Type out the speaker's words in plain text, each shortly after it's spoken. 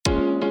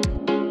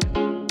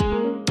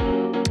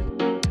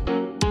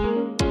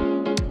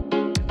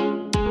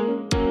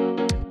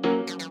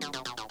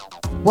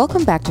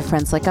Welcome back to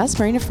Friends Like Us.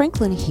 Marina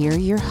Franklin here,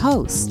 your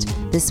host.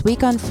 This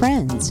week on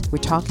Friends, we're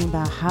talking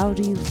about how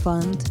do you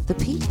fund the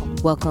people.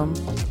 Welcome,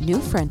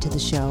 new friend to the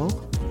show,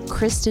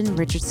 Kristen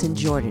Richardson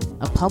Jordan,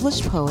 a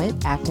published poet,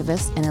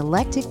 activist, and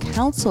elected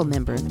council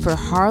member for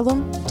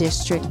Harlem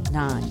District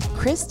 9.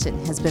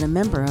 Kristen has been a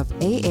member of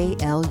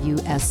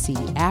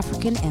AALUSC,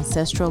 African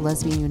Ancestral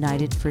Lesbian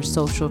United for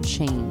Social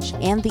Change,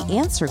 and the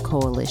Answer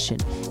Coalition,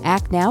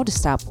 Act Now to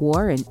Stop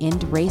War and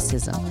End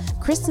Racism.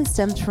 Kristen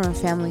stems from a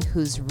family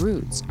whose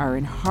roots are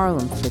in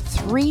Harlem for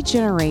 3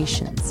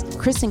 generations.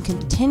 Kristen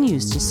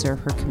continues to serve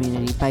her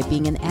community by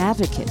being an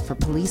advocate for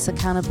police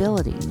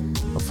accountability,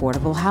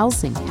 affordable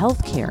housing,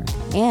 healthcare,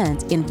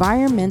 and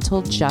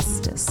environmental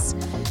justice.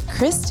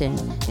 Kristen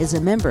is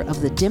a member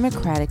of the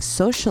Democratic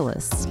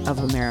Socialists of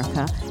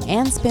America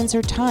and spends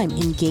her time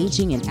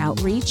engaging in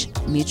outreach,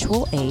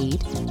 mutual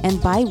aid,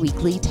 and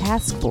bi-weekly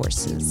task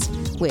forces,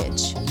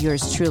 which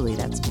yours truly,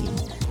 that's me,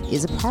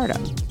 is a part of.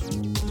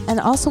 And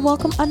also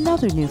welcome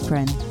another new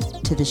friend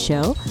to the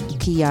show,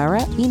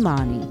 Kiara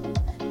Imani.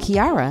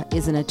 Kiara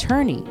is an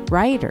attorney,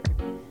 writer.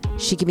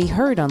 She can be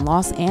heard on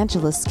Los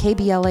Angeles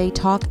KBLA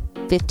Talk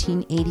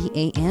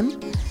 1580 AM.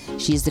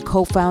 She is the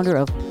co-founder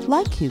of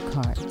Like You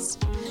Cards.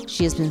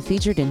 She has been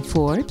featured in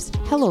Forbes,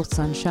 Hello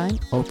Sunshine,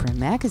 Oprah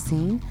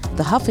Magazine,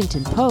 The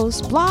Huffington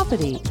Post,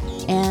 Blavity,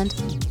 and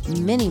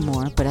many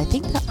more, but I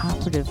think the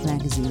operative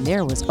magazine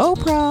there was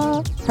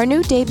Oprah. Her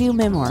new debut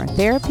memoir,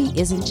 Therapy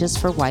Isn't Just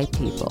for White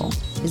People,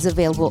 is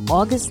available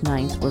August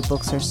 9th where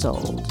books are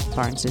sold.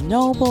 Barnes &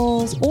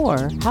 Nobles,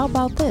 or how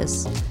about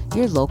this,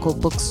 your local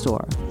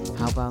bookstore.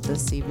 How about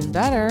this even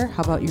better?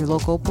 How about your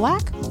local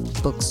Black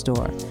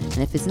bookstore? And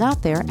if it's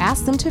not there,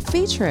 ask them to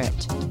feature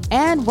it.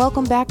 And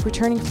welcome back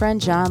returning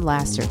friend John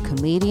Lasseter,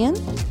 comedian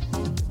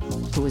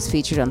who was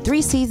featured on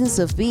 3 seasons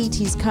of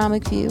BET's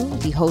Comic View,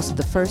 the host of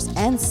the first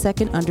and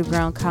second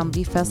Underground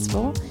Comedy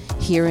Festival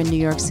here in New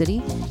York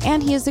City,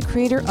 and he is the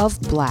creator of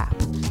BLAP,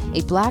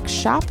 a Black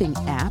shopping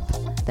app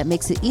that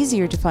makes it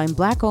easier to find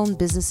Black-owned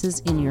businesses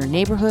in your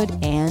neighborhood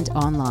and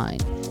online.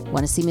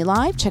 Want to see me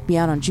live? Check me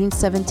out on June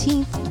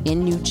 17th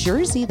in New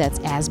Jersey. That's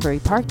Asbury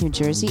Park, New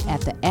Jersey,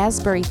 at the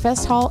Asbury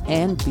Fest Hall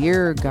and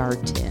Beer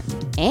Garden.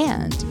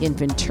 And in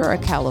Ventura,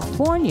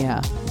 California,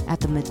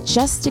 at the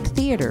Majestic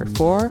Theater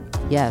for,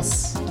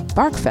 yes,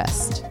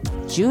 BarkFest,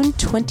 June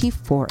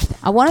 24th.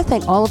 I want to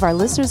thank all of our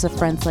listeners of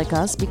Friends Like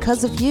Us.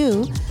 Because of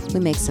you, we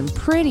make some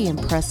pretty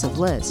impressive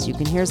lists. You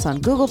can hear us on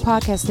Google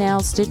Podcasts now,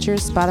 Stitcher,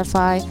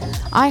 Spotify,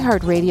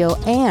 iHeartRadio,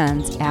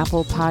 and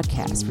Apple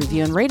Podcasts.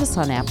 Review and rate us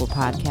on Apple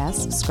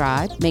Podcasts.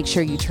 Subscribe. Make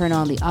sure you turn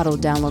on the auto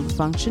download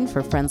function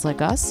for Friends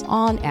Like Us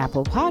on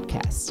Apple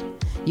Podcasts.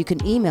 You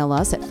can email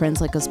us at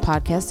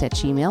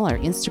friendslikeUspodcast@gmail.com. Our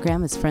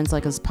Instagram is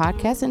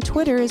friendslikeUspodcast, and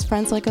Twitter is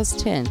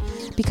friendslikeus10.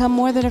 Become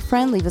more than a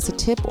friend. Leave us a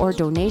tip or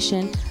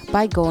donation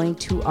by going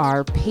to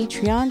our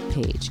Patreon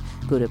page.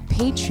 Go to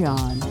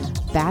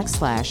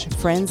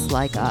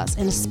Patreon.com/friendslikeus.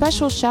 And a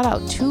special shout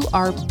out to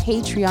our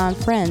Patreon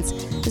friends,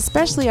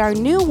 especially our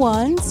new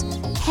ones,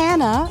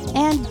 Hannah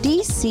and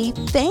DC.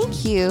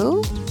 Thank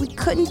you. We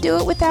couldn't do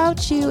it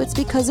without you. It's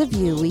because of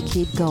you we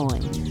keep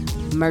going.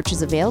 Merch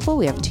is available.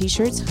 We have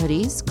t-shirts,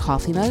 hoodies,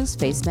 coffee mugs,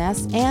 face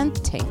masks, and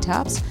tank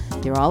tops.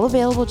 They're all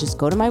available. Just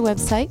go to my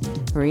website,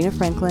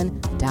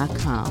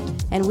 marinafranklin.com.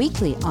 And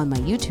weekly on my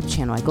YouTube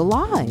channel, I go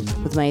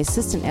live with my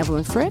assistant,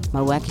 Evelyn Fripp, my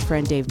wacky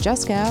friend, Dave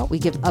Juskow. We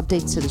give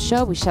updates to the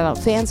show. We shout out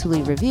fans who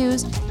leave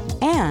reviews.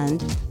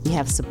 And we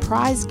have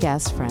surprise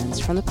guest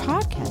friends from the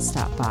podcast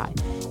stop by.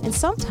 And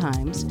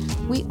sometimes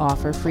we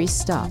offer free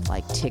stuff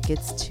like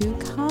tickets to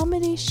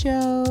comedy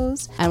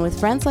shows. And with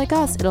Friends Like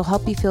Us, it'll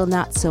help you feel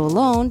not so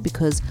alone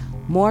because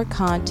more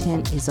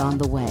content is on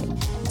the way.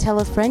 Tell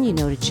a friend you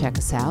know to check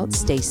us out.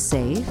 Stay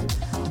safe.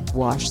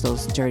 Wash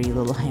those dirty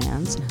little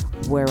hands.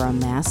 Wear a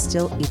mask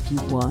still if you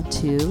want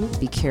to.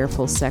 Be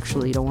careful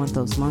sexually. You don't want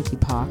those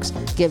monkeypox.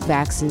 Get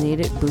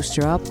vaccinated.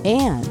 Booster up.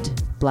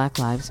 And Black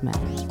Lives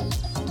Matter.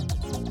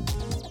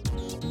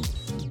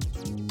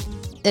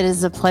 It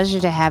is a pleasure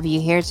to have you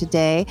here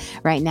today.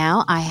 Right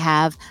now, I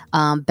have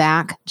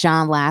back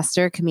John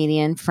Lasseter,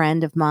 comedian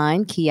friend of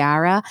mine.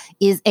 Kiara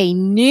is a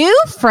new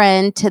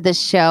friend to the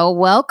show.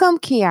 Welcome,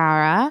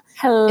 Kiara.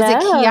 Hello. Is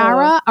it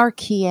Kiara or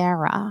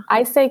Kiara?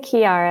 I say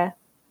Kiara.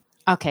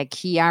 Okay,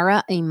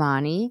 Kiara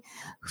Imani.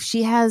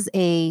 She has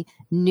a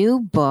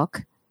new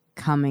book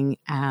coming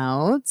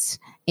out.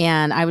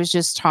 And I was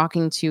just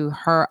talking to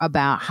her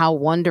about how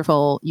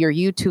wonderful your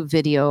YouTube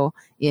video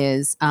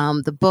is.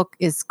 The book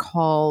is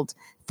called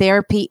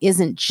Therapy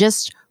Isn't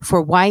Just for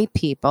White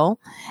People,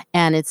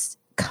 and it's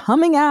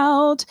coming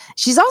out.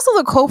 She's also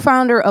the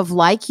co-founder of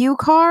Like You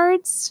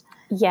Cards.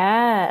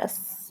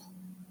 Yes.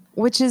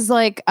 Which is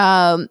like,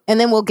 and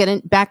then we'll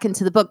get back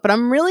into the book, but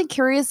I'm really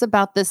curious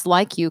about this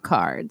Like You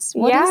Cards.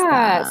 What is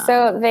that?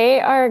 So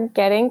they are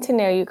getting to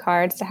know you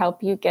cards to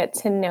help you get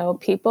to know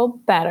people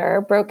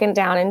better, broken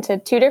down into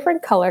 2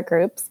 different color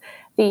groups.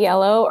 The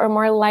yellow are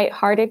more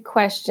lighthearted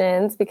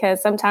questions,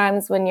 because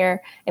sometimes when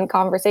you're in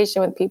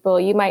conversation with people,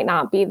 you might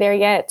not be there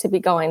yet to be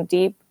going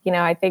deep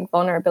I think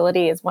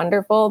vulnerability is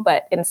wonderful,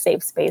 but in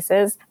safe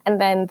spaces. And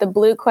then the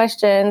blue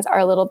questions are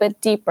a little bit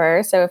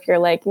deeper. So if you're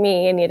like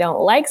me and you don't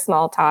like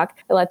small talk,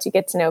 it lets you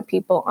get to know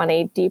people on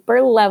a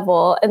deeper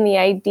level. And the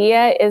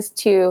idea is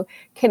to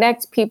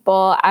connect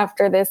people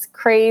after this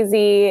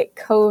crazy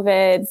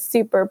COVID,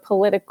 super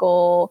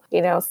political,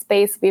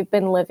 space we've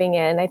been living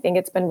in. I think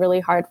it's been really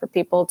hard for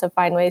people to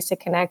find ways to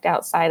connect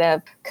outside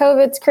of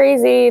COVID's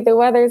crazy, the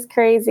weather's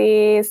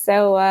crazy,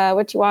 so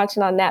what you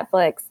watching on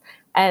Netflix?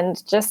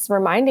 And just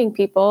reminding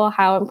people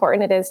how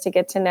important it is to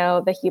get to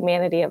know the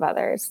humanity of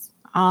others.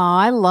 Oh,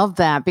 I love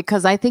that,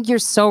 because I think you're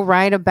so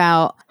right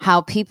about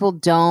how people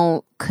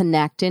don't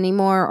connect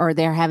anymore, or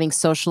they're having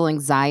social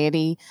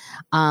anxiety.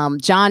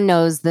 John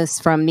knows this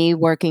from me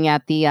working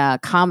at the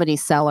Comedy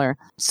Cellar.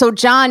 So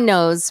John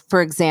knows,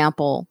 for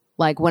example,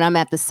 like when I'm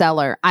at the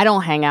Cellar, I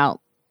don't hang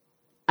out.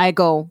 I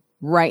go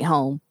right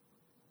home.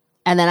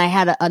 And then I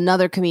had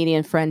another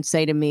comedian friend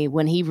say to me,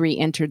 when he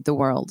re-entered the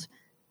world,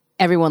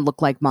 everyone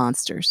looked like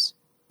monsters.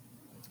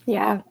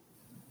 Yeah.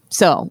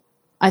 So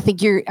I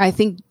think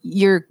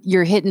you're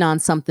hitting on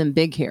something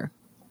big here.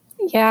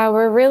 Yeah,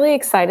 we're really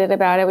excited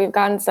about it. We've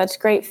gotten such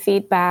great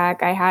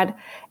feedback. I had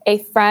a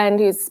friend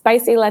who's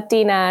spicy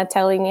Latina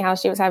telling me how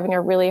she was having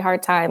a really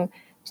hard time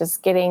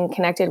just getting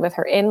connected with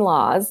her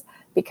in-laws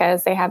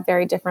because they have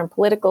very different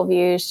political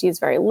views. She's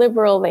very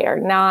liberal, they are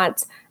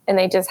not, and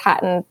they just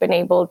hadn't been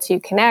able to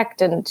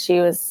connect. And she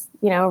was,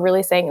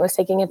 really saying it was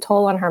taking a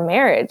toll on her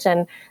marriage.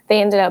 And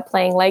they ended up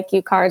playing Like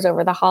You cards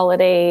over the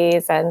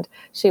holidays. And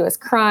she was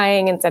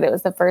crying and said it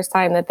was the first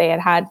time that they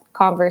had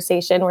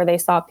conversation where they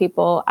saw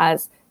people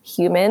as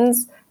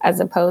humans as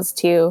opposed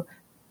to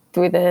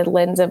through the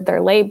lens of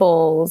their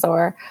labels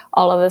or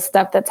all of the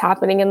stuff that's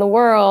happening in the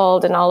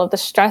world and all of the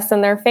stress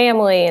in their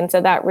family. And so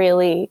that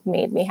really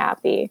made me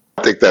happy.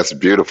 I think that's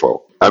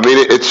beautiful. I mean,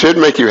 it should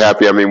make you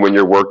happy. I mean, when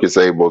your work is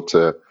able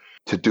to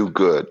do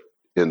good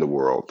in the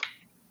world,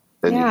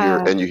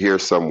 and you hear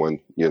someone,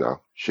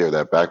 share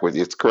that back with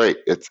you, it's great.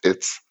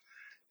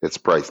 It's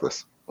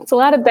priceless. It's a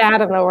lot of bad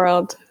in the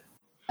world.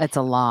 It's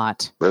a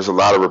lot. There's a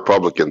lot of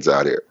Republicans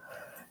out here.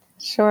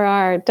 Sure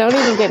are. Don't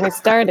even get me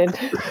started.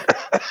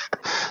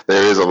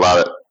 There's a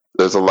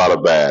lot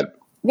of bad.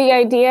 The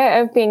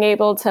idea of being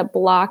able to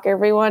block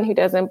everyone who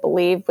doesn't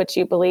believe what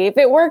you believe,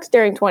 it works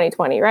during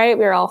 2020, right?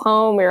 We were all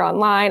home, we were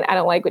online. I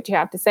don't like what you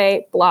have to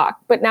say, block.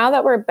 But now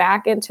that we're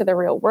back into the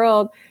real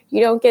world, you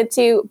don't get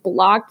to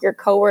block your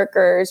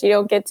coworkers. You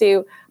don't get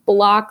to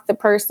block the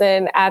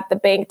person at the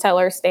bank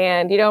teller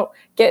stand. You don't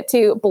get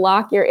to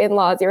block your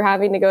in-laws. You're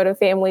having to go to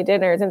family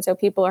dinners. And so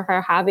people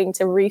are having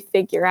to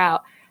refigure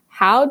out,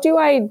 how do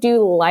I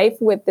do life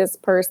with this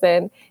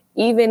person,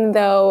 even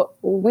though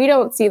we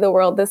don't see the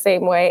world the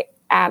same way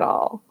at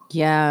all?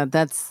 Yeah,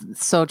 that's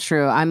so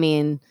true. I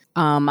mean,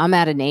 I'm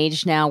at an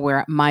age now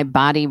where my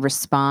body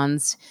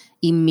responds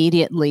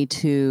immediately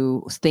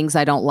to things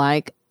I don't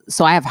like.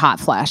 So I have hot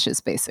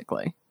flashes,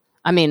 basically.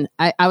 I mean,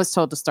 I was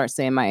told to start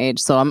saying my age,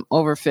 so I'm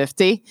over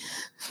 50.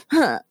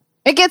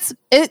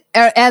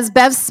 As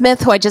Bev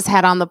Smith, who I just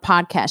had on the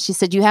podcast, she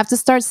said, you have to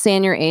start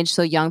saying your age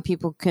so young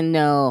people can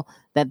know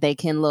that they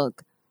can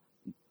look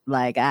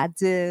like I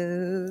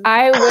do.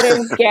 I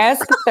wouldn't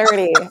guess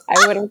 30.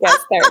 I wouldn't guess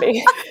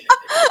 30.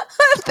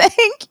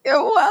 Thank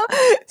you. Well,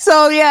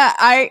 so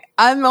yeah,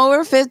 I'm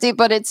over 50,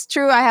 but it's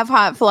true. I have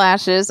hot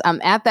flashes. I'm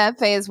at that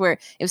phase where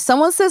if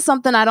someone says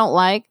something I don't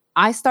like,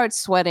 I start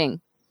sweating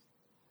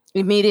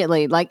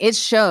immediately. Like it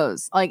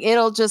shows. Like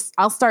I'll just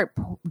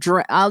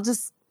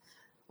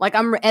like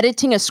I'm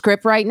editing a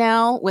script right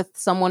now with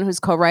someone who's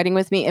co-writing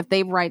with me. If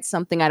they write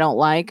something I don't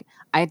like,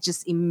 I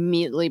just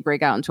immediately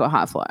break out into a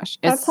hot flash.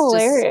 That's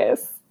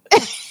hilarious.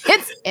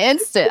 It's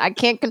instant. I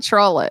can't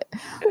control it.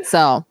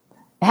 So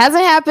it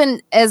hasn't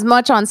happened as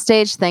much on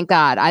stage, thank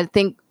God. I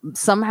think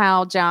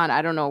somehow, John,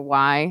 I don't know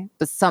why,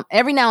 but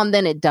every now and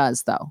then it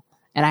does, though.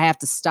 And I have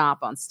to stop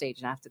on stage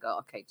and I have to go,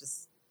 okay,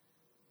 just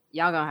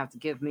y'all gonna have to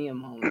give me a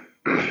moment.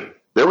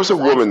 There was a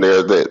woman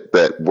there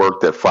that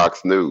worked at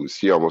Fox News.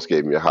 She almost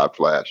gave me a hot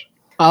flash.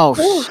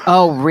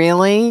 Oh,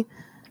 really?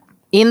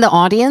 In the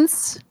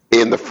audience?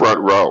 In the front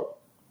row.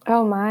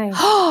 Oh, my.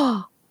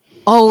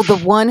 Oh, the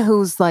one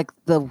who's like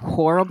the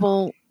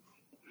horrible.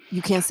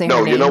 You can't say her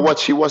name. No, you know what?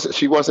 She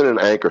wasn't an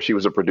anchor. She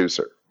was a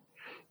producer.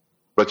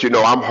 But,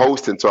 I'm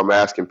hosting, so I'm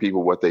asking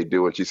people what they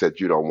do. And she said,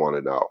 you don't want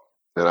to know.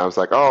 And I was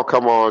like, oh,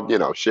 come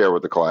on, share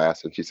with the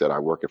class. And she said, I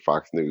work at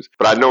Fox News.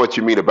 But I know what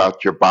you mean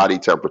about your body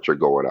temperature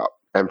going up.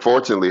 And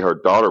fortunately, her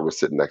daughter was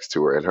sitting next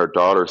to her, and her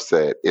daughter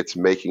said it's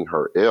making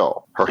her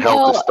ill. Her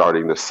health is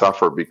starting to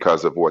suffer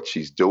because of what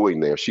she's doing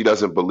there. She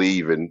doesn't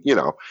believe in,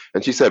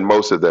 and she said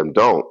most of them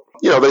don't.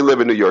 They live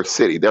in New York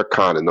City. They're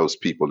conning those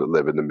people that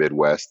live in the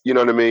Midwest. You know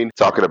what I mean?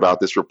 Talking about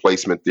this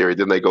replacement theory.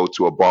 Then they go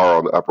to a bar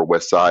on the Upper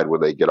West Side where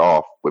they get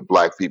off with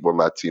Black people and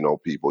Latino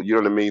people. You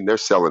know what I mean? They're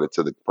selling it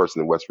to the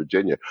person in West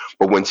Virginia.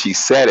 But when she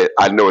said it,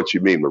 I know what you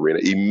mean, Marina.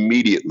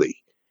 Immediately,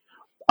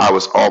 I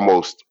was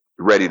almost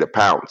ready to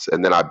pounce.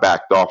 And then I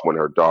backed off when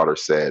her daughter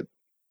said,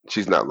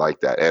 she's not like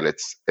that.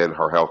 And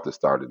her health is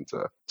starting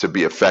to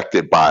be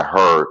affected by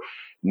her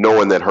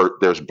knowing that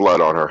there's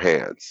blood on her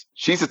hands.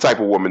 She's the type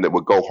of woman that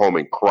would go home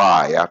and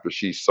cry after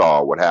she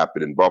saw what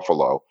happened in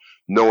Buffalo,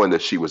 knowing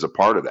that she was a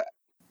part of that.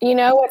 You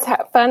know what's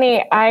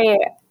funny? I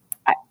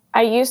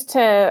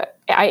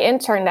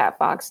interned at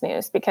Fox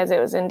News because it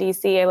was in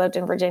DC. I lived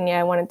in Virginia.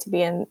 I wanted to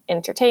be in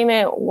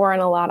entertainment,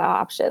 weren't a lot of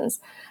options.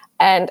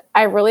 And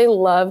I really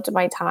loved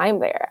my time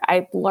there.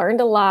 I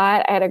learned a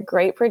lot. I had a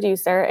great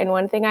producer. And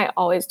one thing I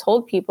always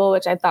told people,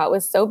 which I thought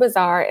was so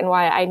bizarre and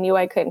why I knew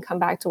I couldn't come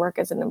back to work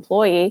as an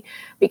employee,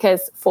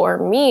 because for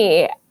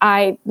me,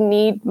 I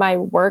need my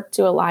work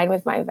to align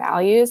with my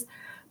values.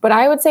 But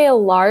I would say a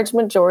large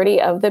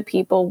majority of the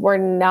people were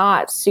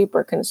not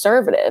super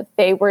conservative.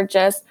 They were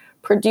just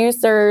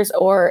producers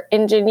or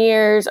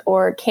engineers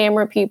or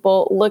camera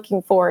people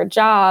looking for a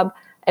job,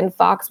 and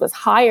Fox was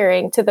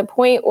hiring, to the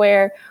point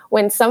where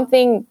when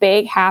something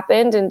big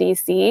happened in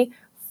DC,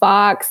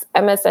 Fox,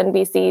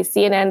 MSNBC,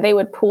 CNN, they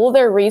would pool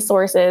their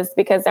resources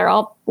because they're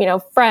all,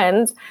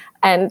 friends,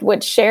 and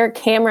would share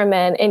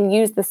cameramen and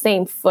use the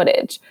same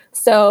footage.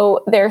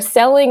 So they're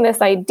selling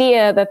this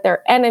idea that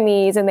they're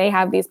enemies and they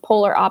have these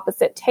polar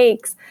opposite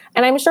takes.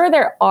 And I'm sure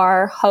there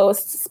are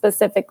hosts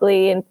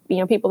specifically and,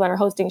 people that are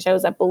hosting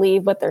shows that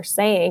believe what they're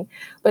saying.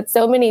 But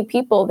so many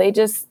people,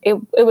 it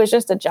was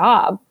just a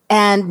job.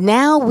 And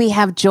now we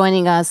have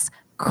joining us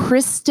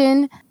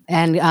Kristen.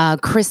 And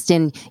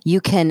Kristen, you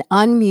can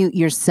unmute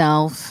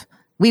yourself.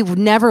 We would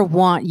never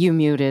want you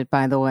muted,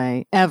 by the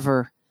way,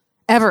 ever,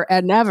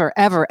 and never,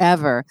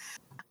 ever.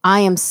 I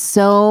am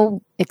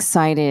so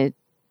excited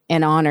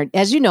and honored.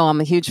 As you know,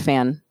 I'm a huge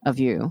fan of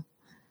you.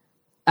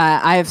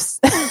 I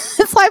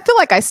feel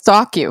like I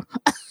stalk you.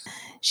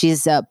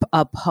 She's a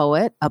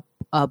poet,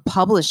 a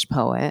published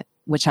poet,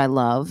 which I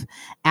love,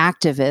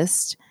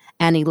 activist,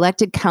 and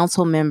elected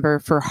council member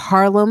for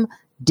Harlem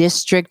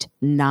District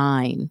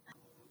 9.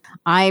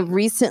 I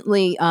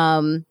recently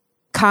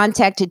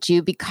contacted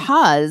you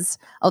because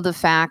of the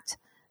fact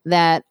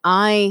that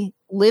I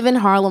live in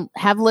Harlem,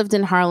 have lived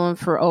in Harlem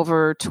for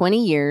over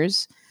 20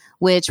 years,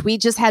 which we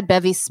just had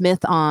Bevy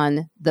Smith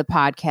on the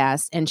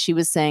podcast. And she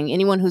was saying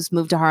anyone who's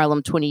moved to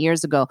Harlem 20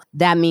 years ago,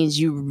 that means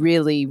you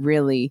really,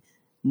 really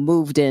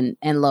moved in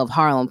and love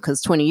Harlem.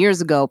 Because 20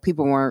 years ago,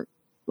 people weren't,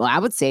 well, I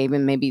would say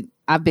even maybe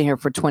I've been here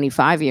for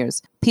 25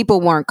 years.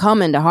 People weren't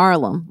coming to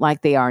Harlem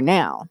like they are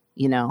now.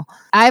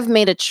 I've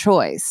made a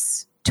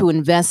choice to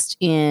invest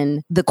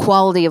in the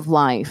quality of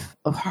life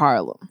of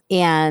Harlem.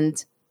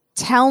 And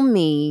tell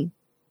me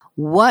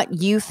what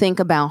you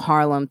think about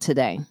Harlem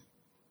today.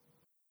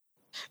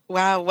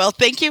 Wow. Well,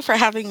 thank you for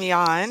having me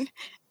on.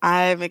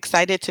 I'm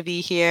excited to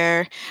be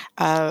here.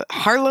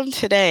 Harlem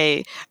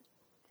today.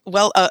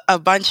 Well, a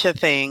bunch of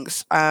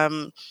things.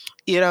 I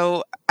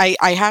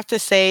have to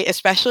say,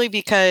 especially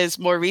because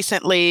more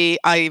recently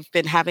I've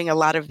been having a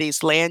lot of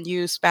these land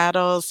use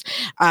battles,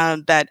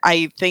 that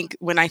I think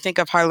when I think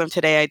of Harlem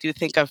today, I do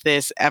think of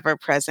this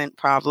ever-present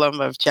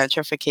problem of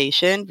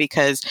gentrification,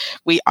 because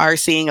we are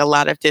seeing a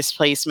lot of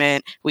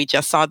displacement. We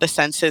just saw the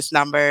census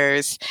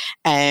numbers,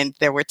 and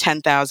there were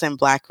 10,000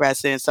 Black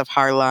residents of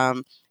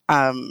Harlem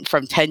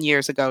from 10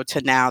 years ago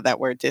to now that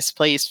were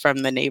displaced from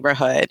the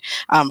neighborhood.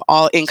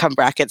 All income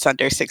brackets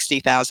under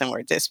 60,000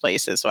 were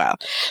displaced as well.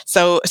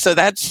 So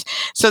that's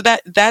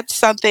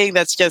something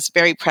that's just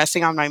very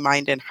pressing on my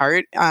mind and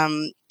heart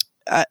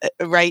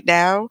right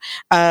now.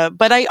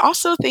 But I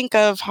also think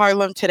of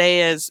Harlem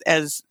today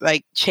as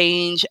like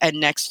change and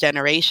next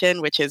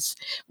generation, which is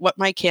what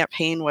my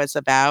campaign was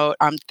about.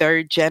 I'm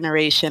third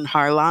generation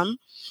Harlem.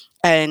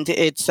 And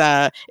it's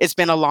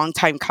been a long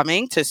time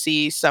coming to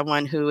see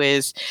someone who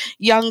is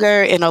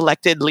younger in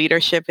elected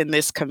leadership in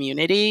this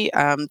community.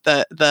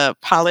 The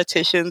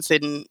politicians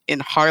in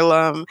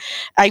Harlem,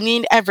 I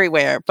mean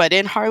everywhere, but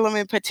in Harlem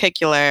in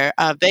particular,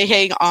 they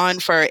hang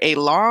on for a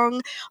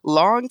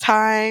long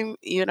time,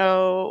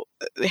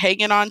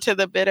 hanging on to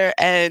the bitter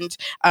end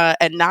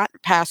and not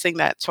passing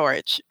that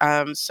torch.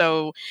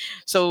 So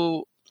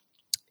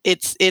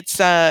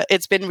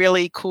it's been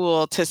really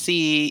cool to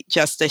see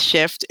just a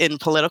shift in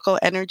political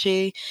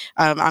energy.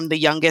 I'm the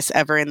youngest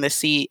ever in the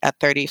seat at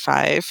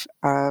 35.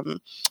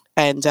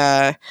 And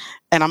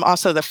I'm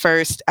also the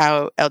first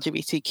out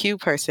LGBTQ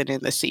person in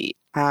the seat.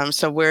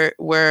 So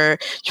we're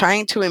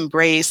trying to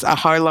embrace a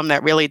Harlem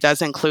that really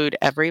does include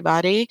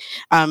everybody,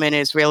 and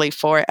is really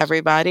for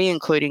everybody,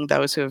 including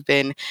those who have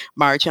been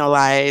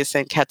marginalized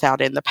and kept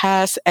out in the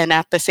past. And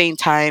at the same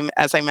time,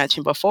 as I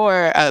mentioned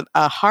before,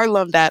 a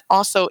Harlem that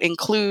also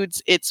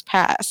includes its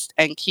past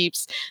and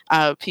keeps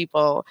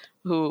people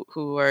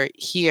who are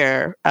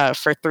here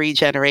for 3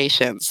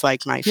 generations,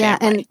 like my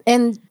family. Yeah,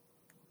 and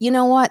you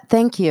know what?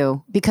 Thank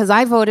you, because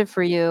I voted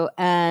for you,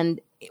 and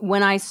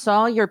when I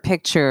saw your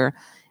picture,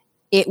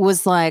 it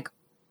was like,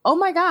 oh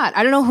my God,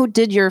 I don't know who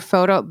did your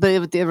photo,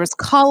 but there was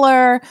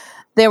color.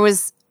 There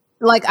was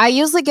like, I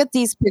usually get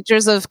these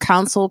pictures of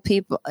council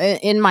people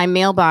in my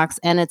mailbox,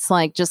 and it's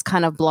like just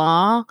kind of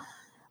blah.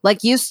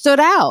 Like you stood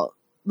out.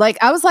 Like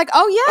I was like,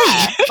 oh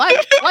yeah,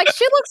 like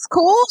she looks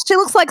cool. She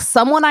looks like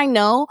someone I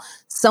know,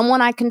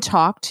 someone I can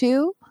talk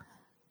to,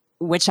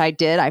 which I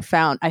did. I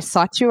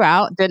sought you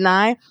out, didn't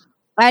I?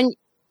 And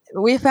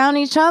We found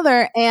each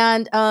other,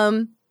 and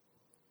I'm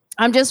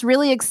just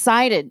really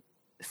excited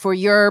for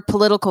your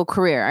political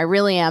career. I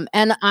really am.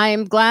 And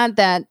I'm glad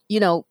that,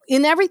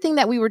 in everything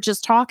that we were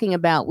just talking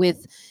about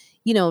with,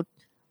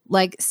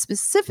 like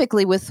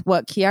specifically with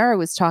what Kiara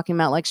was talking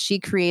about, like she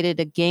created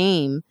a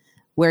game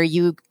where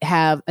you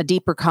have a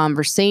deeper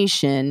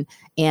conversation,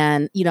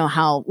 and,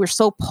 how we're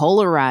so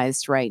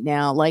polarized right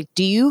now. Like,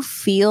 do you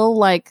feel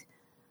like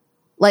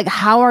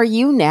how are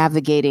you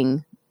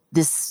navigating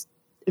this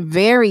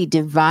very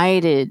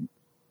divided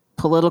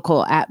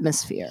political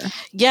atmosphere?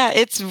 Yeah,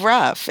 it's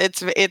rough.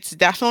 It's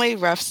definitely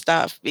rough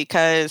stuff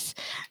because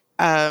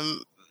I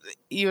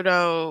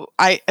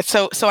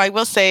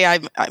will say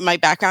my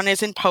background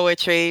is in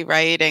poetry,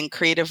 right, and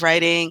creative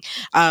writing,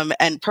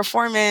 and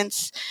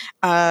performance,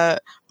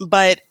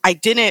 but I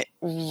didn't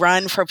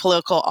run for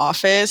political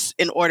office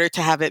in order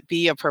to have it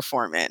be a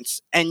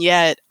performance. And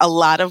yet a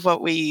lot of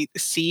what we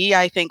see,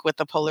 I think, with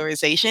the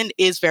polarization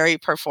is very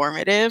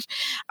performative.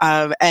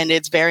 And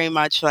it's very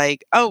much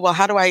like, oh, well,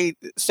 how do I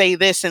say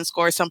this and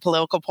score some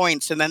political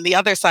points? And then the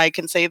other side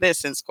can say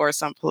this and score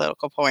some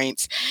political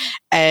points.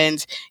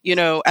 And,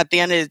 at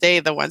the end of the day,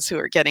 the ones who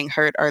are getting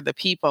hurt are the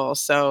people.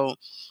 So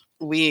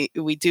we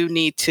do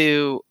need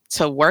to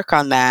work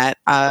on that.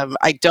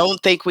 I don't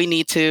think we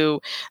need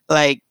to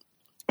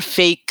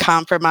fake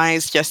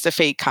compromise just to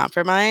fake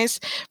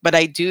compromise, but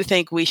I do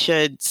think we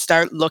should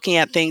start looking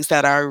at things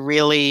that are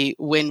really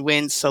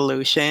win-win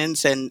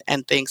solutions and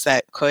things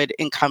that could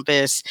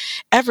encompass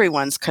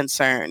everyone's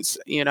concerns,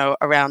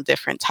 around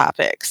different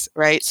topics,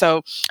 right?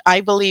 So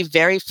I believe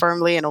very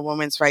firmly in a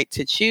woman's right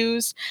to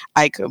choose.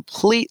 I'm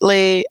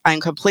completely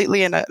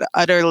and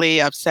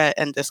utterly upset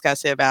and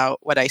disgusted about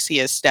what I see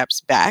as steps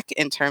back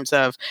in terms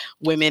of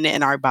women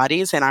in our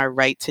bodies and our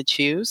right to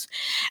choose.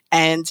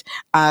 And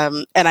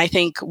I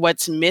think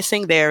what's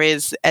missing there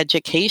is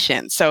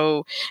education.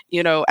 So,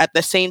 at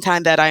the same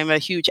time that I'm a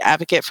huge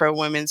advocate for a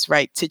women's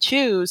right to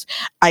choose,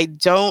 I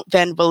don't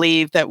then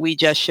believe that we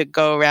just should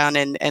go around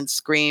and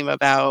scream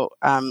about,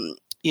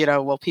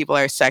 well, people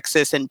are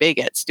sexist and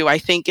bigots. Do I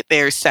think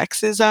there's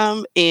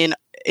sexism in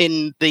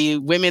the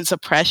women's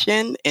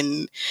oppression,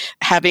 in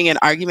having an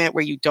argument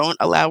where you don't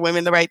allow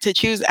women the right to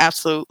choose?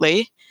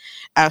 Absolutely.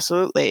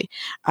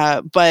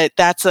 But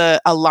that's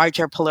a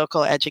larger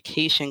political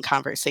education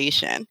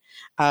conversation.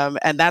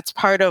 And that's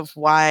part of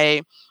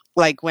why,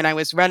 like when I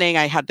was running,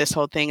 I had this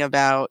whole thing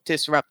about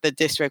disrupt the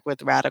district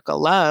with radical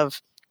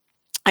love.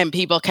 And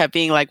people kept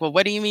being like, well,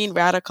 what do you mean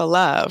radical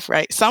love?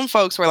 Right. Some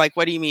folks were like,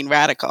 what do you mean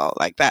radical?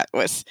 Like that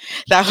was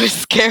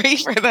scary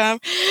for them.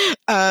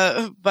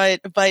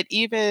 But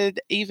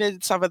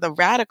even some of the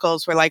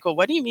radicals were like, well,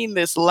 what do you mean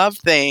this love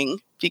thing?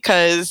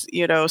 Because,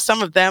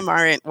 some of them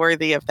aren't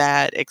worthy of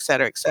that, et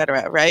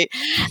cetera, right?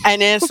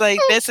 And it's like,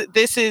 this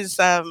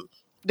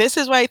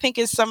is what I think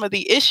is some of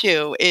the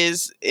issue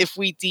is if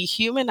we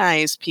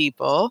dehumanize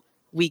people,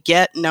 we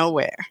get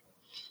nowhere.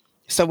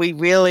 So we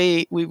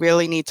really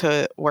need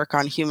to work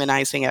on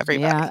humanizing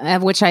everybody. Yeah,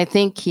 which I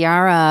think,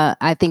 Kiara,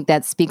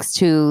 that speaks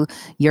to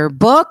your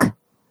book.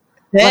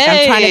 Hey. Look,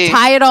 I'm trying to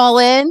tie it all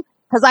in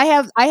because I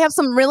have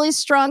some really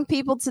strong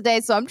people today.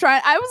 So I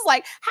was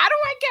like, how do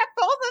I get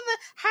both of them?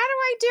 How do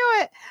I do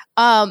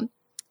it?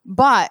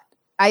 But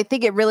I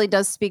think it really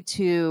does speak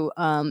to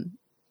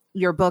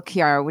your book,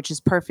 Kiara, which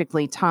is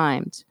perfectly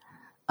timed,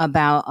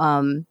 about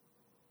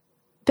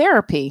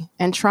therapy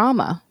and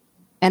trauma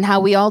and how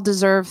we all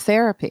deserve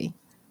therapy.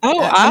 Oh,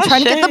 I'm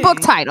trying to get the book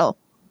title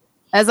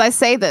as I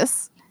say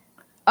this.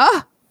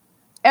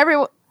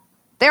 Everyone,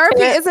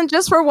 therapy isn't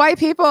just for white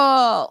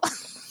people.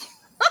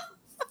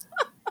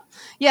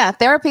 Yeah,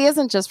 therapy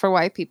isn't just for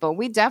white people.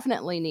 We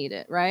definitely need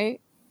it, right?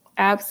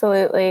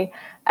 Absolutely.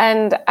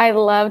 And I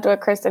loved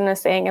what Kristen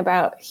was saying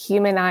about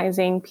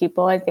humanizing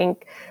people. I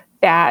think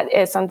that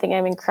is something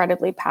I'm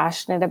incredibly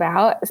passionate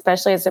about,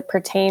 especially as it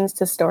pertains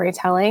to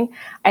storytelling.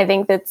 I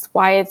think that's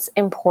why it's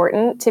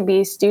important to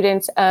be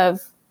students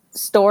of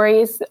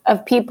stories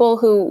of people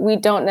who we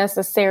don't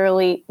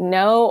necessarily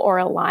know or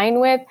align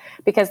with,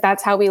 because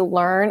that's how we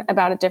learn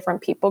about a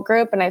different people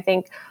group. And I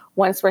think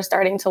once we're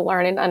starting to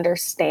learn and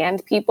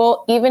understand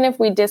people, even if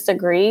we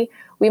disagree,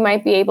 we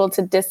might be able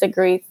to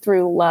disagree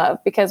through love.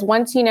 Because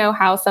once you know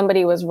how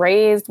somebody was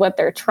raised, what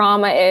their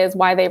trauma is,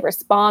 why they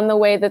respond the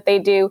way that they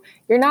do,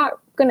 you're not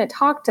going to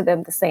talk to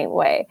them the same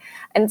way.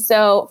 And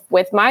so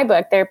with my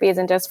book, Therapy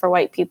Isn't Just for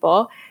White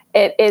People,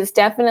 it is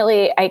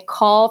definitely a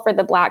call for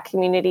the Black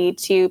community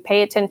to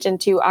pay attention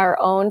to our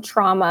own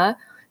trauma.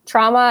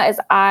 Trauma, as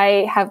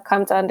I have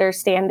come to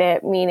understand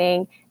it,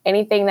 meaning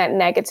anything that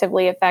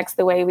negatively affects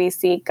the way we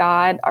see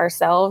God,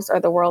 ourselves, or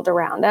the world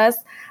around us.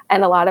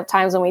 And a lot of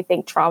times when we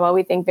think trauma,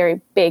 we think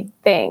very big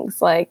things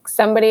like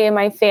somebody in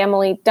my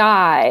family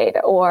died,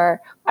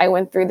 or I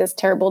went through this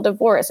terrible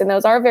divorce. And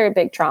those are very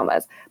big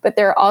traumas. But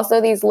there are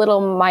also these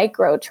little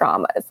micro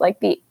traumas, like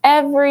the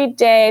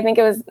everyday. I think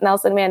it was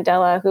Nelson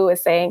Mandela who was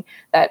saying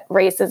that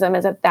racism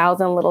is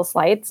 1,000 little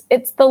slights.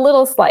 It's the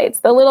little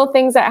slights, the little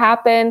things that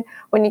happen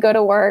when you go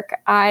to work.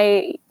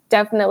 I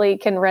definitely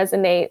can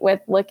resonate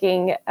with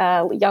looking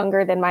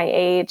younger than my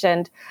age.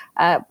 And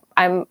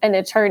I'm an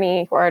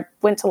attorney, or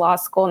went to law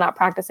school, not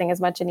practicing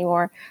as much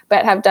anymore,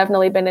 but have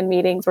definitely been in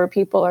meetings where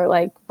people are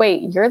like,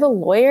 wait, you're the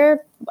lawyer?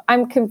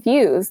 I'm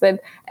confused.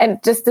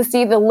 And just to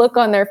see the look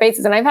on their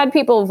faces. And I've had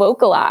people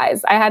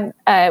vocalize. I had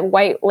a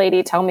white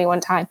lady tell me one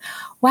time,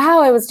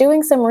 wow, I was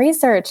doing some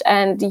research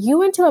and you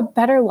went to a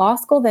better law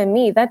school than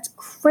me. That's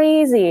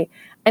crazy.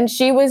 And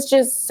she was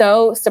just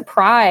so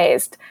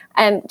surprised,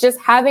 and just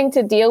having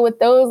to deal with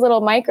those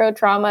little micro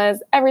traumas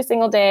every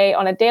single day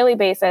on a daily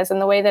basis, and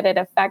the way that it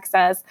affects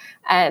us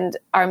and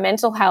our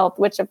mental health,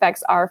 which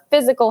affects our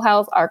physical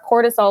health, our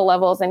cortisol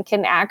levels, and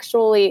can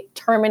actually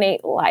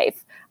terminate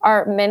life.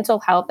 Our mental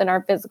health and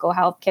our physical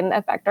health can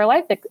affect our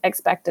life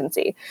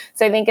expectancy.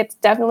 So I think it's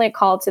definitely a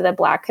call to the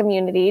Black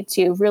community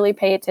to really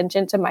pay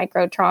attention to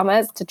micro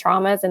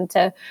traumas, and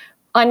to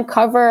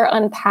uncover,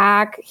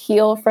 unpack,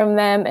 heal from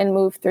them, and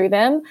move through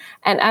them.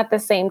 And at the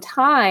same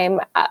time,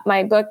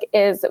 my book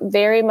is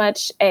very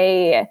much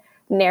a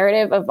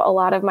narrative of a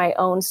lot of my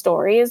own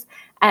stories.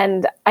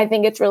 And I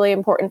think it's really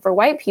important for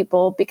white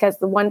people, because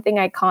the one thing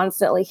I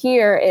constantly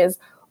hear is,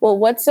 well,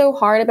 what's so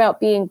hard about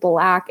being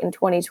Black in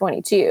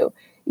 2022?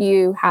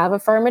 You have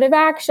affirmative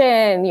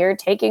action. You're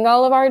taking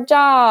all of our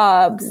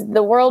jobs.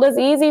 The world is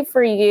easy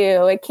for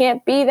you. It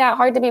can't be that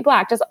hard to be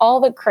Black. Just all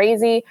the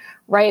crazy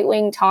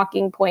right-wing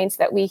talking points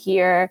that we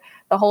hear,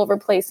 the whole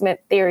replacement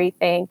theory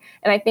thing.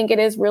 And I think it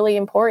is really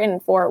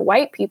important for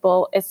white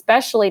people,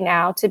 especially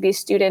now, to be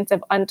students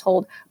of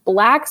untold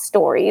Black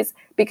stories,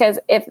 because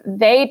if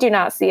they do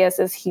not see us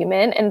as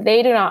human and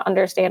they do not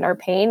understand our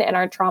pain and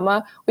our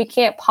trauma, we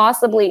can't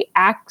possibly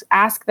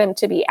ask them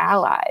to be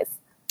allies.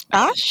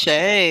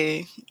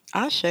 Ashe,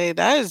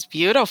 that is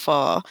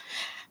beautiful.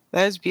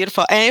 That is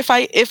beautiful. And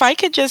if I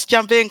could just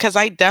jump in, because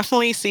I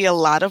definitely see a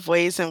lot of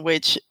ways in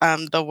which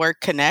the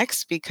work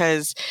connects,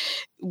 because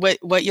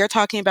what you're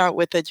talking about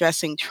with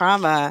addressing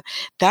trauma,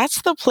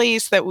 that's the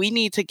place that we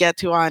need to get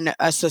to on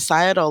a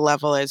societal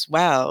level as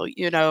well.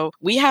 You know,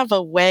 we have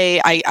a way.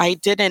 I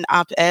did an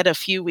op-ed a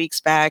few weeks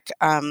back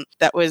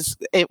it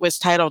was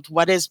titled,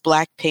 "What is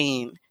Black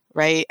Pain?"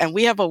 Right? And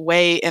we have a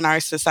way in our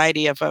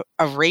society of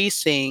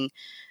erasing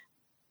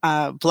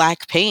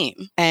Black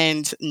pain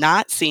and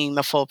not seeing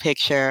the full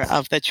picture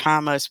of the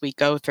traumas we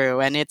go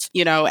through. And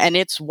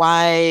it's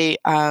why,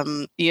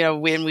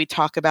 when we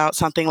talk about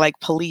something like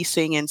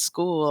policing in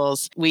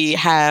schools, we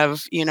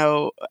have,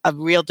 a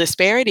real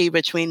disparity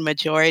between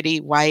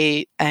majority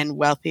white and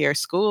wealthier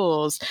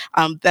schools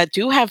that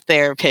do have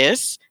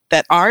therapists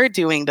that are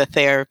doing the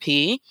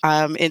therapy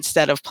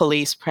instead of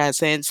police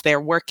presence. They're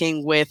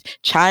working with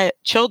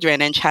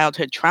children and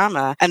childhood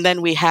trauma. And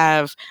then we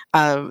have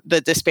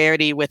the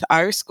disparity with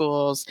our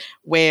schools,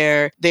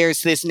 where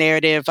there's this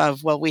narrative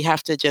of, well, we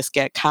have to just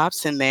get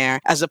cops in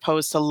there, as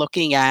opposed to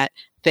looking at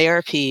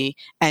therapy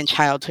and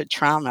childhood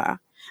trauma.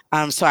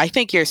 So I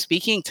think you're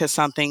speaking to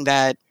something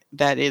that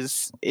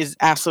is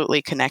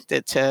absolutely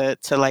connected to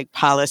like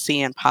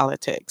policy and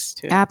politics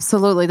too.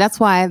 Absolutely. That's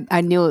why I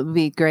knew it would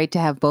be great to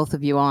have both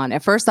of you on.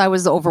 At first I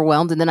was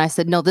overwhelmed, and then I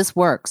said, no, this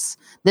works.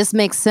 This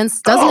makes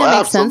sense. Doesn't it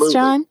make sense,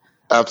 John?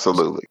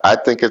 Absolutely. I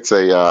think it's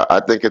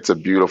a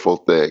beautiful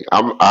thing.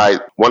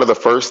 One of the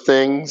first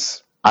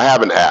things, I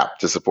have an app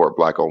to support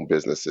Black-owned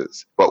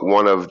businesses, but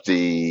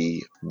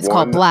it's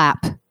called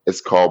BLAP. It's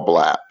called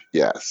BLAP.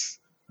 Yes.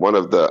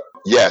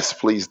 Yes,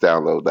 please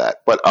download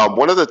that. But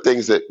one of the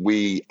things that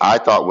I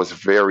thought was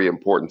very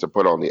important to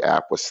put on the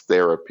app was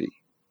therapy.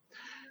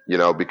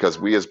 Because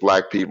we as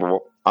Black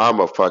people, I'm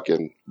a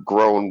fucking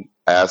grown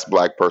ass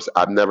Black person.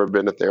 I've never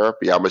been to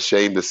therapy. I'm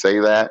ashamed to say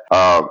that.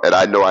 And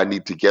I know I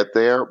need to get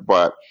there.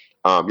 But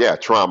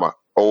trauma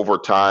over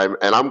time.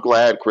 And I'm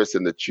glad,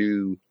 Kristen, that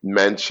you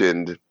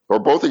mentioned, or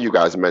both of you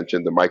guys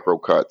mentioned, the micro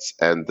cuts.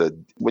 And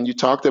when you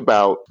talked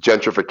about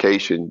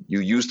gentrification, you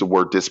used the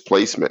word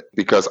displacement,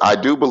 because I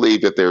do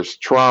believe that there's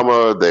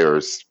trauma,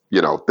 there's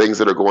things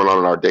that are going on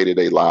in our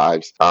day-to-day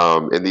lives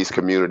in these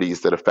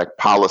communities that affect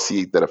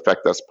policy, that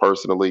affect us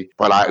personally.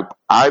 But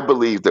I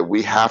believe that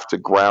we have to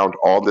ground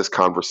all this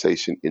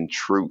conversation in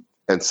truth.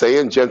 And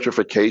saying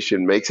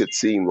gentrification makes it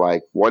seem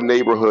like one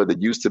neighborhood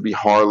that used to be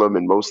Harlem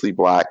and mostly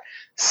Black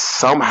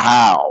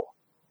somehow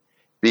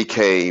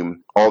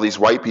became all these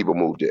white people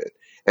moved in.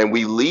 And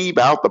we leave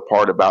out the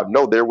part about,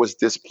 no, there was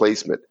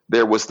displacement.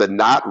 There was the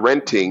not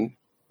renting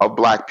of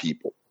Black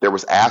people. There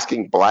was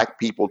asking Black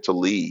people to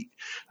leave.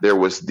 There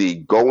was the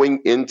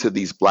going into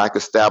these Black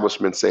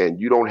establishments saying,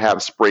 you don't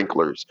have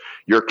sprinklers.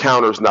 Your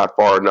counter's not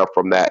far enough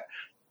from that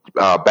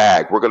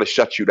bag. We're going to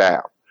shut you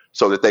down,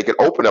 so that they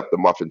could open up the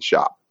muffin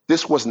shop.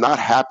 This was not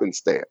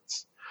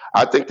happenstance.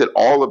 I think that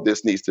all of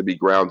this needs to be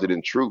grounded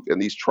in truth. And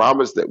these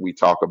traumas that we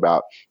talk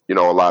about, a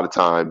lot of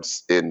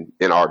times in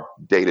our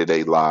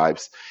day-to-day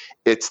lives,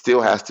 it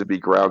still has to be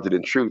grounded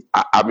in truth.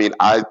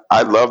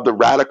 I love the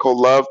radical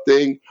love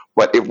thing,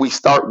 but if we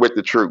start with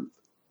the truth,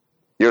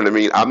 you know what I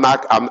mean?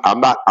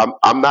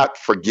 I'm not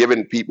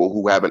forgiving people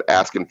who haven't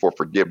asking for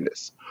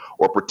forgiveness,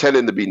 or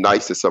pretending to be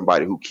nice to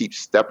somebody who keeps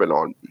stepping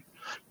on me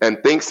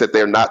and thinks that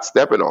they're not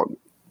stepping on me.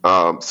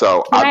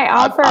 So Can I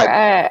offer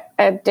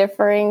a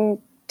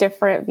different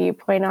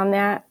viewpoint on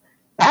that?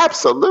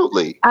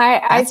 Absolutely.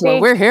 That's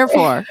what we're here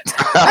for.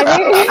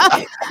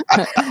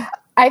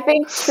 I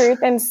think truth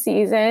and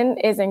season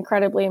is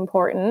incredibly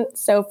important.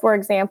 So, for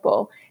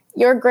example,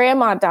 your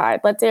grandma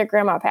died. Let's say your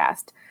grandma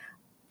passed.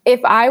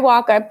 If I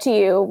walk up to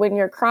you when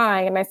you're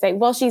crying and I say,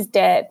 well, she's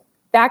dead,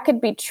 that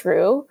could be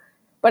true,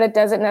 but it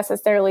doesn't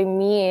necessarily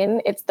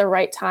mean it's the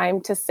right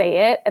time to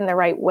say it and the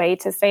right way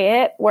to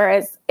say it.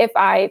 Whereas if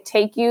I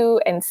take you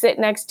and sit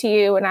next to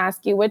you and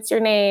ask you, what's your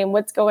name?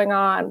 What's going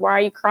on? Why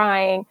are you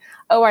crying?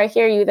 Oh, I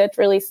hear you. That's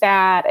really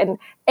sad. And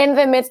in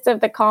the midst of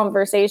the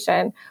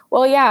conversation,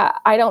 well, yeah,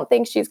 I don't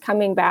think she's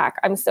coming back.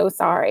 I'm so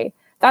sorry.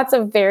 That's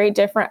a very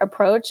different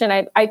approach.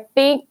 And I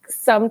think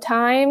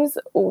sometimes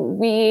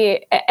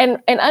we,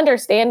 and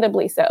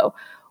understandably so,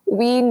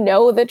 we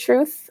know the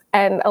truth.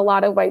 And a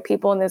lot of white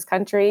people in this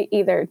country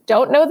either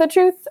don't know the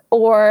truth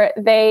or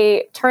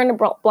they turn a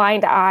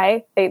blind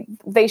eye.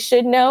 They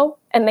should know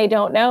and they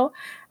don't know.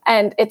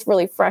 And it's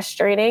really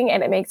frustrating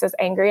and it makes us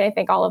angry. And I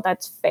think all of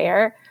that's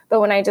fair. But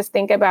when I just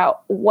think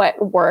about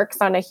what works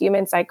on a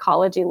human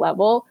psychology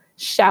level,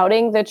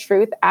 shouting the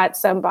truth at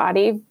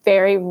somebody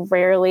very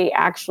rarely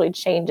actually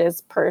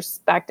changes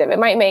perspective. It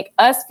might make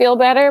us feel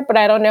better, but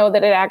I don't know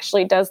that it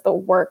actually does the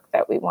work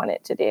that we want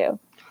it to do.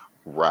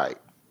 Right.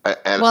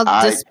 And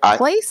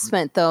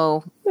displacement,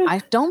 though,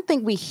 I don't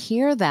think we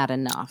hear that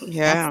enough.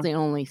 Yeah. That's the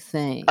only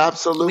thing.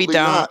 Absolutely We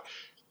don't. not.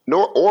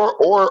 Nor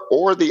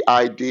or the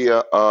idea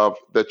of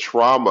the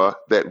trauma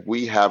that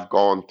we have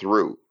gone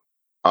through,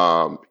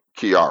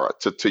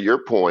 Kiara. To your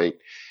point,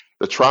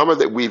 the trauma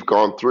that we've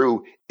gone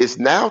through is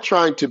now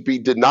trying to be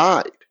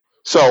denied.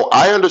 So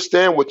I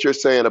understand what you're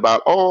saying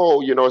about,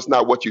 it's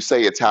not what you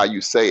say, it's how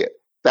you say it.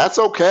 That's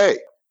okay.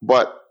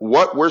 But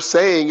what we're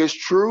saying is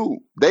true.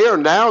 They are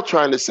now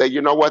trying to say,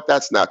 you know what,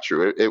 that's not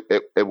true.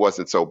 It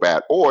wasn't so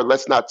bad. Or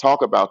let's not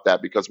talk about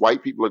that because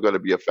white people are going to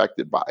be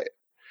affected by it.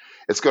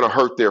 It's going to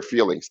hurt their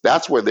feelings.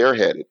 That's where they're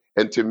headed.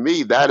 And to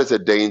me, that is a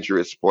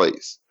dangerous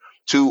place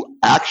to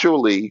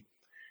actually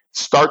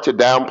start to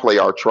downplay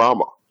our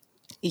trauma.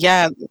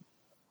 Yeah.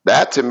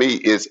 That to me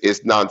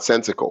is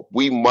nonsensical.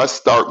 We must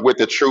start with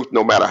the truth,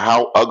 no matter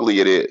how ugly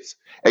it is.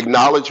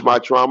 Acknowledge my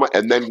trauma,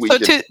 and then we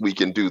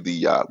can do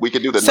the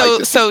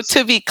niceties. So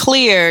to be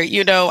clear,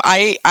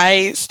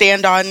 I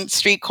stand on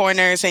street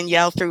corners and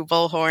yell through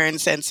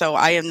bullhorns, and so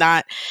I am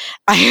not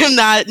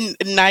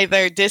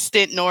neither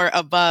distant nor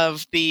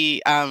above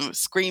the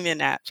screaming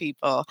at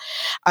people,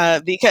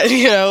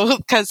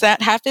 because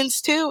that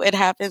happens too. It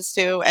happens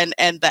too, and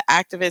the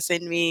activist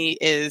in me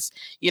is,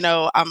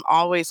 I'm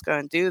always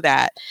going to do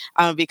that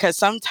because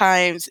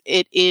sometimes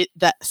it is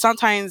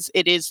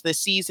the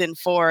season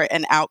for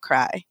an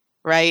outcry.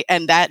 Right.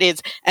 And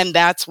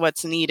that's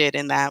what's needed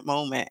in that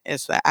moment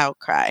is the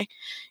outcry,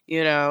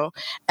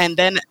 and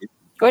then.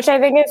 Which I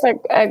think is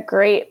a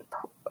great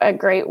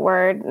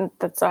word.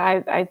 That's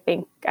why I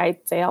think I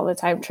say all the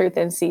time, truth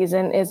in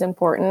season is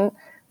important.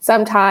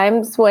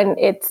 Sometimes when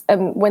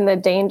when the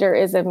danger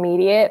is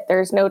immediate,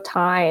 there's no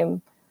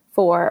time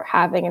for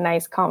having a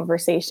nice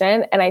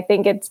conversation. And I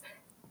think it's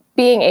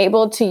being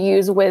able to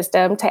use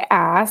wisdom to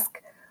ask,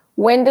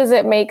 when does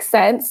it make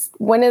sense?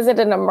 When is it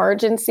an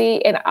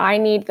emergency and I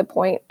need the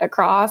point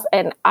across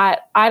and I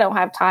don't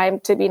have time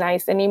to be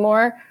nice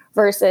anymore,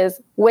 versus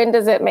when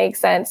does it make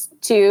sense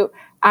to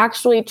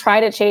actually try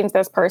to change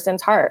this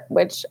person's heart,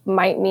 which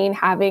might mean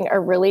having a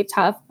really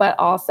tough but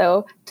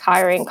also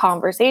tiring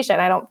conversation.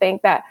 I don't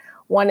think that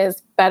one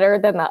is better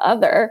than the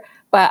other,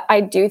 but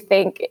I do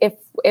think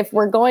if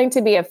we're going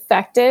to be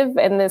effective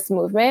in this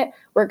movement,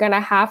 we're going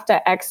to have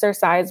to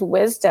exercise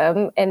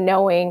wisdom and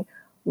knowing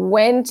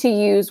when to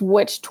use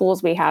which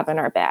tools we have in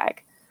our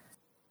bag.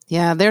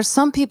 Yeah, there's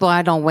some people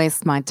I don't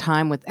waste my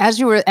time with. As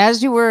you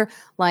were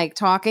like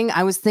talking,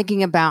 I was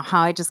thinking about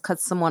how I just cut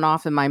someone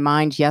off in my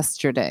mind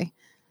yesterday.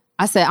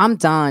 I said, I'm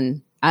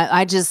done.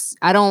 I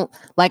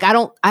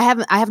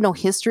have no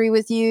history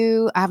with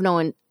you.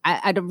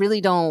 I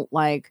really don't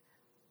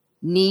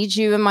need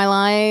you in my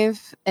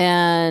life,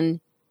 and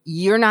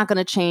you're not going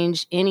to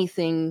change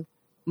anything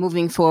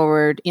moving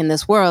forward in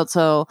this world.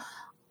 So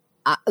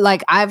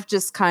I've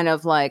just kind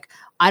of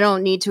I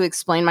don't need to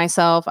explain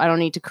myself. I don't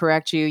need to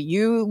correct you.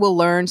 You will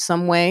learn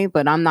some way,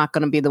 but I'm not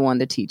going to be the one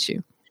to teach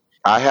you.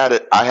 I had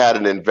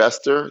an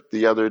investor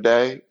the other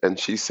day, and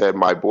she said,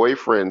 my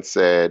boyfriend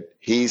said,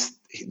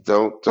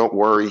 don't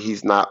worry.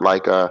 He's not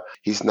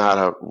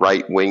a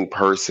right wing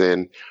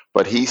person,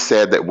 but he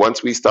said that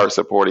once we start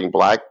supporting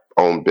Black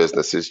owned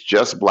businesses,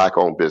 just Black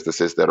owned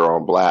businesses that are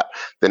on Black,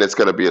 then it's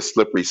going to be a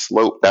slippery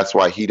slope. That's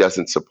why he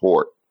doesn't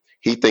support.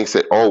 He thinks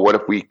that, what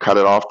if we cut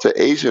it off to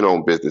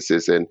Asian-owned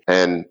businesses and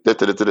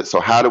so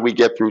how do we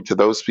get through to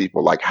those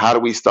people? How do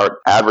we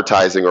start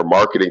advertising or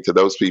marketing to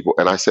those people?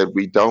 And I said,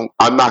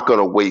 I'm not going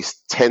to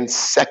waste 10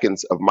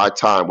 seconds of my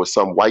time with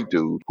some white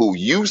dude who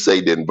you say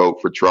didn't vote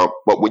for Trump.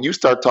 But when you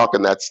start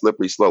talking that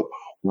slippery slope,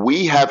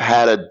 we have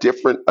had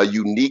a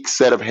unique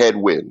set of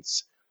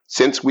headwinds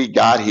since we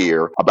got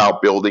here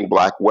about building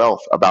Black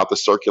wealth, about the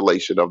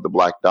circulation of the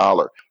Black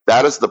dollar.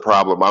 That is the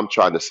problem I'm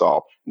trying to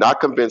solve,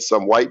 not convince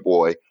some white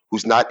boy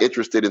who's not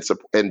interested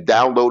in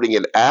downloading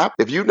an app.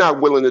 If you're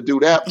not willing to do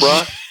that,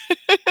 bruh,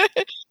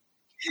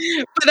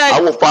 But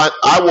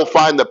I will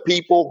find the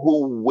people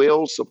who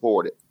will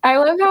support it. I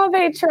love how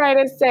they try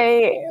to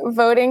say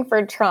voting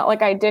for Trump,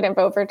 like I didn't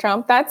vote for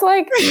Trump. That's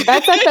at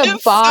the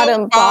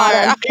bottom of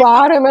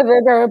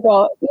the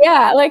verbal.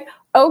 Yeah, like,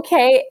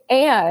 okay,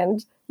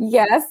 and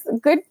yes,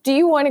 good. Do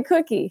you want a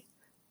cookie?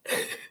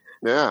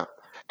 Yeah.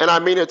 And I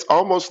mean, it's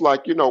almost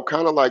like, kind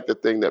of like the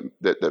thing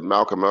that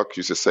Malcolm X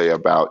used to say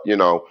about,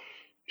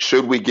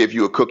 should we give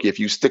you a cookie if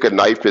you stick a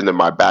knife into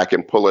my back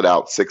and pull it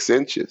out 6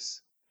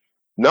 inches?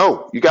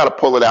 No, you got to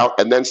pull it out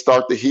and then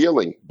start the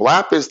healing.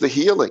 BLAP is the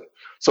healing.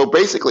 So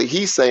basically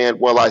he's saying,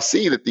 well, I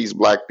see that these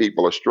Black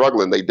people are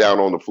struggling. They down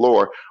on the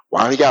floor.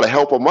 Why do you got to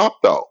help them up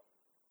though?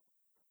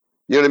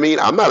 You know what I mean?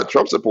 I'm not a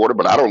Trump supporter,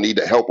 but I don't need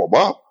to help them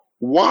up.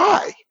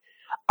 Why?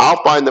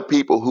 I'll find the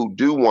people who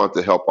do want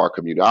to help our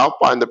community. I'll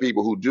find the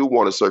people who do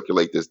want to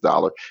circulate this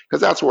dollar,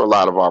 because that's where a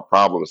lot of our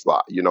problems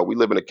lie. We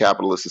live in a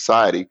capitalist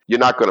society. You're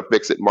not going to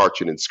fix it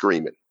marching and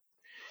screaming.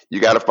 You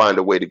got to find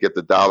a way to get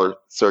the dollar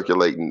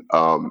circulating,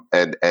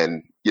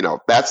 and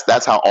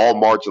that's how all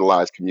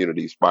marginalized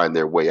communities find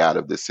their way out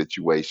of this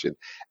situation.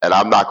 And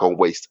I'm not going to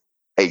waste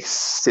a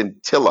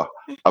scintilla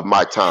of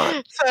my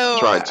time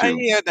trying to. I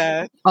hear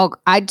that. Oh,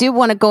 I do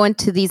want to go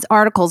into these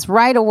articles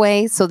right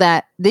away so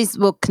that these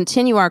will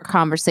continue our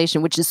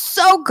conversation, which is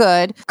so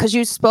good because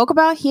you spoke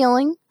about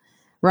healing,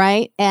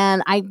 right?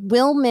 And I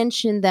will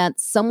mention that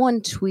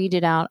someone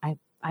tweeted out,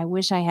 I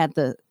wish I had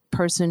the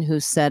person who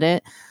said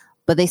it,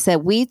 but they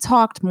said, we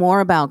talked more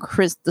about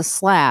the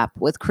slap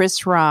with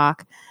Chris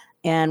Rock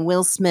and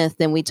Will Smith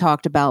than we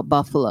talked about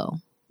Buffalo.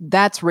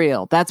 That's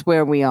real. That's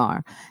where we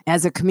are.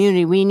 As a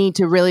community, we need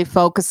to really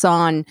focus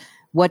on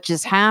what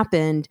just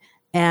happened.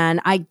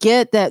 And I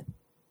get that,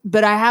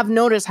 but I have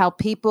noticed how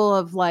people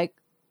have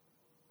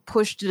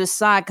pushed it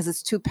aside because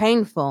it's too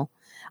painful.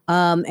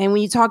 And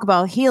when you talk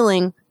about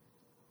healing,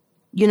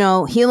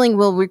 healing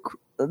will,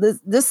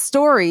 this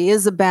story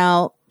is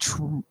about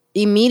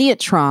immediate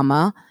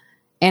trauma.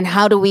 And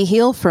how do we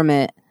heal from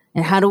it?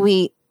 And how do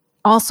we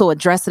also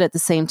address it at the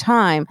same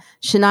time?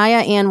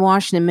 Shania Ann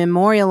Washington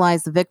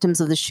memorialized the victims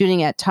of the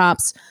shooting at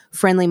Tops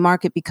Friendly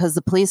Market because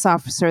the police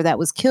officer that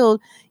was killed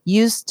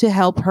used to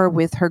help her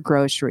with her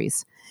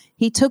groceries.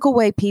 He took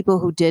away people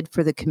who did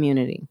for the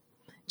community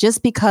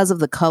just because of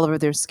the color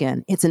of their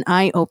skin. It's an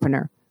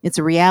eye-opener. It's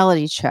a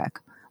reality check,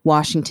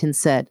 Washington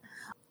said.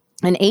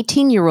 An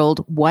 18-year-old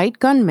white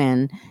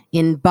gunman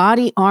in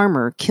body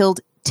armor killed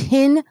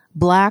 10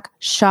 Black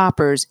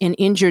shoppers and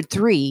injured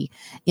 3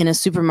 in a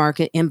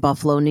supermarket in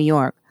Buffalo, New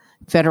York.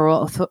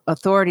 Federal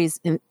authorities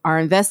are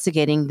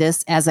investigating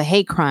this as a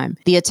hate crime.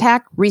 The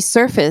attack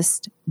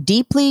resurfaced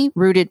deeply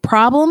rooted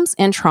problems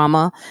and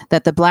trauma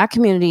that the Black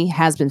community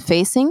has been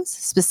facing,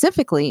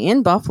 specifically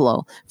in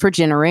Buffalo, for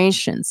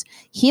generations.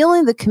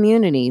 Healing the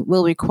community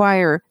will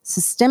require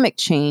systemic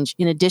change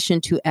in addition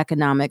to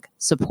economic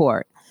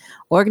support.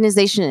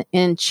 Organizations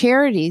and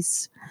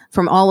charities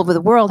from all over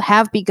the world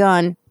have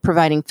begun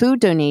providing food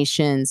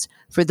donations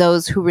for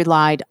those who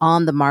relied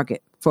on the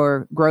market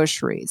for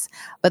groceries.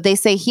 But they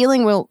say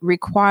healing will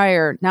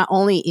require not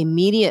only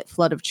immediate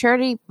flood of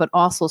charity, but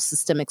also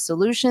systemic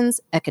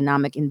solutions,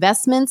 economic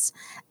investments,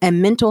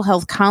 and mental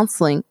health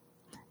counseling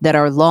that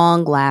are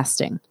long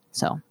lasting.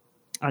 So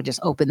I'll just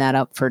open that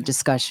up for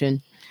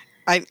discussion.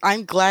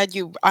 I'm glad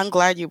you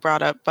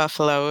brought up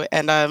Buffalo,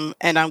 and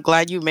I'm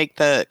glad you make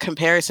the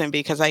comparison,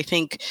 because I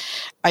think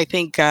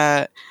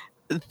that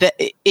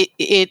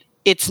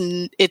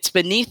it's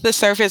beneath the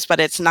surface, but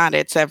it's not.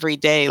 It's every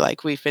day,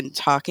 like we've been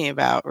talking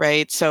about,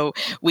 right? So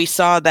we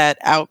saw that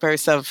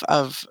outburst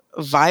of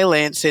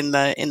violence in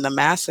the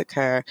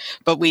massacre,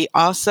 but we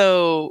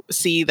also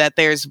see that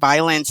there's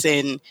violence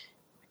in,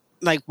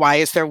 why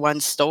is there one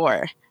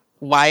store?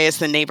 Why is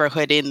the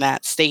neighborhood in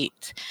that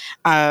state?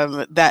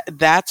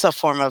 That's a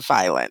form of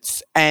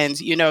violence. And,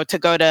 to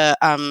go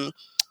to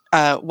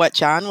what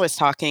John was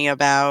talking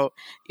about,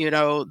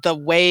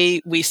 the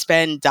way we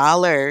spend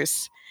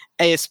dollars,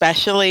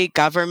 especially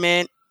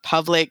government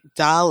public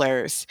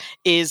dollars,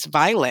 is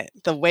violent.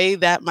 The way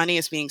that money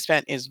is being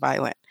spent is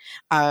violent.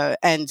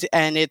 And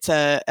it's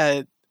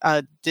a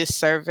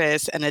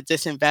disservice and a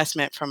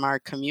disinvestment from our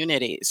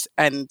communities.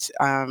 And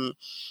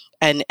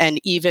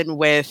even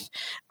with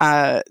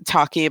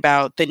talking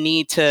about the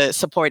need to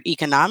support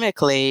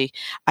economically,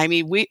 I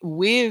mean,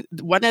 we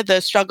one of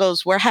the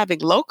struggles we're having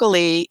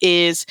locally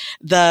is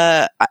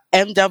the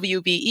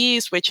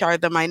MWBEs, which are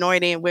the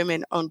minority and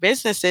women-owned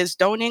businesses,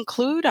 don't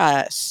include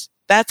us.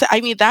 That's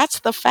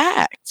the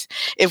fact.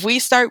 If we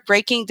start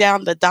breaking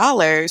down the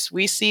dollars,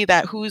 we see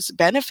that who's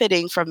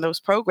benefiting from those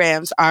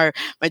programs are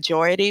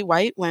majority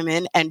white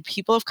women and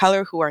people of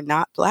color who are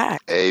not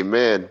Black.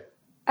 Amen.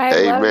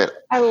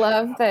 I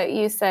love that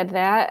you said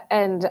that.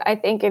 And I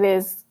think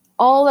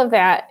all of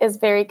that is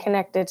very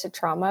connected to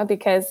trauma,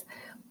 because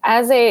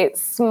as a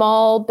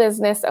small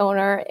business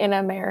owner in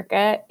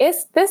America,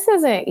 this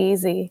isn't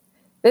easy.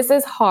 This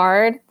is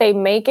hard. They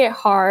make it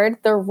hard.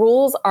 The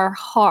rules are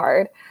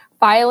hard.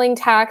 Filing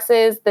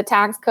taxes, the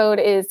tax code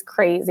is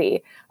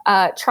crazy.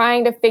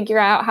 Trying to figure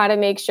out how to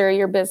make sure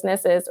your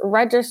business is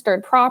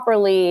registered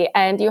properly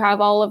and you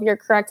have all of your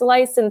correct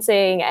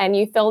licensing and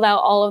you filled out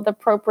all of the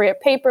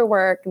appropriate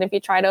paperwork. And if you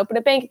try to open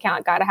a bank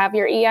account, got to have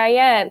your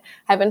EIN.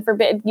 Heaven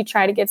forbid you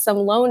try to get some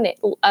loan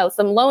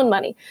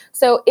money.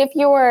 So if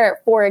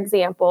you're, for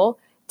example,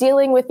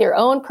 dealing with your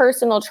own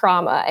personal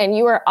trauma and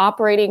you are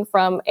operating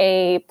from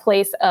a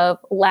place of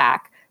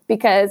lack,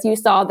 because you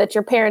saw that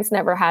your parents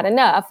never had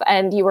enough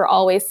and you were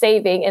always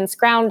saving and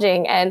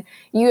scrounging, and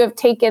you have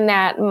taken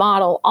that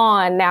model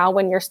on now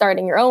when you're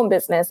starting your own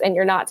business and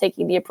you're not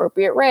taking the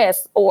appropriate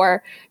risks,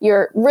 or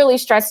you're really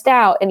stressed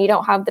out and you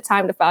don't have the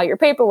time to file your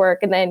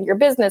paperwork, and then your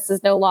business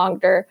is no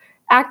longer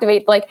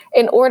activate. Like,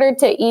 in order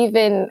to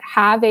even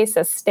have a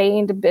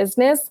sustained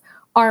business,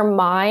 our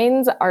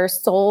minds, our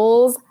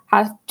souls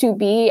have to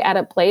be at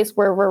a place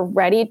where we're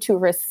ready to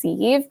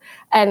receive,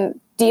 and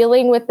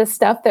dealing with the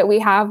stuff that we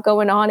have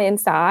going on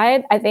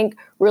inside, I think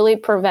really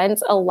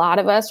prevents a lot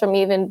of us from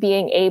even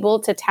being able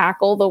to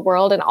tackle the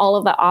world and all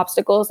of the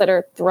obstacles that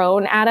are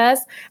thrown at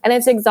us. And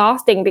it's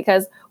exhausting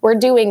because we're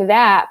doing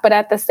that, but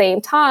at the same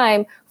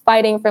time,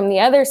 fighting from the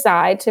other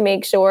side to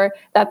make sure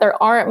that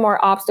there aren't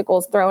more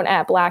obstacles thrown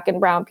at Black and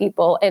brown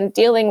people, and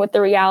dealing with the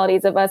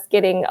realities of us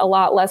getting a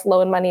lot less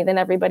loan money than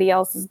everybody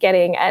else is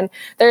getting. And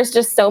there's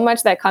just so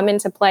much that come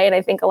into play. And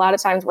I think a lot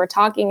of times we're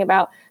talking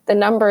about the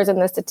numbers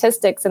and the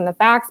statistics and the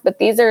facts, but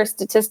these are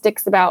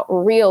statistics about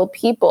real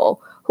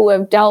people who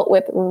have dealt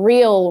with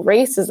real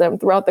racism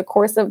throughout the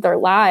course of their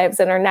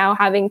lives and are now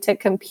having to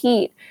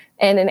compete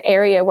in an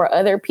area where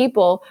other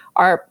people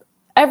are.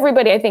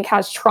 Everybody, I think,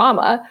 has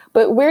trauma,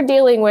 but we're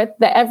dealing with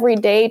the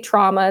everyday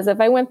traumas.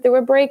 If I went through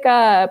a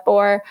breakup,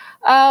 or,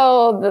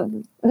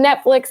 the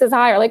Netflix is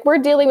higher, like, we're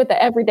dealing with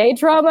the everyday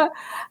trauma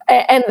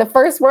and the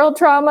first world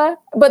trauma,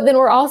 but then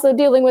we're also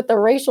dealing with the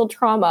racial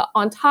trauma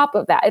on top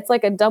of that. It's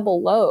like a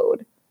double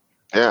load.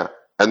 Yeah.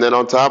 And then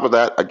on top of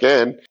that,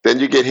 again, then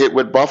you get hit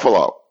with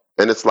Buffalo.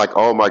 And it's like,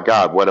 oh my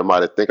God, what am I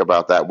to think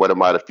about that? What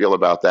am I to feel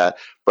about that?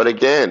 But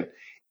again,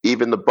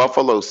 even the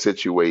Buffalo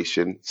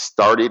situation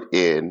started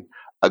in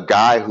a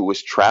guy who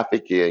was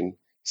trafficking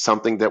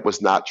something that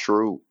was not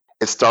true.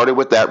 It started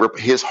with that.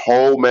 His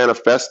whole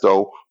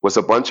manifesto was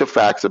a bunch of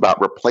facts about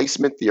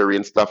replacement theory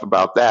and stuff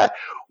about that,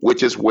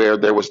 which is where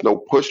there was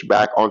no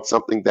pushback on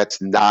something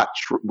that's not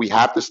true. We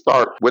have to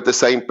start with the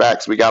same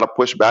facts. We got to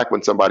push back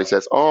when somebody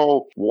says,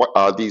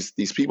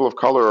 these people of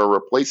color are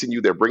replacing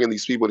you. They're bringing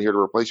these people in here to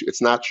replace you.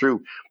 It's not true.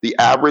 The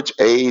average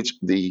age,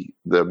 the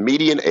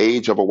median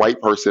age of a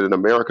white person in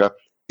America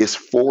is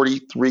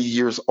 43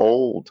 years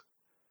old.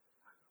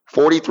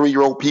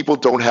 43-year-old people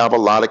don't have a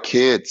lot of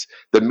kids.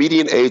 The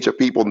median age of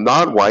people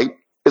non-white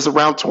is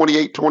around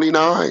 28,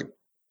 29.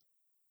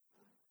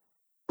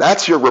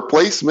 That's your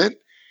replacement.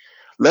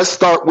 Let's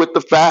start with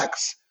the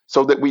facts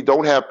so that we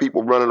don't have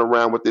people running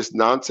around with this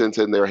nonsense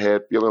in their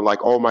head feeling like,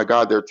 oh my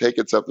God, they're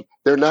taking something.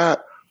 They're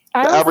not. The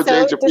average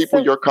age of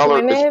people your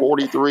color is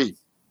 43.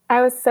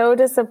 I was so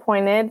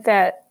disappointed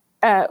that,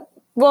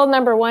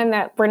 number one,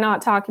 that we're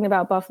not talking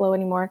about Buffalo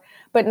anymore.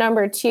 But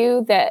number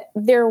two, that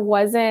there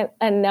wasn't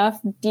enough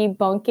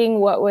debunking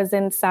what was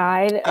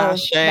inside of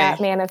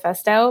that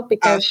manifesto.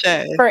 Because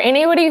for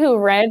anybody who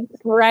read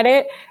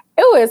it,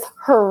 it was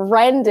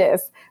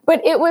horrendous.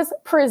 But it was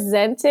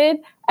presented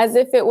as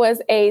if it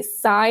was a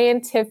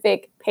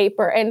scientific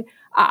paper. And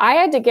I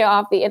had to get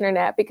off the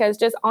internet, because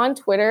just on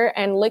Twitter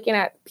and looking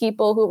at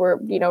people who were,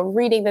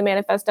 reading the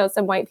manifesto,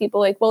 some white people,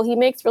 like, well, he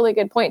makes really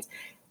good points.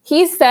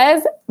 He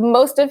says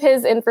most of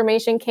his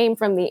information came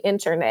from the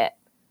internet.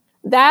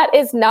 That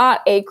is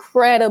not a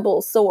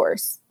credible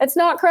source. It's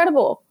not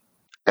credible.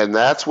 And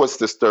that's what's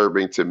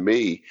disturbing to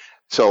me.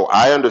 So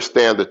I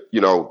understand that,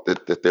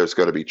 that there's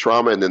going to be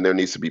trauma, and then there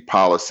needs to be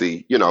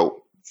policy,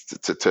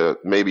 to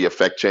maybe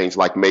affect change,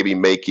 like maybe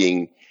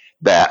making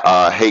that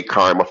hate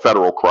crime a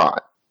federal crime,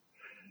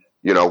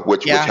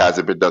 which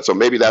hasn't been done. So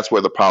maybe that's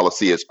where the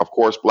policy is. Of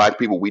course, Black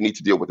people, we need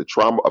to deal with the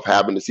trauma of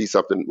having to see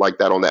something like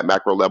that on that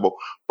macro level,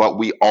 but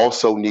we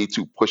also need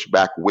to push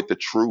back with the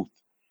truth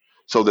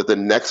so that the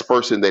next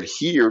person that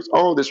hears,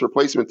 this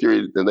replacement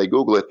theory, and they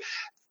Google it,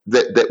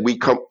 that we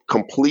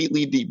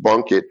completely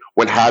debunk it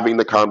when having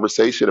the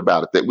conversation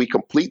about it, that we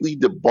completely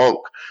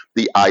debunk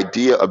the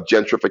idea of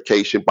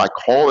gentrification by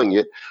calling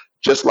it,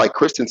 just like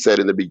Kristen said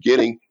in the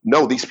beginning,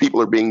 no, these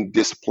people are being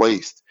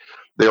displaced.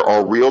 There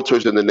are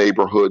realtors in the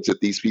neighborhoods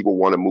that these people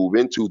want to move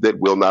into that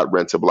will not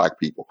rent to Black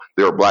people.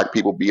 There are Black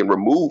people being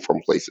removed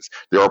from places.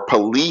 There are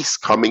police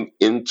coming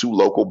into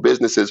local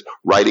businesses,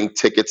 writing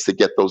tickets to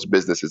get those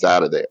businesses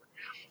out of there.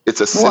 It's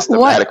a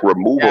systematic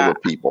removal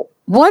of people.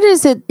 What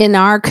is it in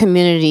our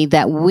community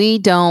that we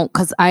don't,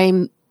 because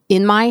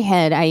in my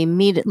head, I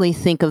immediately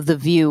think of The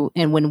View,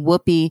 and when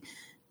Whoopi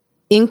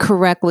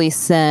incorrectly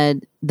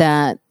said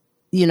that,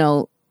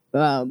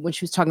 when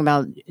she was talking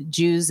about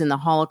Jews and the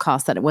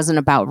Holocaust, that it wasn't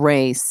about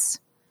race.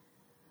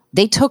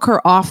 They took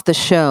her off the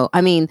show.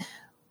 I mean,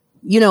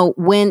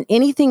 when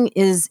anything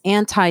is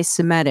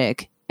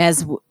anti-Semitic,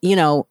 as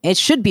it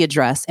should be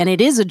addressed, and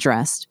it is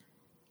addressed,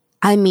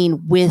 I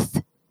mean,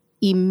 with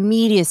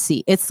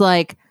immediacy. It's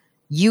like,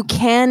 you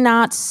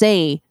cannot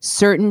say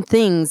certain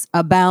things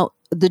about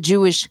the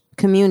Jewish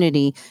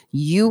community.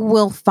 You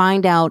will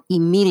find out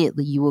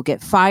immediately. You will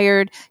get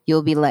fired.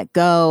 You'll be let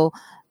go.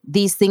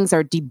 These things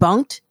are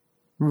debunked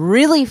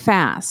really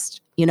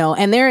fast,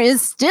 and there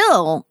is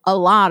still a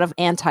lot of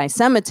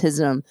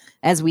anti-Semitism,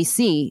 as we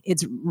see.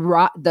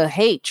 The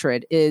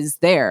hatred is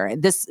there.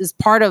 This is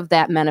part of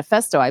that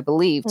manifesto, I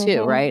believe,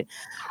 too, right?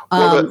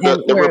 Well,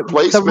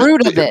 the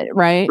root of it,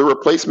 right? The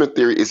replacement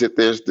theory is that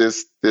there's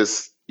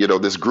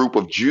this group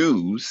of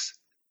Jews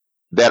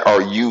that are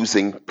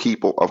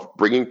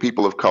bringing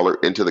people of color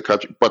into the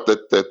country. But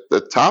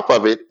the top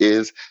of it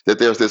is that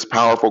there's this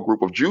powerful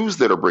group of Jews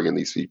that are bringing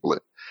these people in.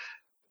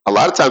 A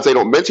lot of times they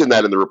don't mention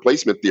that in the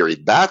replacement theory.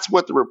 That's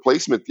what the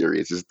replacement theory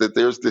is that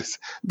there's this.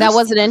 That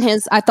wasn't in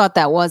his. I thought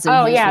that was in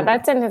his. Oh, yeah,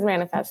 that's in his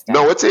manifesto.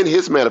 No, it's in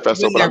his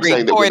manifesto, but I'm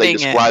saying that when they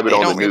describe it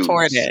on the news.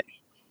 Yes.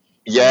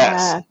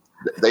 Yeah.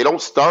 They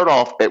don't start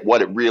off at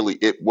what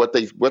what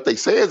they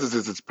say is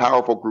this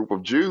powerful group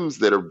of Jews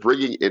that are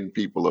bringing in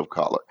people of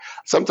color.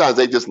 Sometimes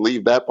they just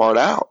leave that part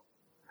out.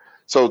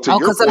 So to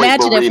your point,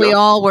 imagine Marina, if we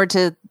all were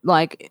to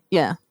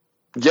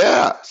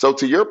yeah. So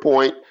to your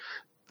point,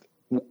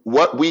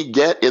 what we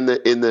get in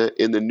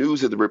the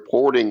news and the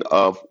reporting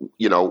of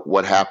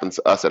what happens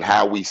to us and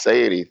how we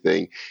say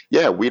anything,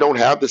 we don't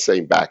have the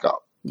same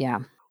backup. Yeah.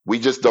 We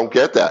just don't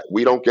get that.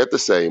 We don't get the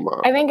same.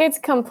 I think it's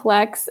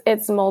complex,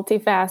 it's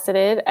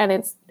multifaceted, and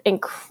it's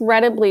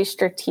incredibly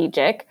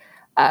strategic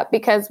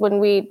because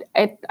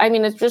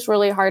it's just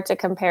really hard to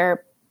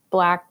compare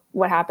what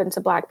happened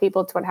to Black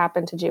people to what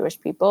happened to Jewish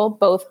people.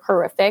 Both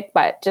horrific,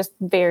 but just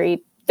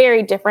very,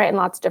 very different in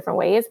lots of different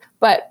ways.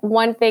 But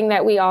one thing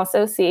that we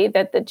also see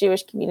that the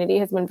Jewish community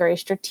has been very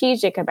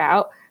strategic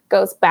about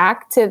goes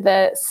back to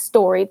the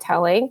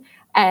storytelling.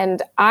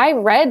 And I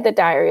read The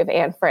Diary of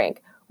Anne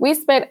Frank. We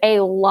spent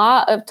a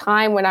lot of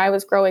time when I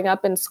was growing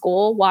up in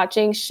school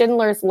watching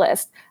Schindler's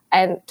List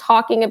and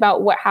talking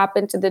about what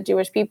happened to the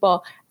Jewish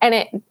people. And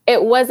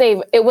it was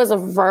a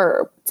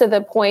verb, to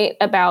the point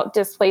about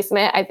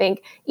displacement. I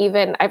think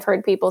even I've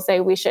heard people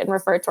say we shouldn't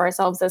refer to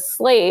ourselves as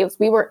slaves.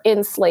 We were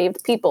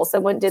enslaved people.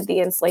 Someone did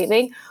the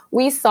enslaving.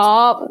 We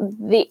saw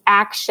the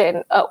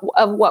action of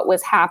what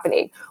was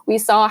happening. We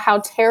saw how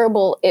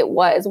terrible it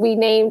was. We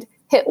named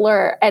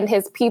Hitler and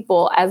his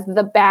people as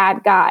the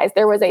bad guys.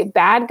 There was a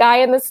bad guy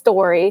in the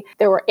story.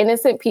 There were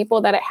innocent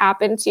people that it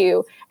happened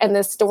to, and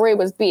the story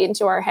was beaten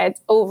to our heads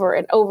over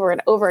and over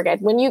and over again.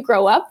 When you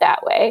grow up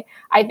that way,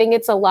 I think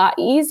it's a lot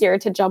easier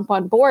to jump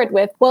on board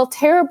with, well,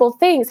 terrible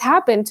things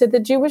happened to the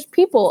Jewish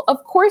people.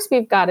 Of course,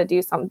 we've got to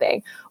do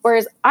something.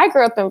 Whereas I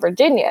grew up in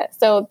Virginia.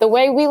 So the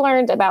way we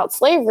learned about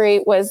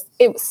slavery was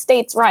it was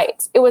states'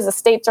 rights. It was a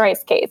states'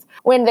 rights case.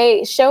 When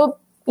they showed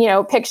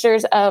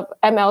pictures of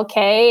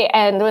MLK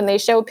and when they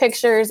show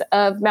pictures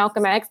of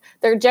Malcolm X,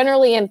 they're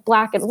generally in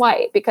black and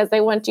white because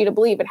they want you to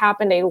believe it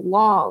happened a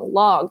long,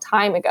 long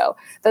time ago.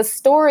 The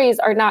stories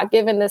are not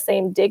given the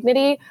same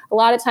dignity. A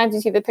lot of times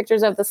you see the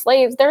pictures of the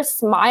slaves, they're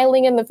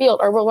smiling in the field,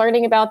 or we're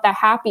learning about the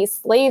happy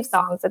slave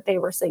songs that they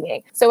were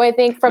singing. So I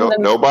think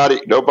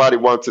nobody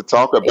wants to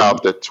talk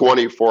about the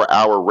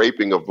 24-hour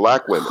raping of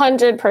Black women.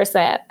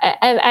 100%.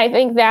 And I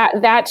think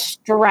that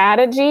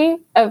strategy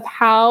of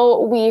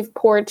how we've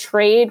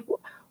portrayed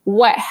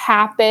what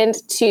happened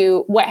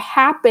to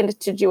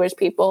Jewish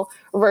people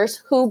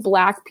versus who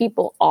Black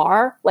people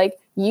are, like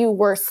you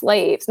were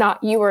slaves,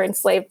 not you were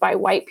enslaved by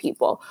white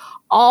people.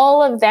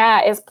 All of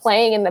that is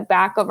playing in the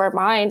back of our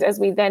minds as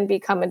we then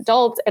become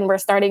adults and we're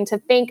starting to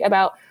think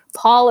about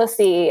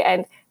policy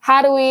and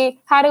how do we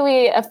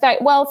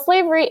affect,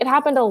 slavery, it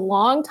happened a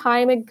long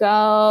time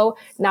ago.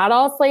 Not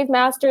all slave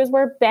masters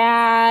were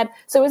bad.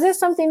 So is this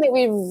something that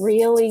we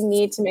really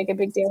need to make a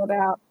big deal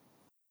about?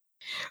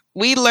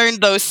 We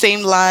learned those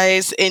same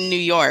lies in New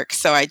York.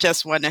 So I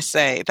just want to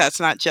say that's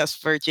not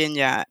just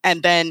Virginia.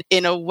 And then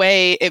in a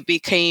way, it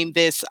became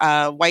this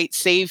white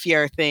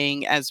savior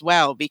thing as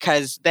well,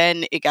 because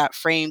then it got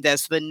framed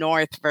as the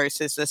North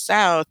versus the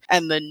South.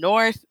 And the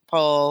North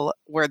Pole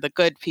were the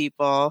good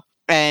people,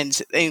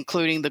 and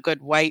including the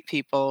good white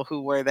people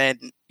who were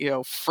then,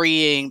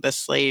 freeing the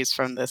slaves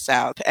from the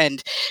South.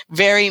 And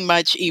very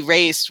much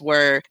erased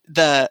were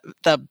the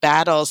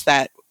battles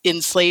that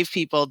enslaved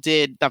people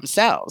did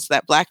themselves,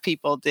 that Black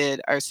people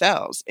did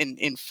ourselves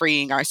in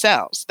freeing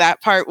ourselves.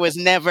 That part was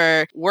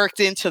never worked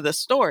into the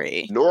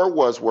story. Nor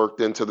was worked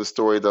into the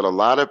story that a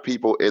lot of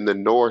people in the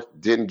North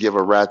didn't give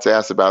a rat's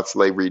ass about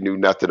slavery, knew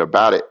nothing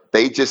about it.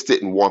 They just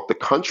didn't want the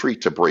country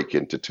to break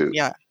into two.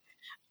 Yeah.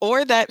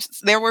 Or that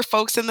there were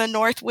folks in the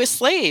North with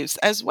slaves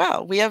as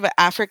well. We have an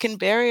African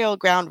burial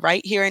ground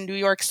right here in New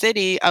York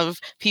City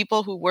of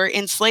people who were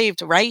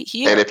enslaved right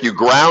here. And if you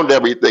ground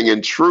everything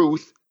in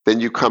truth, then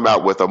you come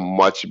out with a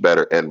much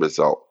better end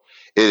result.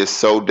 It is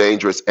so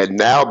dangerous. And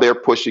now they're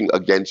pushing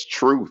against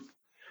truth.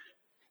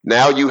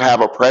 Now you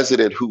have a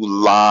president who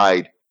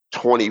lied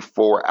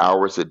 24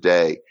 hours a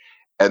day.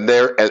 And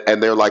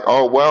they're like,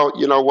 oh well,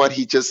 you know what?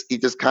 He just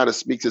kind of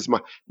speaks his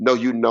mind.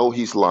 No,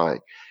 he's lying.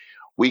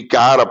 We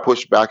gotta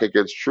push back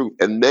against truth,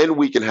 and then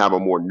we can have a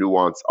more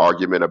nuanced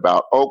argument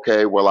about,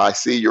 okay, well, I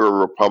see you're a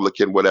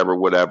Republican,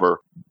 whatever,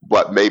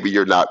 but maybe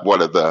you're not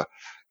one of the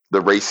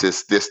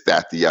racist, this,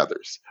 that, the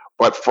others.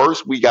 But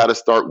first, we got to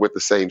start with the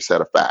same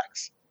set of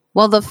facts.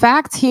 Well, the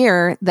fact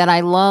here that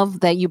I love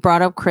that you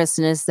brought up,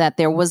 Kristen, is that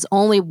there was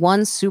only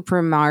one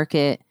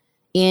supermarket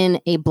in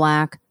a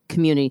Black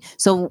community.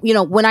 So,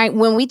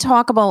 when we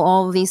talk about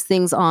all of these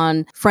things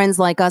on Friends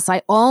Like Us,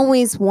 I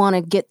always want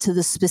to get to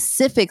the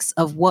specifics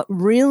of what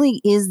really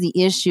is the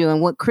issue.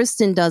 And what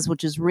Kristen does,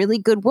 which is really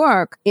good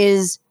work,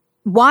 is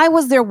why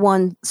was there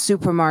one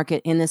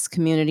supermarket in this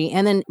community?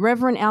 And then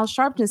Reverend Al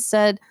Sharpton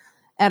said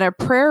at a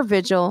prayer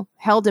vigil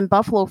held in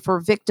Buffalo for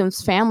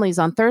victims' families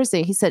on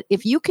Thursday, he said,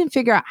 if you can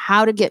figure out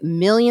how to get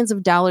millions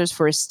of dollars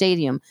for a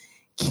stadium,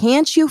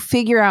 can't you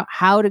figure out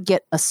how to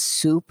get a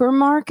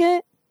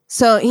supermarket?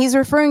 So he's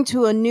referring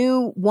to a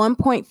new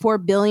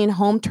 $1.4 billion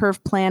home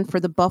turf plan for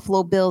the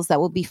Buffalo Bills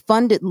that will be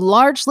funded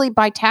largely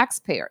by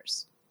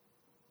taxpayers.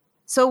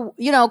 So,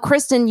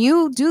 Kristen,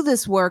 you do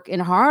this work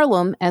in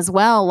Harlem as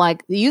well.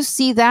 Like, you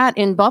see that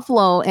in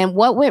Buffalo, and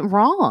what went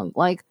wrong?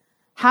 Like,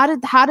 how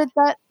did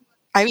that?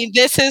 I mean,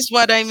 this is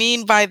what I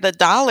mean by the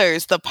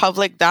dollars. The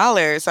public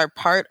dollars are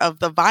part of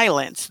the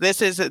violence.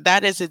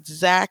 That is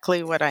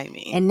exactly what I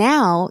mean. And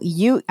now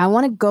I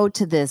want to go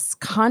to this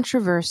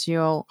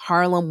controversial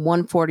Harlem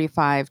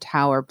 145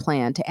 tower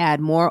plan to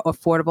add more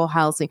affordable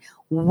housing.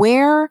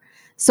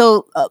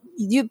 So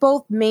you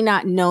both may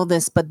not know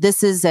this, but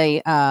this is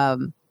okay,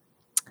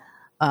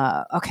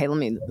 let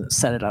me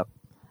set it up.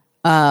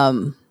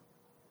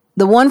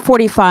 The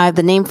 145,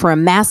 the name for a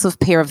massive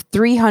pair of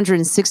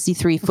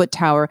 363-foot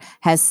tower,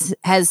 has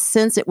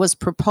since it was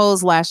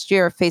proposed last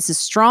year, faces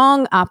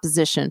strong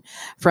opposition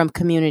from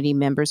community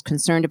members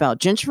concerned about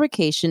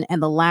gentrification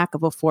and the lack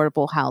of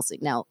affordable housing.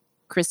 Now,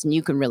 Kristen,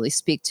 you can really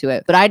speak to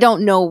it, but I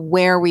don't know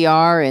where we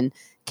are, and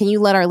can you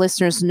let our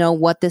listeners know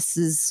what this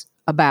is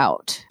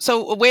about?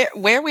 So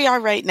where we are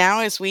right now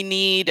is we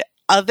need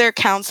other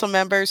council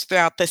members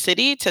throughout the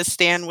city to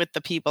stand with the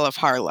people of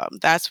Harlem.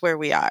 That's where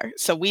we are.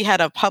 So we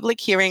had a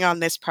public hearing on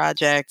this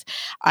project.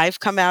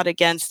 I've come out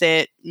against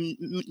it.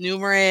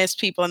 Numerous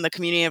people in the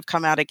community have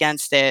come out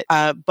against it.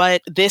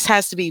 But this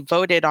has to be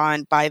voted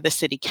on by the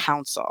city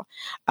council.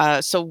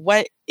 So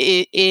what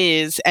it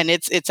is, and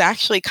it's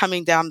actually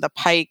coming down the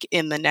pike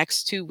in the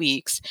next 2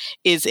 weeks,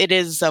 it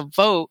is a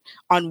vote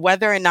on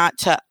whether or not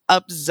to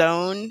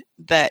upzone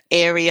the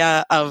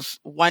area of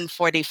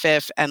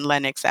 145th and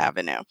Lenox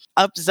Avenue.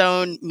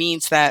 Upzone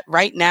means that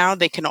right now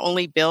they can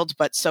only build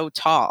but so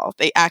tall.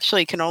 They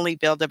actually can only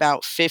build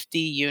about 50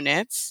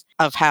 units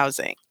of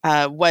housing.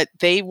 What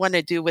they want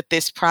to do with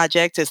this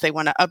project is they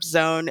want to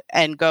upzone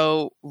and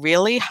go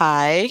really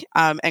high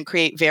and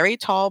create very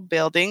tall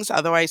buildings,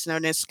 otherwise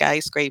known as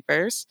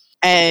skyscrapers.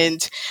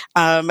 And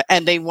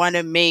they want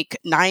to make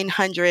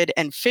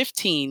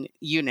 915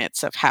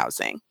 units of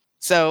housing.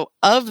 So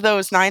of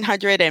those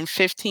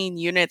 915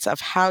 units of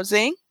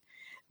housing,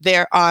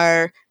 there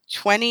are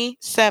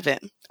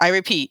 27, I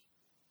repeat,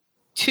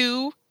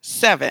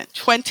 27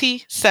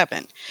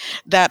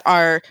 that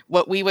are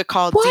what we would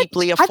call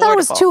deeply affordable. I thought it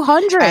was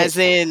 200. As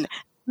in,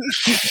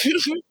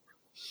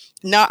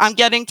 no, I'm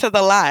getting to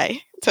the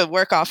lie to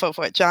work off of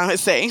what John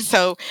was saying.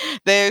 So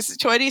there's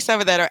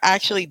 27 that are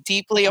actually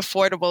deeply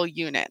affordable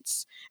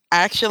units,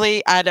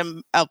 actually at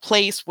a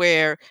place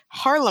where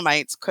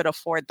Harlemites could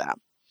afford them.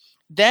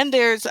 Then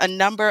there's a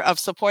number of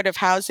supportive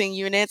housing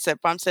units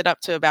that bumps it up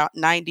to about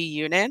 90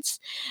 units.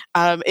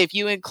 If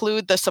you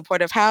include the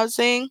supportive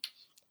housing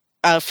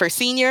for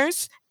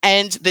seniors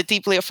and the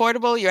deeply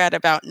affordable, you're at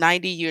about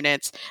 90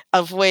 units,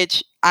 of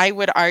which I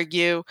would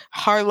argue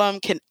Harlem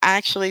can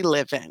actually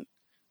live in.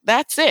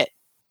 That's it.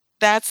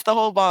 That's the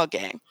whole ball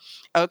game.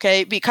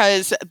 Okay,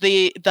 because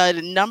the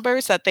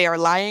numbers that they are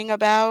lying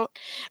about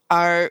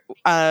are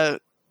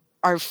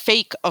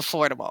fake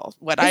affordable.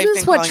 Isn't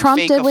this what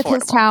Trump did with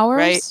his towers,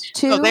 right?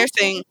 too? So they're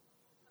saying.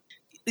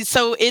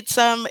 So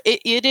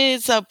it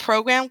is a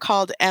program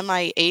called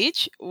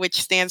MIH,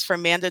 which stands for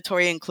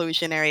Mandatory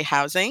Inclusionary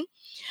Housing.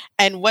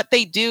 And what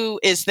they do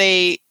is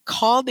they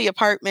call the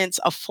apartments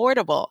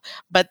affordable,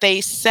 but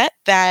they set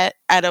that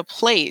at a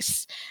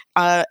place,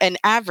 an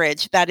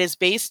average that is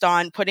based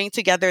on putting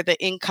together the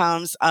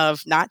incomes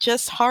of not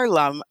just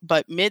Harlem,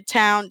 but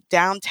Midtown,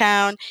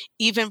 downtown,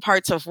 even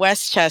parts of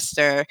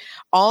Westchester,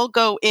 all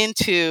go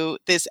into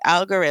this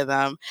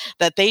algorithm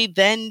that they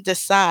then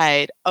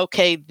decide,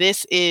 okay,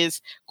 this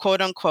is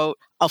quote unquote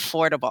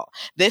affordable.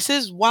 This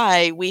is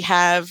why we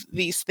have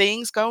these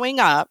things going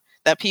up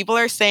that people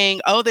are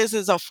saying, oh, this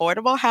is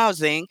affordable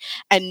housing,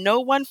 and no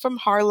one from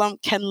Harlem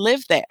can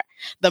live there.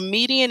 The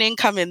median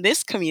income in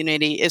this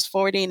community is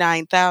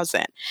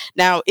 $49,000.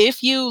 Now,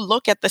 if you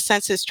look at the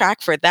census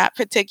tract for that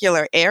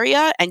particular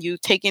area and you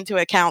take into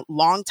account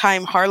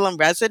longtime Harlem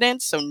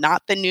residents, so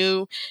not the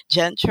new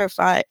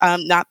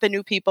not the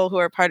new people who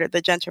are part of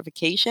the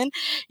gentrification,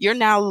 you're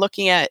now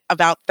looking at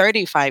about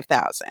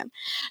 35,000.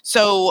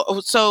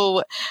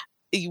 So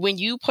when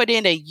you put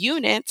in a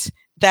unit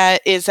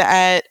that is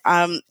at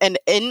an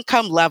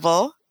income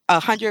level,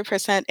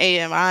 100%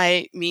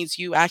 AMI means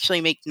you actually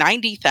make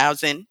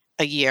 90,000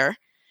 a year.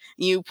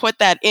 You put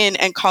that in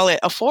and call it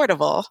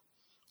affordable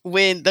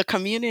when the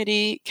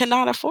community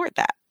cannot afford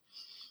that.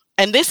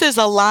 And this is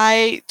a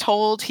lie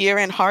told here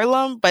in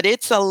Harlem, but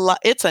it's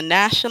a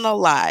national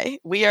lie.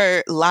 We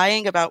are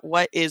lying about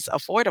what is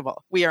affordable.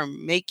 We are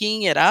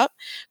making it up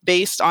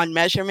based on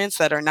measurements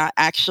that are not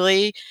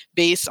actually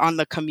based on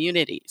the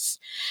communities.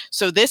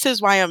 So this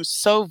is why I'm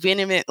so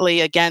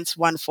vehemently against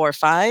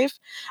 145.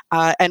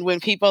 And when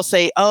people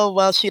say, oh,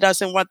 well, she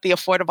doesn't want the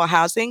affordable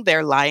housing,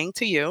 they're lying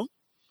to you.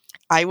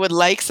 I would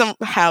like some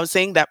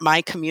housing that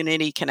my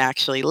community can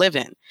actually live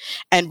in.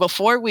 And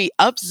before we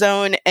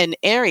upzone an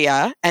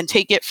area and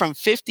take it from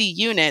 50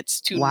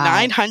 units to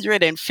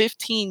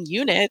 915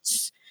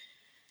 units,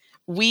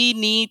 we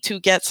need to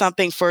get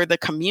something for the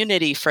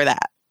community for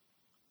that.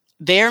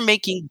 They're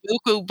making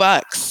buku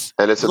bucks.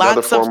 And it's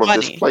another form of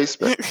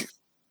displacement.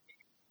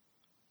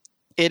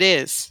 It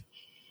is.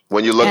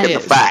 When you look at the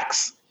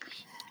facts.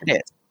 It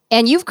is.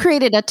 And you've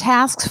created a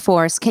task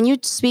force. Can you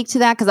speak to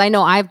that? Because I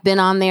know I've been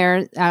on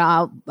there.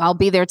 I'll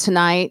be there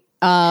tonight.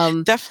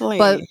 Definitely.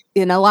 But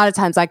a lot of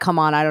times I come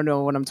on, I don't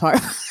know what I'm talking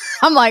about.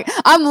 I'm like,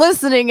 I'm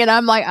listening and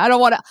I'm like, I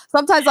don't want to.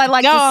 Sometimes I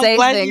like to say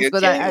things,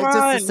 but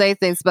just to say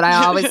things. But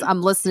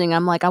I'm listening.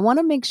 I'm like, I want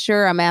to make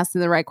sure I'm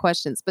asking the right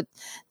questions. But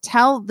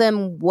tell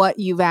them what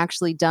you've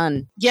actually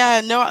done.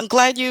 Yeah, no, I'm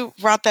glad you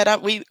brought that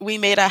up. We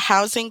made a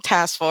housing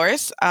task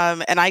force,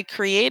 and I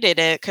created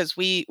it because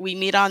we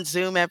meet on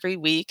Zoom every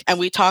week and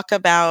we talk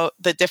about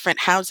the different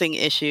housing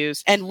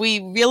issues, and we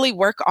really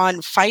work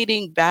on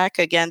fighting back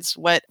against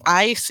what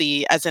I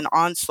see as an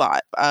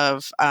onslaught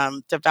of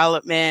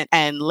development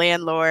and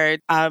landlord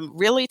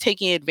really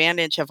taking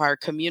advantage of our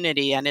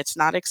community, and it's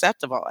not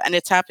acceptable. And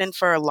it's happened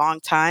for a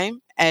long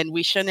time, and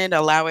we shouldn't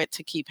allow it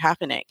to keep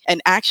happening.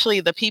 And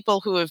actually, the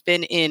people who have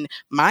been in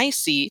my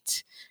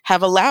seat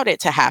have allowed it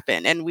to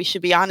happen. And we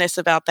should be honest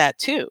about that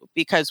too,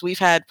 because we've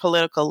had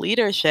political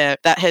leadership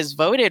that has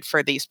voted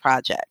for these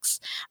projects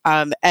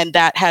and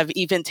that have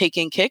even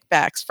taken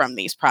kickbacks from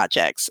these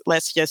projects.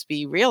 Let's just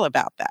be real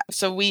about that.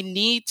 So we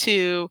need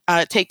to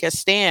take a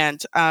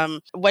stand.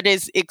 What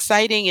is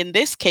exciting in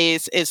this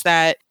case is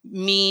that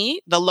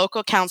me, the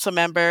local council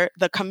member,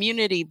 the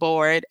community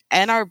board,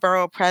 and our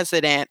borough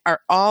president are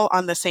all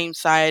on the same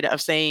side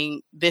of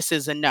saying this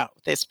is a no.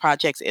 This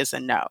project is a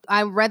no.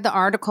 I read the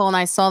article and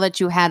I saw that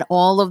you had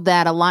all of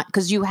that a lot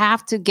because you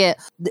have to get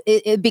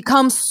it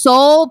becomes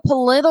so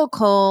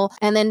political.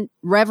 And then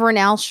Reverend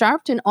Al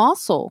Sharpton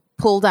also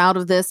pulled out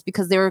of this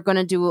because they were going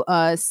to do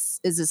a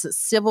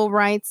civil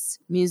rights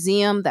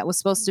museum that was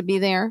supposed to be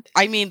there.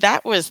 I mean,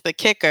 that was the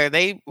kicker.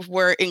 They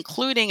were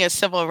including a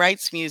civil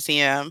rights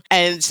museum,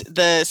 and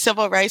the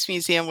civil rights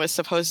museum was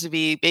supposed to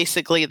be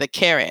basically the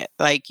carrot.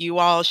 Like, you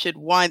all should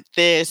want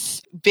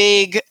this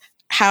big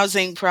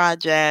housing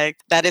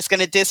project that is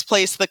going to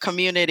displace the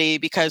community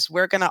because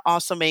we're going to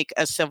also make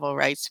a civil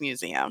rights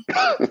museum.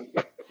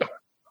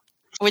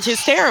 Which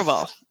is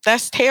terrible.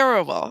 That's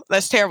terrible.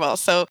 That's terrible.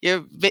 So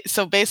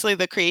basically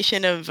the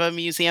creation of a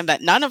museum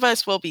that none of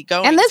us will be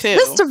going to. And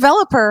this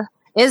developer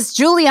is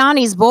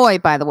Giuliani's boy,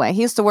 by the way.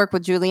 He used to work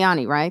with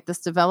Giuliani, right? This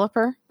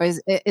developer? Or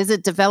is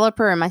it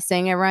developer? Am I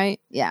saying it right?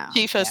 Yeah.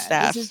 Chief of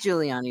staff. This is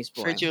Giuliani's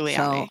boy. For Giuliani.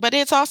 So. But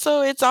it's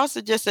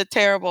also just a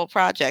terrible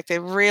project.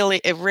 It really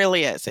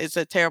is. It's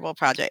a terrible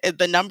project.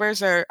 The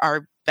numbers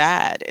are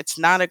bad. It's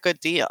not a good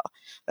deal.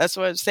 That's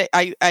what I'm saying.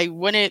 I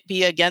wouldn't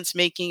be against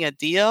making a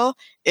deal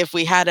if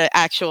we had an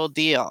actual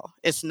deal.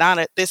 This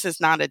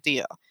is not a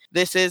deal.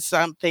 This is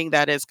something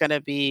that is going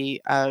to be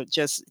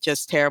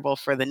just terrible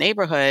for the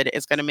neighborhood.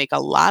 It's going to make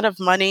a lot of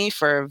money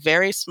for a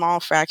very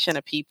small fraction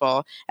of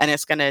people, and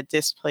it's going to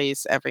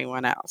displace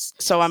everyone else.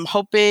 So I'm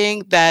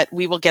hoping that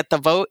we will get the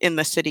vote in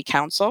the city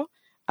council.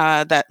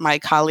 That my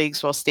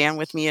colleagues will stand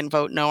with me and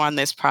vote no on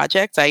this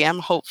project. I am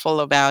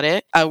hopeful about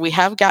it. We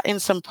have gotten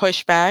some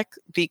pushback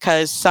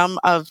because some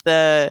of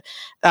the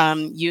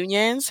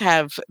unions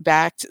have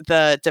backed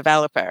the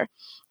developer.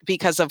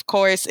 Because of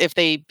course, if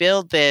they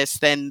build this,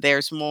 then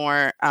there's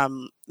more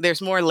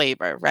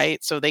labor,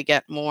 right? So they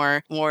get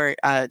more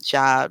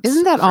jobs.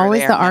 Isn't that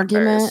always the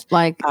argument?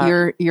 Like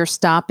you're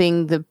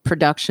stopping the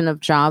production of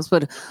jobs,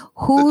 but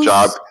who's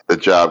the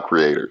job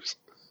creators?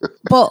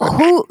 But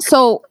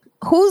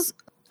who's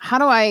how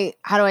do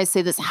I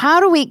say this?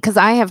 Because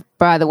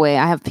by the way,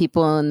 I have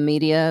people in the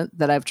media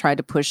that I've tried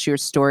to push your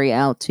story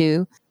out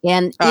to.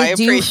 And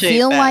do you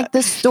feel like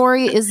this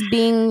story is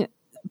being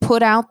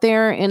put out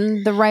there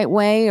in the right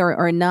way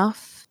or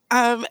enough?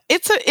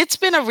 It's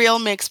been a real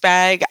mixed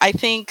bag. I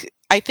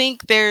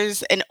think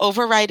there's an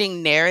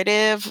overriding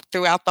narrative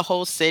throughout the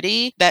whole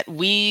city that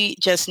we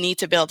just need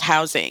to build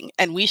housing,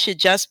 and we should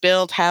just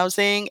build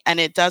housing, and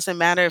it doesn't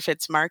matter if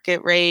it's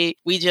market rate.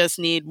 We just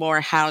need more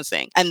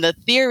housing. And the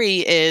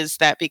theory is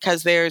that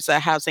because there's a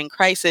housing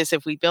crisis,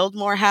 if we build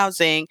more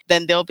housing,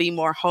 then there'll be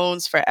more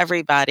homes for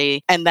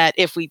everybody, and that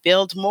if we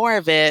build more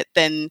of it,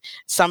 then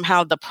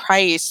somehow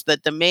the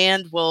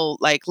demand will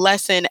like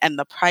lessen and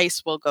the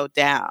price will go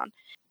down.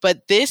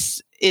 But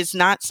this is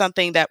not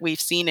something that we've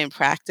seen in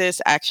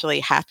practice actually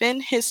happen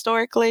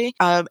historically.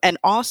 And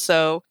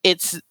also,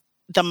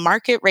 the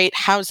market rate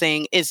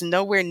housing is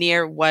nowhere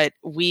near what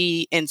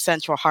we in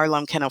Central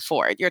Harlem can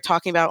afford. You're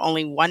talking about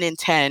only 1 in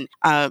 10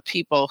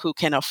 people who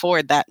can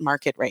afford that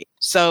market rate.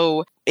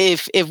 So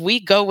if we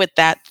go with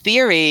that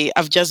theory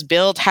of just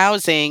build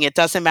housing, it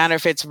doesn't matter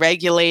if it's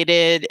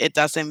regulated, it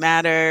doesn't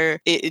matter,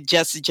 it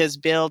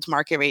just build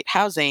market rate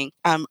housing,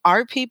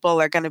 our people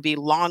are going to be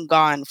long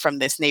gone from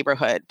this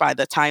neighborhood by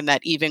the time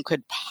that even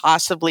could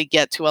possibly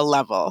get to a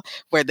level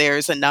where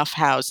there's enough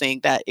housing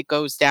that it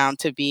goes down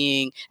to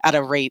being at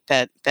a rate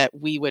that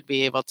we would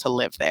be able to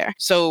live there.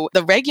 So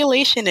the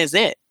regulation is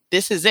it.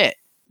 This is it.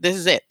 This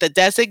is it. The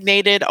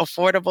designated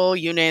affordable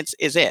units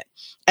is it.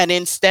 And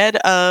instead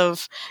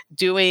of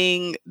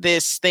doing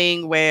this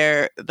thing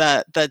where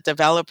the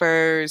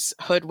developers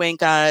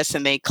hoodwink us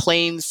and they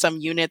claim some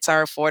units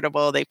are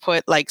affordable, they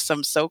put like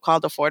some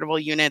so-called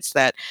affordable units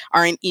that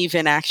aren't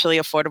even actually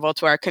affordable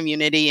to our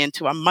community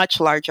into a much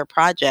larger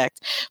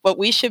project. What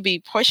we should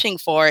be pushing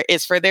for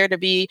is for there to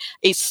be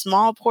a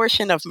small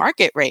portion of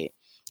market rate,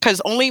 because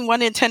only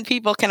 1 in 10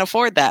 people can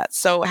afford that.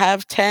 So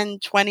have 10,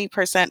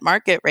 20%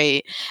 market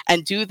rate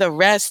and do the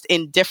rest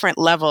in different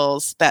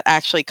levels that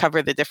actually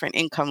cover the different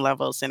income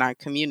levels in our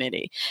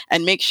community.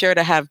 And make sure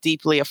to have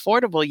deeply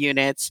affordable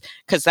units,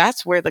 because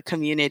that's where the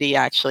community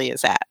actually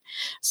is at.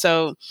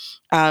 So,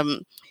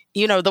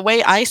 the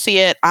way I see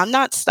it, I'm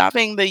not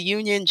stopping the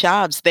union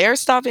jobs. They're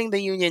stopping the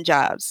union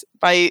jobs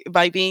by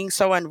being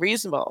so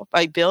unreasonable,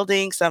 by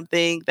building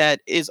something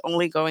that is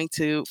only going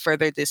to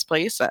further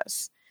displace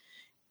us.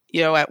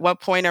 At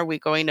what point are we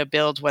going to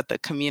build what the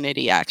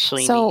community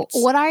actually needs? So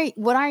what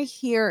I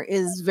hear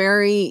is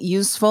very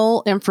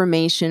useful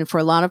information for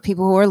a lot of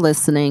people who are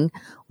listening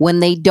when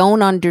they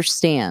don't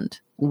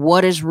understand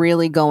what is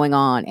really going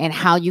on and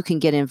how you can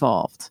get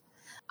involved.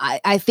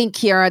 I think,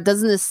 Kiara,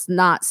 doesn't this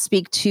not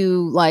speak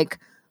to like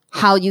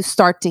how you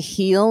start to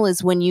heal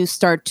is when you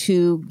start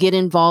to get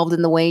involved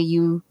in the way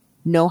you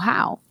know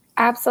how?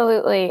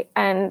 Absolutely.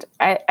 And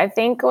I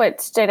think what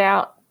stood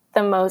out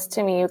the most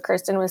to me,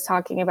 Kristen was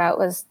talking about,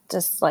 was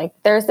just like,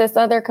 there's this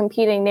other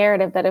competing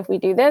narrative that if we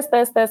do this,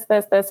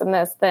 and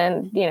this,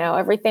 then,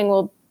 everything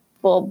will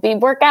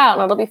work out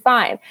and it'll be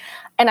fine.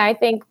 And I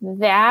think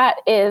that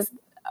is,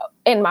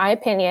 in my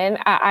opinion,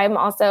 I'm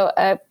also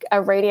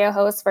a radio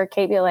host for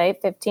KBLA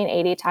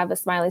 1580 Tavis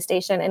Smiley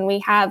Station. And we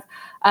have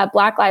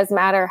Black Lives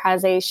Matter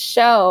has a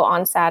show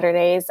on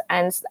Saturdays.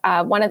 And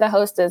one of the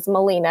hosts is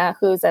Melina,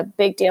 who's a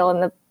big deal in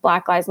the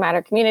Black Lives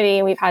Matter community.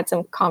 And we've had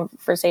some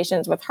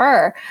conversations with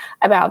her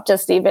about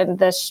just even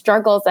the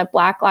struggles that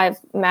Black Lives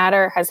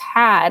Matter has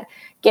had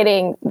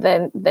getting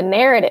the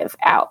narrative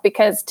out.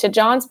 Because to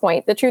John's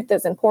point, the truth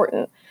is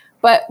important.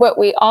 But what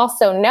we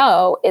also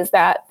know is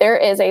that there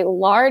is a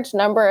large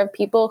number of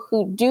people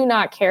who do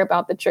not care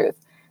about the truth.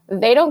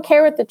 They don't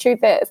care what the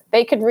truth is.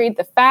 They could read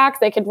the facts,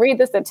 they could read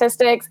the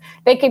statistics,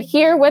 they could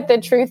hear what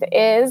the truth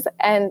is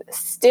and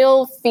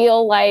still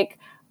feel like,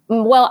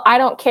 well, I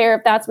don't care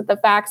if that's what the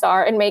facts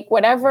are, and make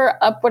whatever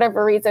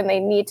reason they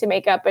need to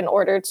make up in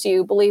order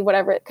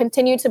to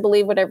continue to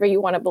believe whatever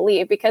you want to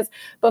believe. Because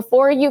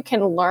before you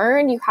can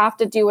learn, you have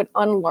to do an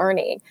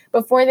unlearning.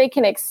 Before they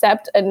can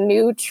accept a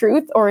new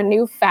truth or a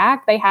new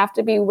fact, they have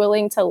to be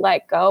willing to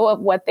let go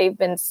of what they've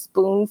been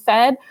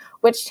spoon-fed,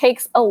 which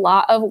takes a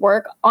lot of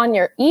work on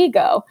your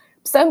ego.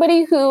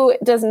 Somebody who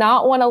does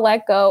not want to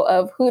let go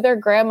of who their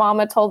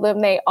grandmama told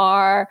them they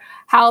are,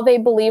 how they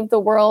believed the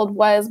world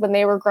was when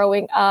they were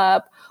growing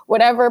up,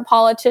 whatever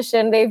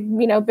politician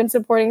they've been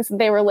supporting since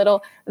they were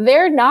little,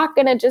 they're not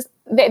going to just,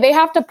 they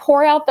have to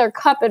pour out their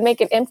cup and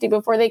make it empty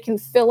before they can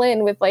fill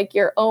in with like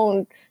your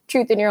own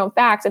truth and your own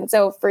facts. And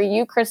so for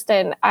you,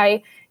 Kristen,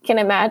 I can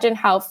imagine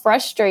how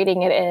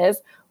frustrating it is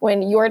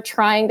when you're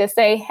trying to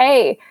say,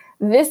 hey,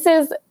 this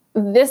is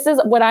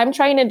what I'm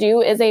trying to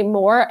do is a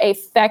more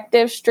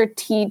effective,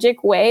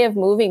 strategic way of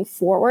moving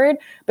forward,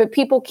 but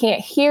people can't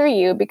hear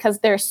you because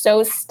they're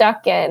so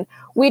stuck in,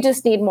 we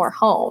just need more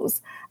homes.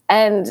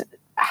 And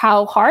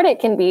how hard it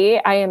can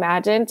be, I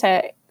imagine,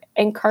 to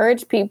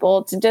encourage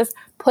people to just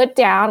put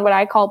down what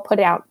I call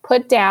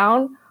put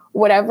down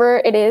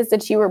whatever it is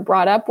that you were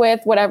brought up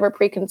with, whatever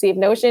preconceived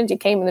notions you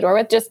came in the door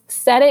with, just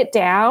set it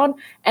down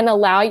and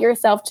allow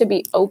yourself to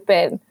be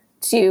open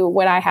to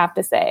what I have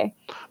to say.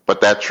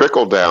 But that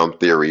trickle-down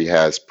theory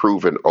has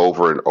proven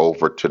over and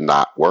over to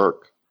not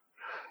work.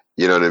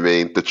 You know what I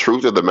mean? The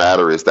truth of the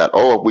matter is that,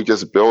 if we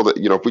just build it,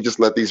 if we just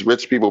let these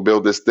rich people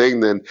build this thing,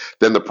 then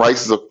the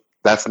prices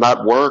that's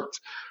not worked.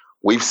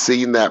 We've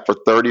seen that for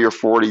 30 or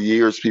 40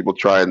 years, people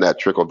trying that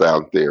trickle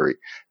down theory.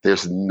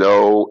 There's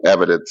no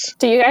evidence.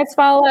 Do you guys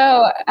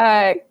follow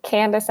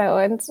Candace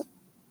Owens,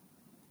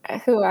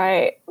 who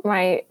my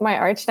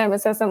arch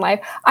nemesis in life?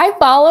 I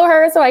follow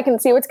her so I can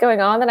see what's going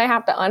on, then I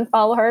have to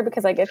unfollow her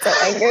because I get so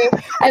angry,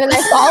 and then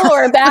I follow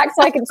her back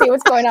so I can see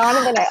what's going on,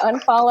 and then I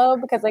unfollow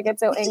because I get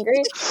so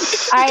angry.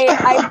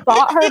 I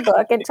bought her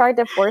book and tried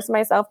to force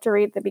myself to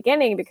read the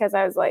beginning because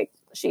I was like,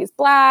 she's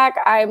Black,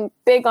 I'm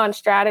big on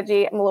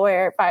strategy, I'm a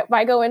lawyer. If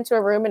I go into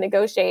a room and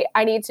negotiate,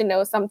 I need to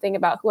know something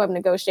about who I'm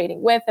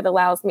negotiating with that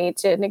allows me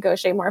to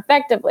negotiate more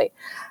effectively.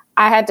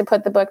 I had to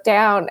put the book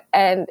down,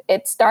 and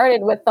it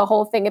started with the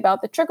whole thing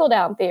about the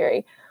trickle-down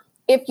theory.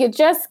 If you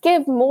just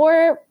give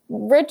more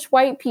rich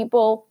white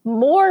people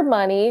more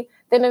money,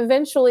 then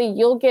eventually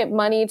you'll get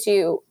money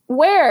to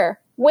where,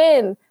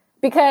 when,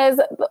 because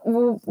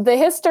the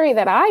history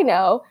that I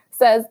know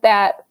says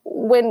that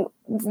when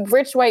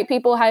rich white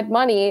people had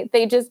money,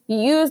 they just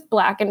used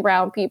Black and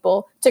brown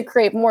people to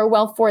create more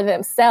wealth for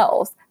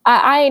themselves.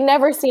 I ain't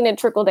never seen it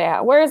trickle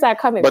down. Where is that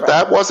coming from? But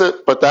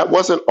that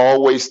wasn't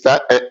always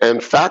that. And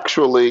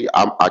factually,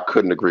 I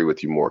couldn't agree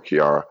with you more,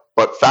 Kiara.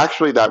 But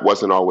factually, that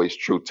wasn't always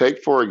true.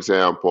 Take, for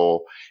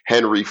example,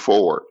 Henry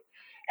Ford.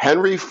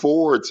 Henry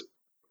Ford's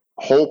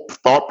whole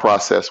thought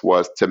process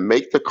was to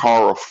make the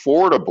car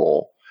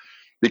affordable,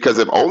 because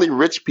if only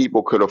rich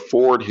people could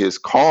afford his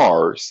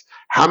cars,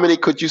 how many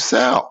could you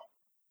sell?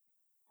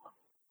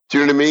 Do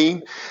you know what I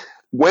mean?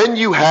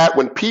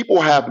 When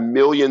people have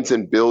millions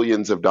and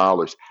billions of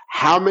dollars,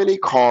 how many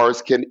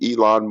cars can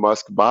Elon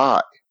Musk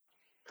buy?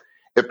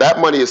 If that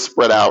money is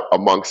spread out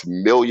amongst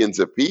millions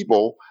of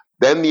people,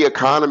 then the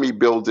economy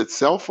builds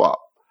itself up.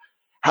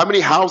 How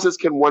many houses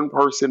can one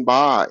person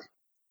buy?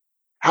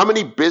 How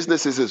many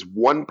businesses is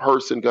one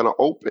person going to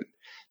open?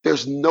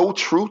 There's no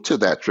truth to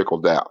that trickle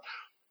down.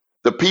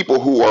 The people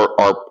who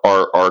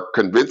are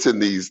convincing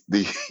these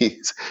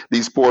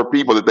poor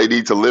people that they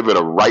need to live in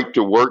a right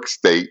to work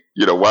state,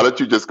 why don't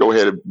you just go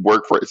ahead and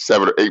work for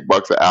 $7 or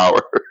 $8 an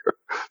hour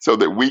so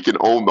that we can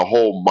own the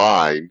whole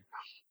mine,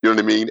 you know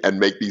what I mean, and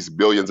make these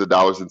billions of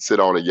dollars and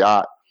sit on a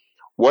yacht?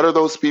 What are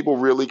those people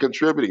really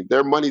contributing?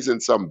 Their money's in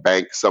some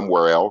bank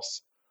somewhere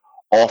else,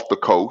 off the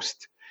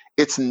coast.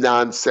 It's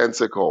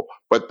nonsensical.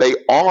 But they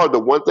are, the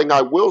one thing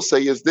I will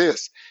say is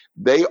this: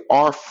 they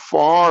are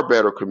far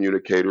better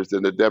communicators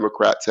than the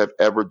Democrats have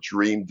ever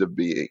dreamed of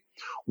being.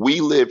 We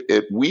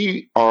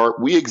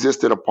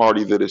exist in a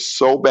party that is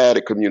so bad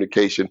at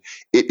communication,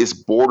 it is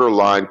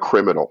borderline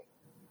criminal.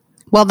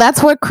 Well,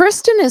 that's what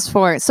Kristen is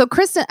for. So,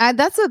 Kristen,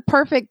 that's a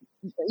perfect,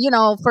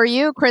 for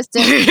you,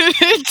 Kristen.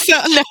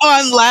 No,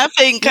 I'm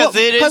laughing because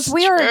it is true. Because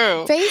we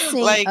are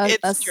facing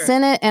a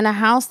Senate and a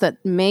House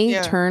that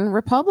may turn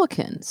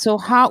Republican. So,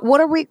 what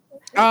are we?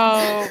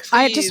 Oh,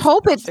 I just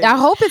hope I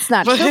hope it's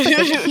not true.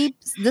 But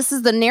this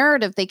is the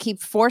narrative they keep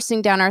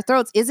forcing down our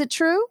throats. Is it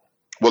true?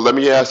 Well, let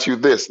me ask you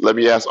this. Let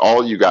me ask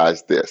all you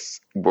guys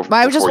this.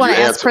 I just want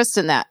to ask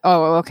Kristen that.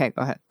 Oh, okay.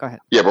 Go ahead.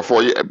 Yeah,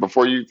 before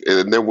you,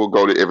 and then we'll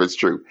go to if it's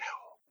true.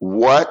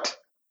 What,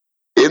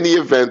 in the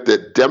event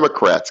that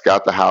Democrats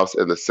got the House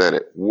and the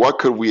Senate, what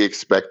could we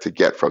expect to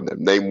get from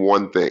them? Name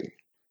one thing.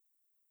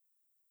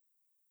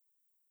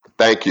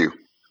 Thank you.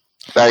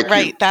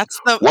 Right, that's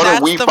what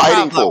are we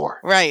fighting for?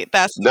 Right,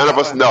 that's none of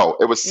us know.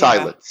 It was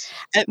silence.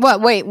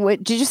 What? Wait,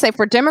 did you say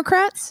for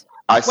Democrats?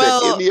 I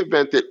said in the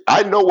event that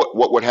I know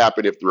what would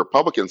happen if the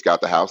Republicans got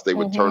the House, they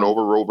would turn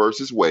over Roe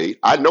versus Wade.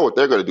 I know what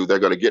they're going to do. They're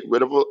going to get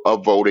rid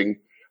of voting.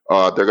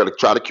 They're going to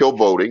try to kill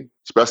voting,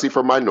 especially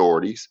for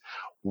minorities.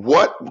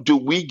 What do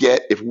we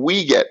get if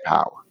we get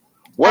power?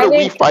 What are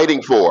we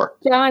fighting for?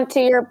 John, to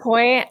your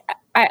point,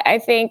 I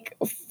think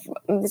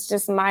it's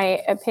just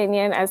my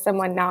opinion as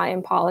someone not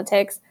in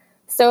politics.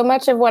 So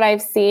much of what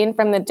I've seen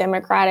from the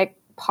Democratic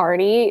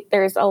Party,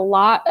 there's a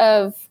lot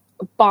of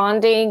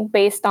bonding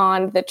based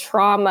on the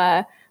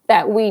trauma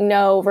that we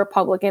know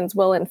Republicans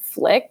will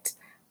inflict,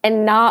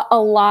 and not a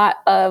lot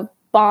of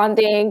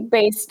bonding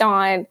based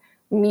on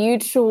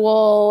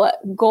mutual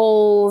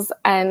goals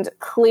and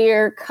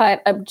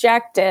clear-cut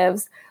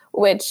objectives,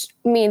 which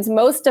means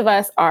most of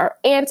us are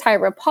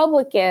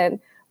anti-Republican.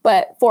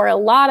 But for a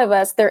lot of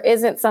us, there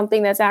isn't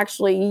something that's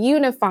actually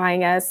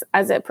unifying us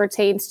as it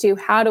pertains to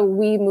how do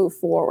we move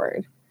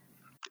forward.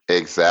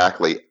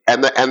 Exactly.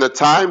 And the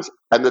times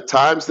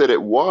that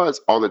it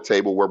was on the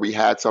table where we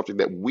had something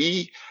that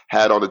we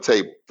had on the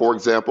table, for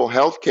example,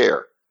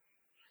 healthcare.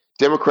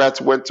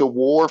 Democrats went to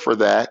war for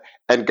that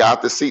and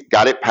got the seat,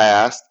 got it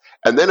passed.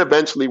 And then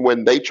eventually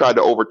when they tried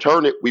to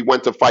overturn it, we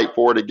went to fight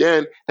for it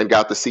again and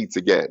got the seats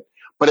again.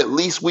 But at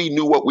least we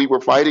knew what we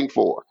were fighting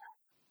for.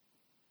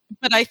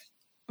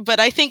 But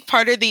I think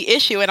part of the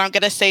issue, and I'm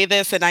going to say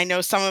this, and I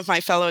know some of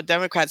my fellow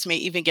Democrats may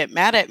even get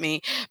mad at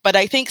me, but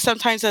I think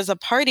sometimes as a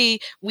party,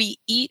 we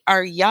eat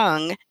our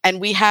young,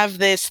 and we have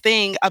this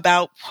thing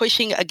about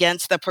pushing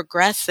against the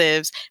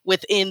progressives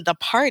within the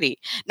party.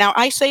 Now,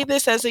 I say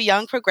this as a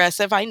young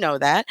progressive, I know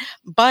that,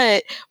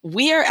 but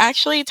we are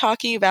actually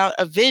talking about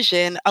a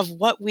vision of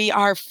what we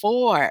are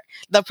for.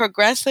 The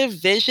progressive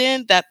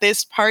vision that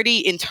this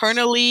party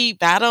internally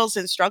battles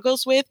and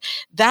struggles with,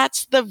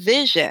 that's the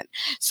vision.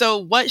 So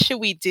what should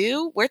we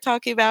do? We're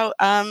talking about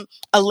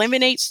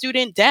eliminate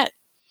student debt.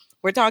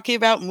 We're talking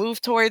about move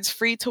towards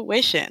free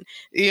tuition,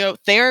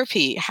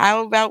 therapy.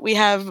 How about we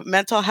have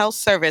mental health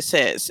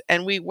services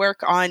and we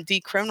work on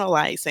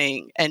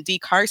decriminalizing and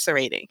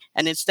decarcerating,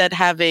 and instead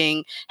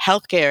having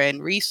healthcare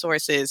and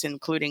resources,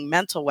 including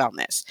mental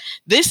wellness.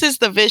 This is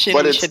the vision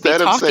But we should be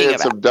instead of talking saying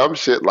about. some dumb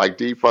shit like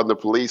defund the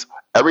police,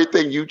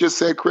 everything you just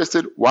said,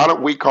 Kristen, why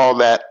don't we call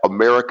that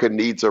America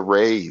needs a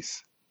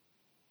raise?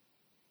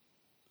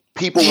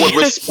 People would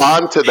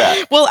respond to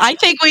that. Well, I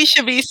think we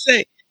should be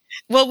saying.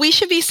 Well, we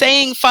should be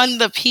saying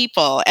fund the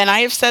people. And I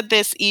have said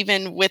this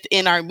even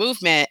within our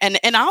movement. And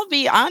I'll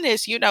be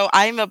honest,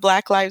 I'm a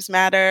Black Lives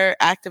Matter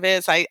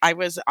activist. I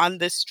was on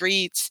the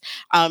streets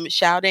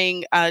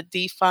shouting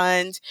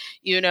defund.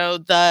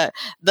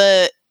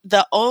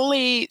 The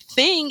only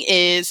thing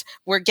is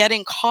we're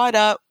getting caught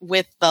up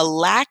with the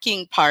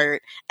lacking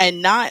part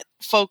and not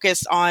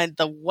focused on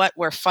the what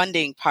we're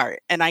funding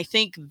part. And I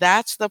think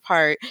that's the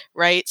part,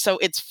 right? So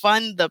it's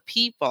fund the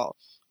people.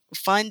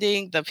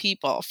 Funding the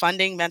people,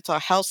 funding mental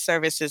health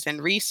services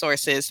and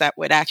resources that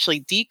would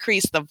actually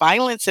decrease the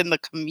violence in the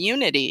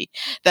community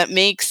that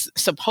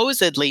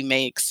supposedly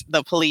makes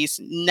the police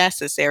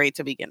necessary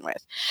to begin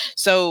with.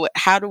 So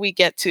how do we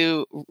get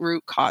to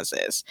root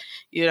causes?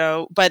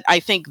 But I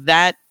think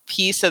that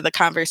piece of the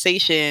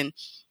conversation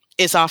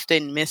is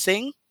often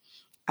missing.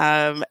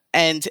 And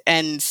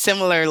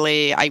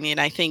similarly, I mean,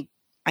 I think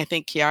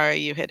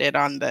Kiara, you hit it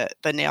on the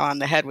nail on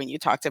the head when you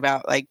talked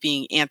about like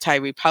being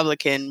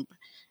anti-Republican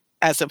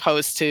as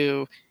opposed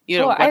to,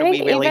 what are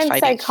we really fighting for? I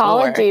think even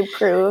psychology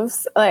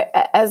proves, like,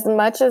 as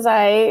much as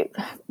I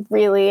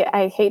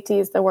hate to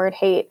use the word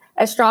hate,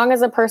 as strong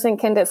as a person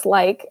can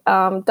dislike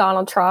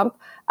Donald Trump,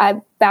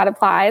 that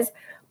applies.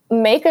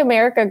 Make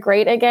America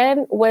Great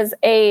Again was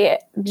a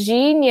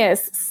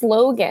genius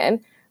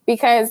slogan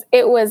because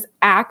it was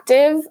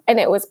active and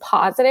it was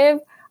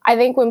positive. I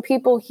think when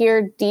people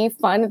hear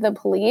defund the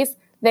police,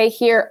 they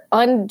hear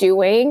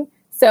undoing.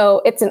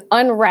 So it's an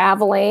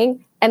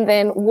unraveling. And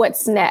then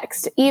what's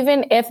next?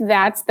 Even if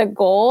that's the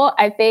goal,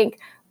 I think,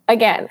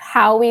 again,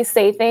 how we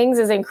say things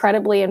is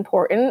incredibly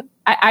important.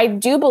 I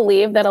do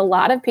believe that a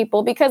lot of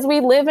people, because we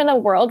live in a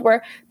world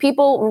where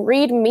people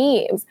read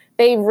memes,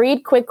 they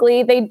read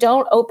quickly, they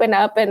don't open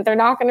up, and they're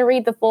not going to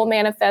read the full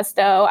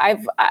manifesto.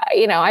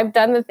 I've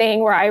done the thing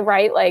where I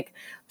write like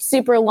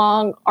super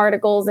long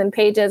articles and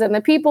pages, and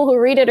the people who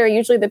read it are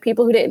usually the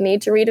people who didn't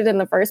need to read it in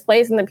the first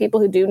place, and the people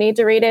who do need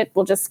to read it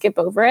will just skip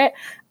over it.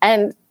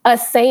 And a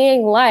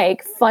saying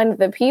like fund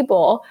the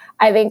people,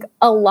 I think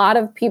a lot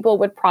of people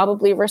would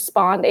probably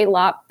respond a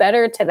lot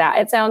better to that.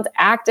 It sounds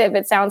active,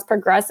 it sounds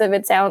progressive,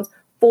 it sounds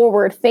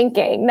forward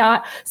thinking,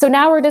 not so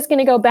now we're just going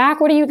to go back.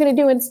 What are you going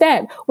to do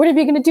instead? What are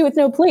you going to do with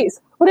no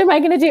police? What am I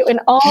going to do? And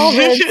all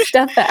this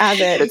stuff that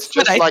happens.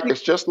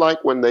 It's just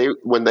like when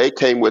they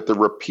came with the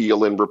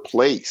repeal and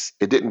replace.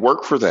 It didn't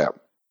work for them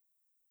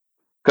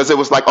because it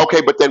was like,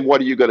 okay, but then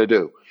what are you going to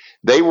do?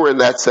 They were in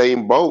that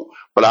same boat.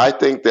 But I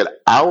think that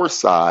our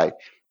side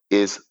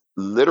is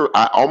literally,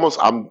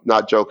 I'm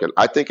not joking.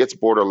 I think it's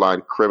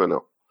borderline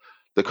criminal.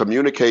 The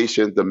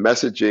communication, the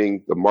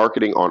messaging, the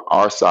marketing on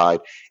our side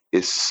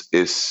is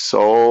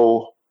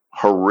so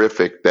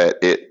horrific that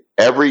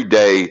every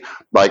day,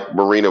 like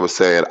Marina was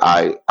saying,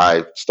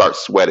 I start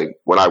sweating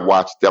when I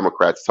watch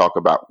Democrats talk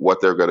about what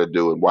they're going to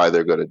do and why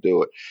they're going to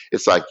do it.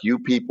 It's like, you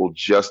people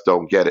just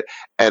don't get it.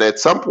 And at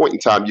some point in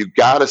time, you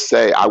got to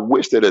say, I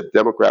wish that a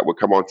Democrat would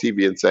come on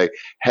TV and say,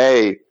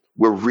 hey,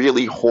 we're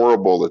really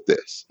horrible at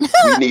this.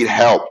 We need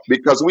help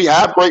because we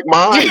have great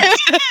minds.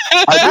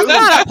 I'm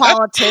not a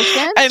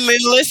politician. And then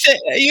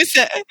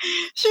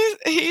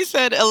he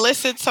said,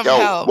 elicit some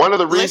help. One of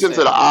the reasons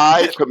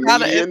that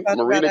comedian,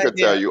 Marina could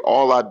tell you,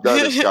 all I've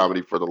done is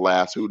comedy for the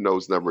last who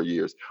knows number of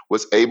years,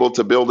 was able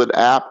to build an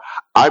app.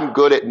 I'm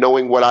good at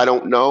knowing what I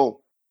don't know.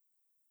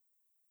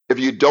 If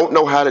you don't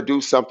know how to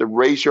do something,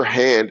 raise your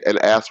hand and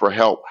ask for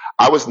help.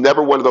 I was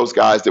never one of those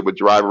guys that would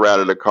drive around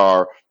in a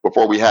car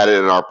before we had it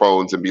in our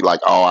phones and be like,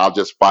 oh, I'll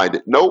just find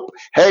it. Nope.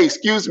 Hey,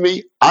 excuse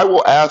me. I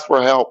will ask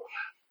for help.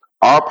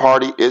 Our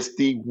party is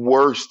the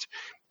worst.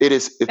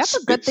 That's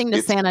a good thing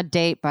to say on a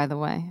date, by the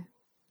way.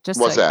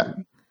 What's that?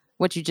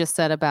 What you just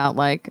said about,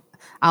 like,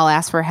 I'll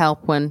ask for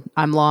help when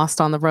I'm lost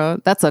on the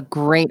road. That's a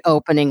great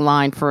opening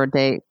line for a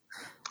date.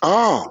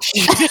 Oh.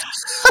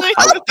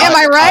 Am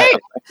I right?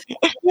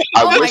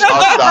 I wish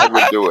our side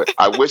would do it.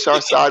 I wish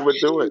our side would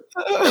do it.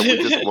 And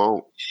we just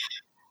won't.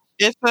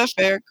 It's a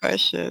fair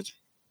question.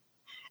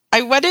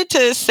 I wanted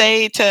to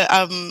say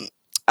to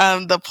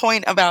the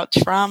point about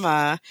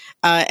trauma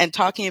and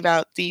talking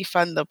about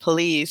defund the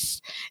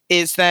police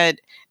is that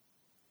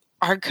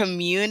our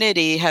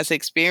community has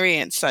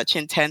experienced such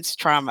intense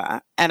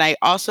trauma. And I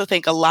also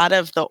think a lot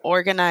of the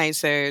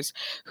organizers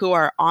who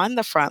are on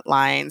the front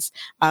lines,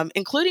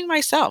 including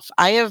myself,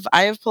 I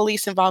have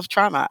police involved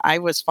trauma. I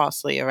was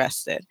falsely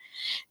arrested.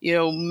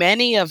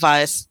 Many of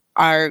us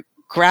are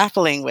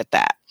grappling with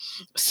that.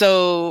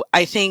 So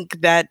I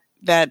think that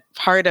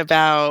part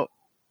about,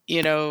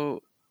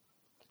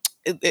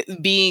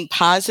 being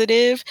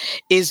positive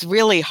is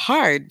really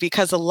hard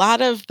because a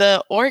lot of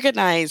the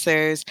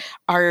organizers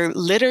are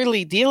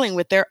literally dealing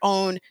with their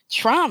own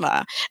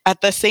trauma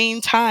at the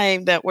same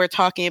time that we're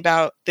talking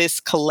about this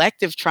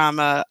collective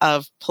trauma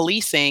of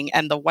policing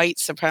and the white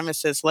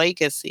supremacist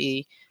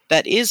legacy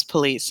that is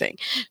policing.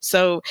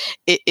 So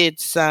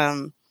it's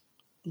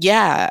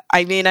yeah,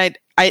 I mean,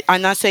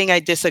 I'm not saying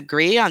I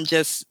disagree.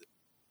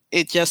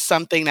 It's just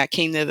something that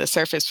came to the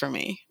surface for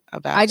me.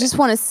 I just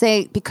want to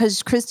say,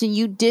 because Kristen,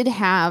 you did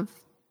have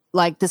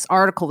like this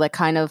article that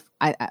kind of,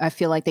 I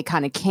feel like they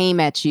kind of came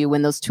at you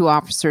when those two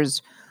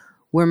officers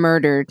were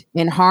murdered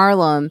in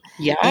Harlem.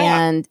 Yeah.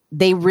 And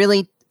they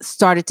really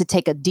started to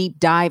take a deep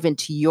dive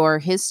into your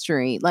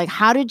history. Like,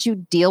 how did you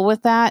deal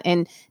with that?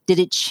 And did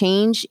it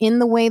change in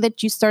the way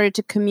that you started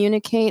to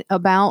communicate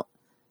about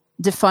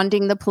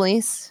defunding the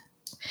police?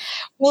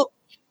 Well,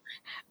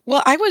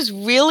 I was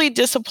really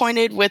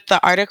disappointed with the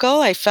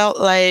article. I felt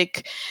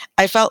like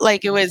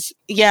it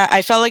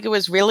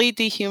was really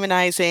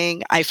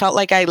dehumanizing. I felt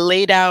like I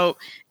laid out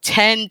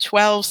 10,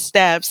 12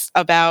 steps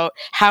about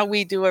how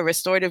we do a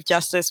restorative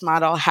justice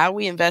model, how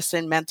we invest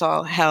in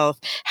mental health,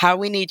 how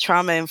we need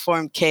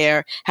trauma-informed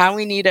care, how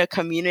we need a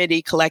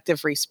community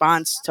collective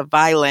response to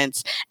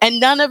violence. And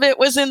none of it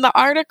was in the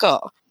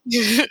article.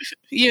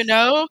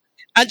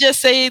 I just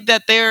say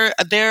that there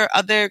are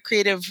other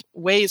creative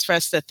ways for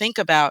us to think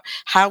about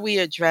how we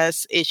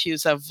address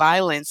issues of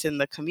violence in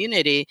the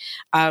community,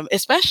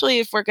 especially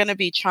if we're going to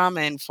be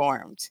trauma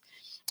informed.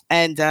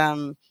 And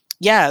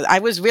I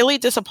was really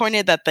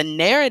disappointed that the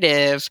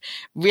narrative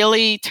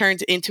really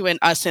turned into an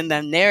us and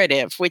them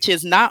narrative, which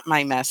is not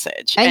my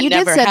message. And you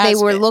did say they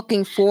were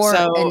looking for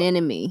an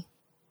enemy.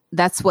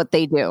 That's what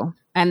they do.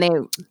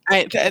 And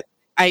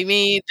I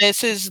mean,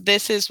 this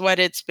is what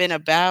it's been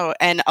about.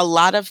 And a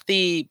lot of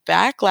the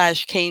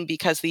backlash came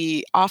because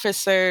the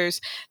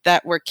officers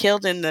that were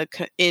killed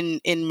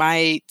in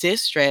my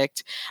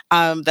district,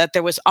 that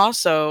there was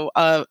also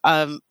a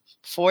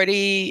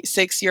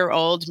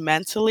 46-year-old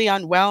mentally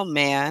unwell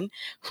man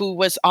who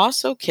was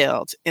also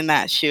killed in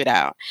that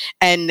shootout.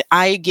 And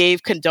I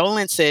gave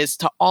condolences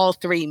to all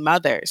three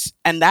mothers.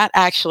 And that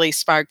actually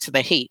sparked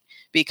the hate.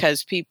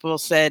 Because people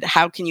said,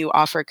 how can you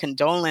offer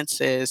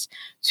condolences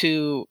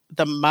to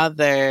the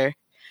mother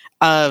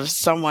of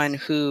someone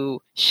who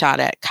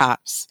shot at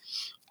cops?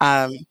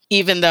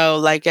 Even though,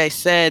 like I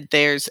said,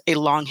 there's a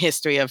long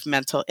history of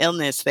mental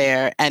illness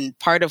there. And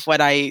part of what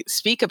I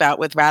speak about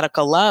with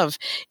Radical Love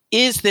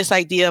is this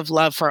idea of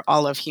love for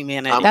all of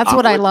humanity. That's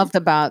what I loved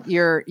about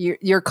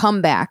your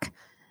comeback,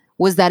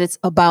 was that it's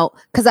about,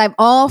 because I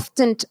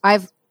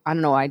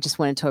don't know, I just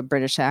went into a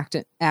British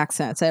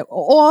accent. So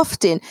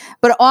oftentimes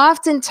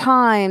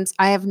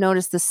I have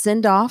noticed the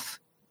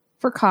send-off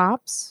for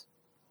cops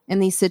in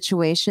these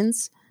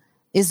situations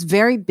is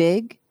very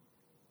big.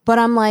 But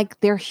I'm like,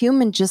 they're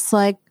human, just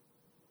like,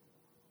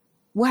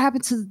 what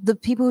happened to the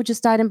people who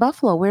just died in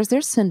Buffalo? Where's their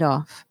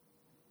send-off?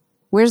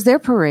 Where's their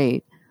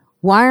parade?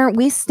 Why aren't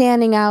we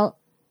standing out?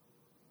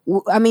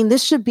 I mean,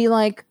 this should be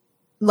like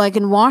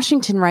in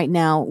Washington right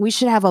now. We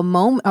should have a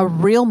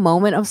real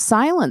moment of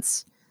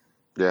silence.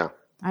 Yeah.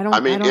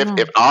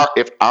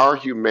 If our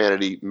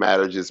humanity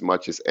matters as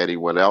much as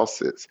anyone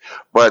else's.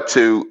 But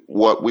to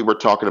what we were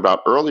talking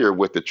about earlier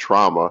with the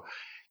trauma,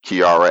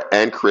 Kiara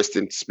and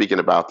Kristen speaking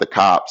about the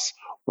cops,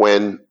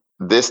 when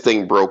this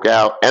thing broke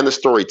out, and the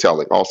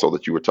storytelling also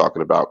that you were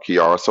talking about,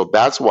 Kiara. So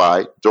that's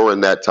why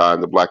during that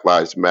time, the Black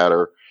Lives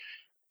Matter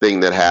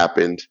thing that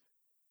happened,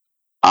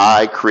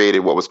 I created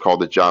what was called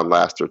the John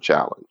Laster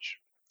Challenge.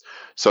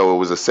 So it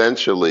was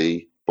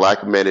essentially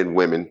Black men and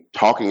women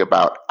talking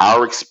about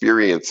our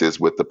experiences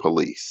with the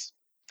police.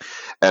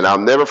 And I'll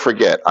never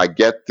forget, I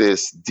get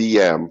this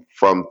DM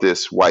from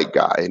this white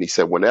guy, and he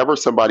said, whenever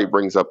somebody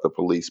brings up the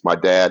police, my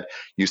dad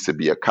used to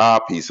be a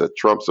cop, he's a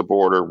Trump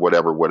supporter,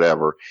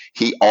 whatever,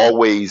 he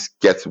always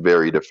gets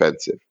very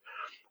defensive.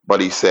 But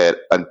he said,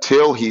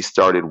 until he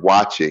started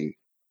watching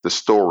the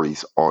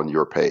stories on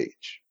your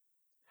page.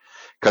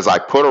 Because I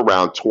put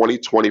around 20,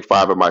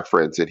 25 of my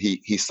friends, and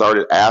he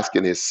started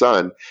asking his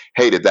son,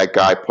 hey, did that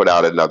guy put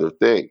out another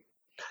thing?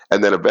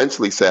 And then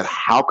eventually said,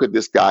 how could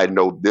this guy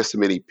know this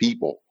many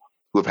people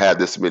who have had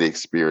this many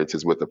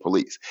experiences with the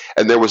police?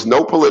 And there was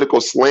no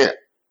political slant.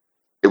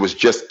 It was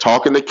just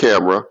talking to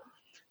camera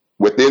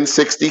within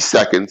 60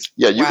 seconds.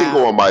 Yeah, you can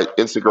go on my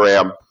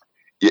Instagram.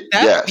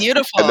 That's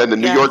beautiful. And then the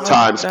New York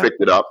Times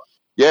picked it up.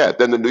 Yeah,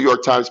 then the New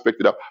York Times picked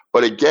it up.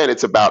 But again,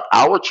 it's about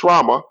our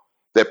trauma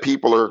that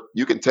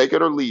you can take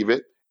it or leave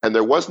it, and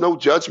there was no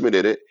judgment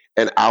in it,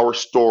 and our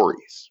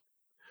stories.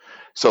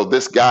 So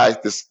this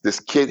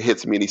kid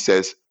hits me and he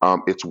says,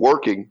 "It's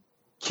working.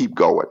 Keep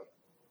going."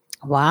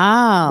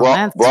 Wow,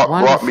 that's Brought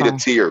me to wonderful.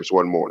 tears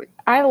one morning.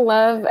 I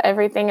love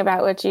everything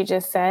about what you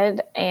just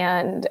said,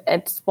 and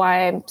it's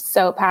why I'm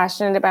so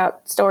passionate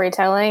about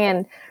storytelling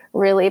and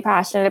really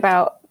passionate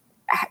about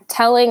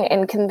telling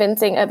and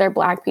convincing other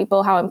Black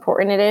people how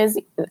important it is,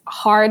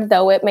 hard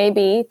though it may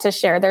be, to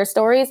share their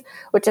stories,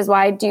 which is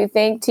why I do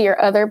think, to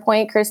your other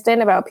point,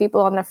 Kristen, about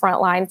people on the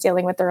front lines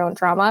dealing with their own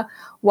trauma,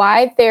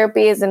 why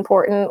therapy is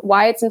important,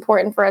 why it's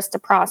important for us to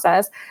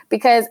process,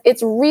 because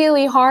it's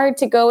really hard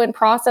to go and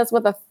process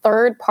with a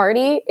third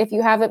party if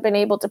you haven't been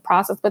able to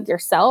process with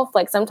yourself.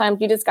 Like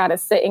sometimes you just got to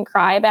sit and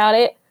cry about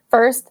it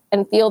first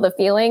and feel the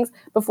feelings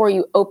before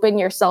you open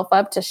yourself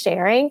up to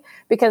sharing,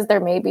 because there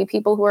may be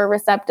people who are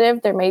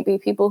receptive, there may be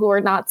people who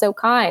are not so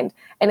kind.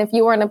 And if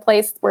you are in a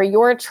place where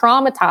you're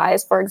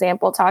traumatized, for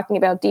example, talking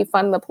about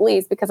defund the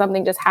police because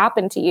something just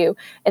happened to you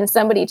and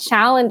somebody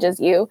challenges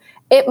you,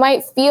 it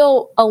might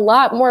feel a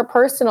lot more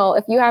personal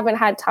if you haven't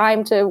had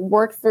time to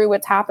work through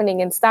what's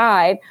happening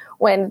inside,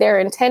 when their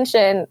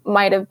intention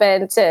might have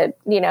been to,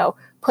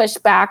 push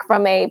back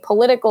from a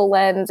political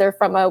lens or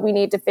from a we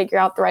need to figure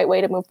out the right way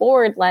to move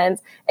forward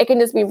lens. It can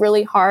just be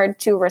really hard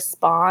to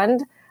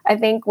respond, I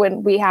think,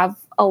 when we have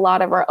a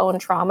lot of our own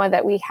trauma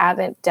that we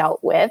haven't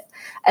dealt with.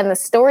 And the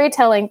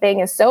storytelling thing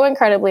is so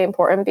incredibly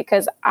important,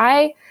 because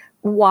I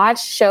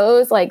watch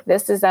shows like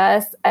This Is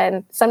Us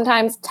and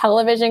sometimes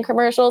television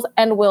commercials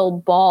and will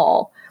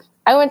bawl.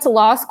 I went to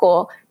law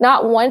school.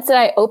 Not once did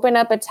I open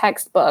up a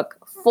textbook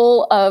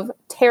full of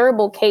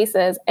terrible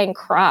cases and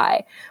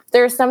cry.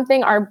 There's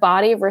something our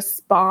body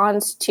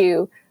responds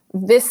to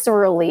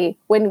viscerally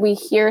when we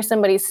hear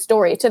somebody's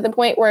story, to the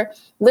point where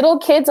little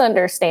kids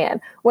understand.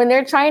 When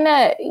they're trying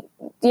to,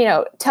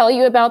 tell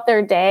you about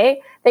their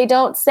day, they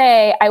don't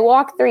say, "I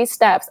walked 3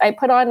 steps, I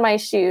put on my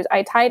shoes,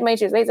 I tied my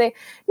shoes." They say,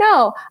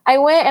 "No, I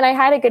went and I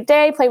had a good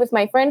day, played with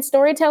my friends."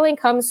 Storytelling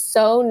comes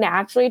so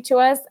naturally to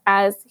us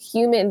as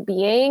human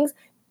beings.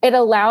 It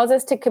allows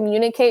us to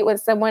communicate with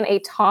someone a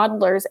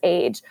toddler's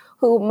age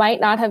who might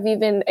not have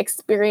even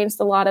experienced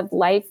a lot of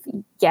life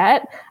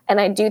yet. And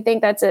I do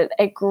think that's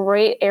a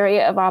great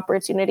area of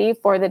opportunity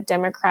for the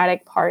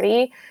Democratic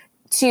Party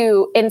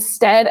to,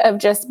 instead of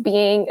just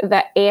being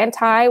the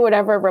anti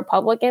whatever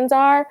Republicans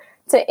are,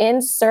 to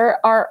insert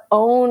our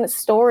own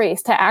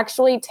stories, to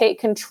actually take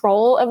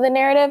control of the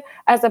narrative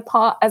as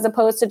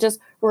opposed to just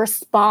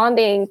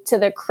responding to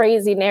the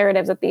crazy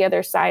narratives that the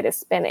other side is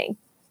spinning.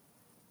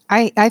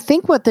 I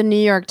think what the New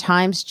York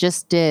Times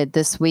just did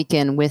this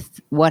weekend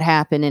with what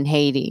happened in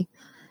Haiti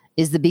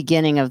is the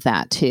beginning of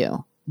that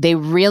too. They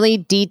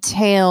really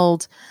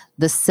detailed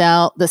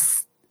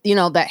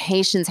that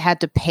Haitians had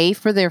to pay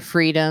for their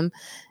freedom.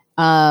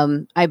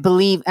 I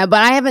believe, but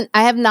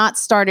I have not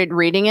started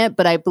reading it,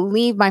 but I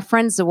believe my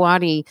friend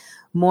Zawadi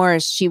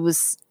Morris, she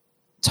was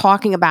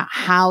talking about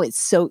how it's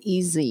so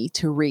easy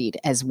to read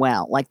as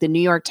well. Like the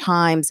New York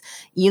Times,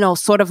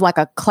 sort of like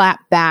a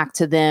clap back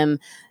to them,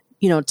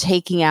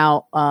 taking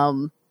out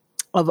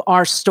of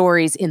our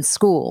stories in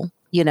school,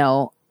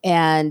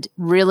 and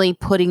really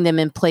putting them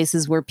in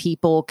places where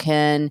people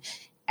can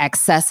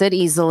access it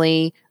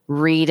easily,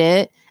 read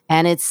it.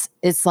 And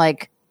it's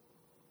like,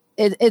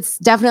 it's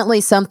definitely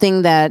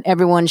something that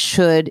everyone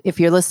should, if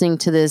you're listening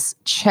to this,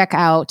 check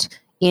out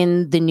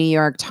in the New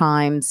York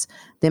Times,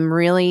 them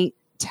really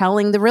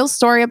telling the real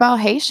story about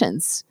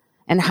Haitians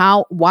and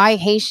why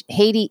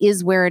Haiti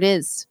is where it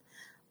is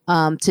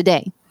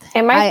today.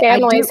 And my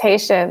family's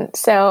Haitian,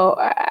 so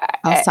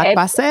it's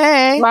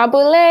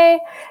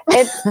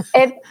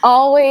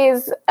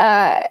always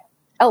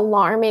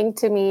alarming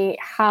to me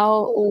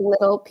how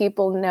little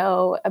people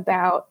know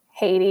about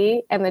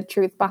Haiti and the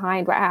truth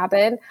behind what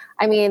happened.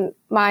 I mean,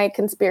 my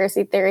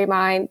conspiracy theory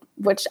mind,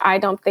 which I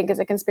don't think is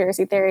a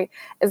conspiracy theory,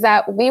 is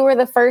that we were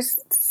the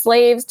first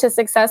slaves to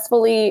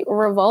successfully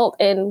revolt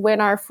and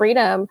win our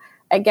freedom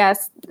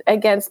against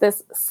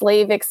this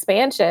slave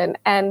expansion,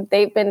 and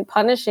they've been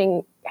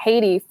punishing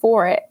Haiti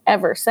for it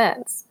ever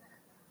since.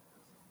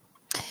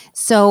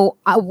 So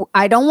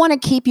I don't want to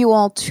keep you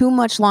all too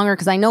much longer,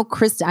 because I know,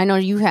 Kristen, I know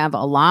you have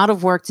a lot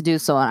of work to do,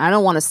 so I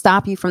don't want to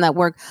stop you from that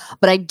work.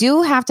 But I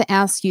do have to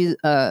ask you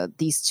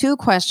these 2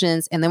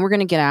 questions, and then we're going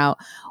to get out.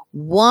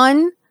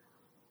 One,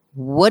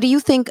 what do you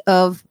think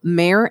of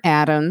Mayor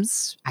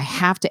Adams? I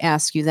have to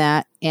ask you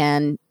that.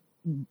 And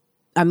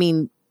I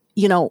mean,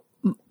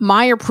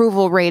 my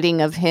approval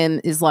rating of him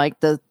is like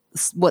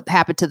what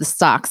happened to the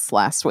stocks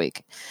last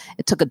week.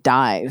 It took a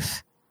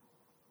dive.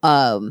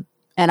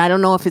 And I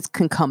don't know if it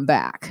can come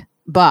back,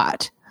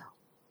 but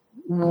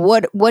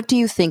what do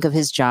you think of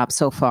his job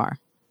so far?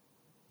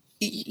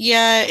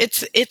 Yeah,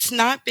 it's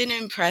not been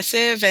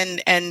impressive,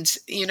 and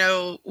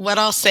what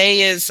I'll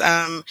say is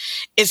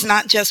it's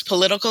not just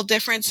political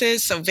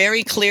differences. So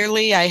very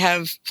clearly, I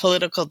have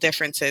political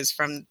differences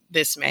from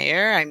this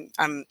mayor.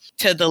 I'm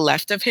to the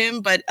left of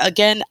him, but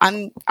again,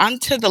 I'm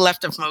to the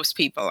left of most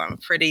people. I'm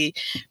pretty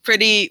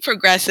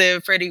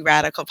progressive, pretty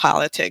radical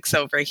politics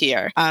over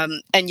here,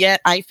 and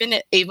yet I've been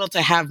able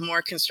to have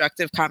more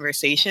constructive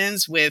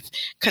conversations with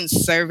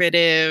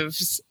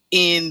conservatives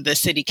in the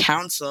city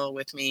council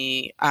with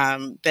me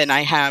than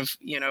I have,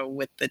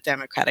 with the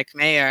Democratic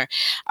mayor.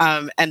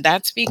 And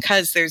that's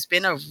because there's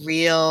been a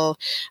real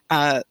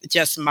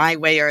just my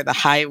way or the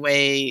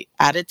highway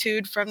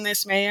attitude from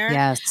this mayor.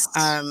 Yes.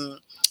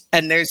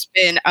 And there's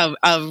been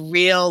a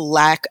real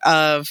lack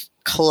of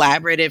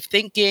collaborative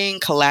thinking,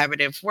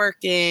 collaborative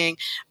working.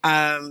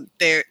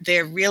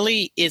 There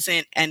really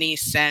isn't any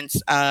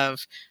sense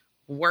of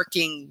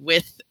working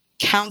with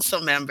council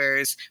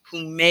members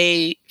who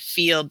may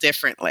feel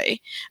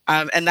differently.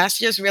 And that's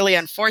just really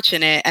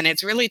unfortunate. And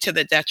it's really to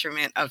the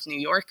detriment of New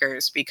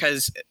Yorkers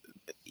because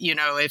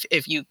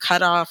if you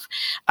cut off,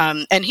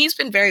 and he's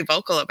been very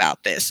vocal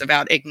about this,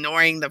 about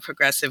ignoring the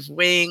progressive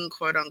wing,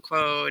 quote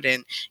unquote,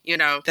 and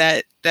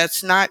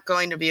that's not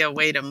going to be a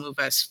way to move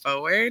us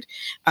forward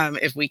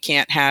if we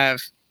can't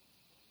have.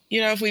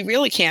 If we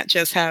really can't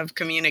just have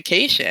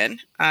communication.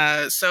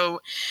 So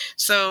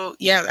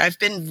yeah, I've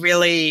been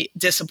really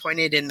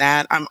disappointed in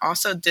that. I'm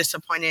also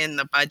disappointed in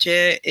the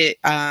budget.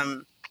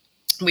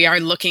 We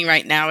are looking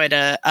right now at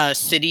a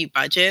city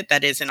budget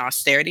that is an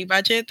austerity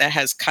budget that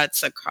has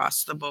cuts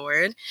across the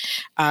board,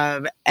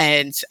 and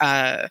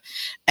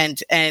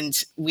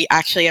we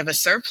actually have a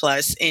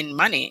surplus in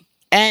money.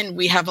 And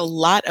we have a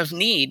lot of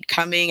need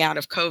coming out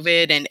of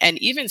COVID and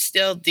even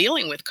still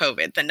dealing with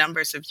COVID. The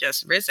numbers have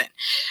just risen.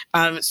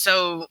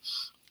 So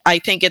I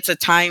think it's a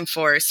time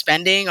for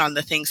spending on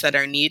the things that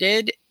are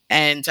needed,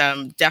 and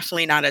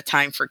definitely not a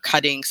time for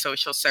cutting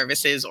social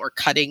services or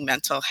cutting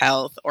mental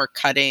health or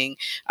cutting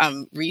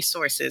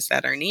resources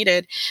that are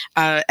needed.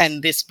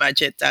 And this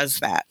budget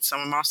does that. So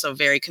I'm also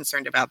very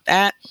concerned about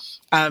that.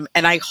 And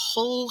I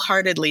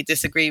wholeheartedly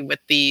disagree with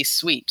the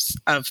sweeps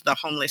of the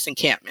homeless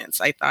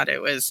encampments. I thought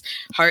it was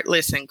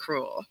heartless and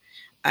cruel.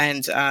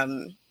 And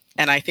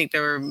I think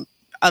there were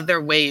other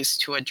ways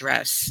to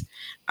address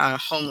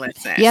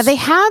homelessness. Yeah, they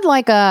had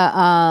like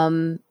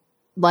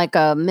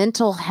a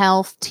mental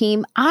health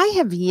team. I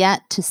have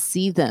yet to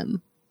see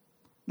them.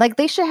 Like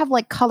they should have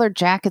like colored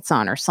jackets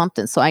on or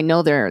something, so I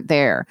know they're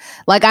there.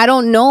 Like I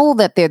don't know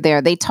that they're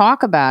there. They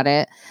talk about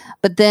it,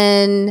 but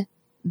then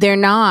they're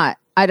not.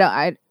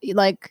 I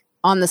like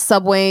on the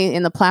subway,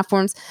 in the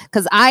platforms,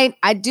 because I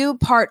do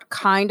part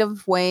kind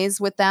of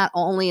ways with that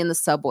only in the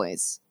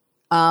subways.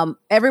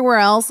 Everywhere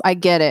else, I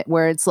get it,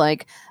 where it's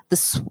like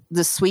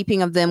the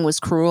sweeping of them was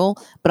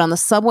cruel, but on the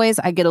subways,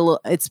 I get a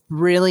little. It's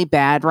really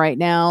bad right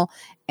now,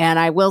 and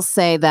I will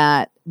say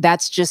that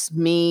that's just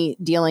me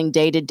dealing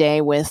day to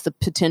day with the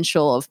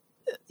potential of.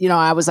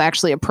 I was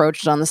actually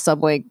approached on the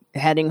subway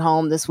heading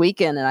home this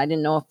weekend, and I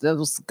didn't know if that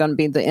was going to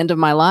be the end of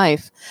my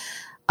life.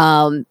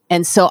 And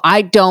so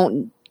I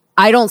don't see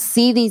I don't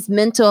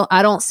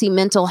see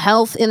mental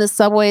health in the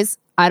subways.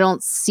 I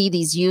don't see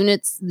these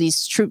units,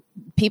 these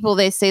people,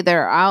 they say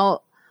they're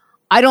out.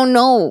 I don't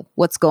know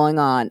what's going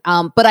on.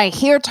 But I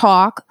hear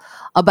talk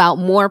about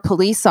more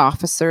police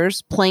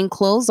officers,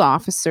 plainclothes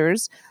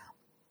officers.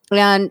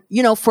 And,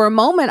 for a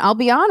moment, I'll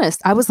be honest,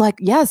 I was like,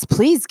 yes,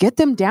 please get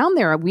them down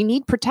there. We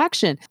need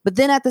protection. But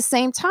then at the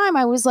same time,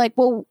 I was like,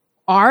 well,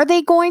 are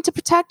they going to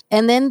protect?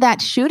 And then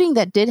that shooting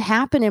that did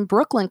happen in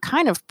Brooklyn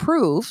kind of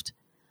proved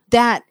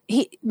that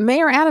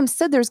Mayor Adams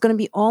said there's going to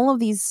be all of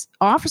these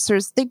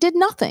officers. They did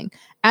nothing.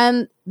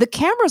 And the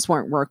cameras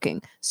weren't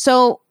working.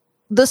 So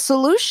the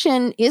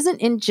solution isn't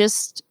in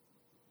just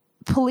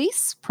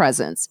police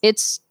presence.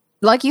 It's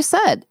like you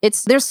said,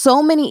 there's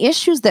so many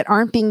issues that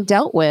aren't being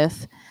dealt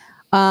with.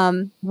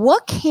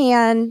 What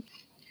can...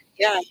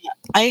 Yeah,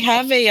 I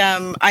have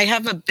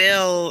a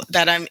bill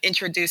that I'm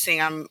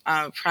introducing. I'm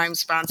a prime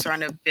sponsor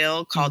on a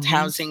bill called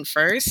Housing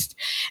First,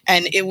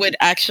 and it would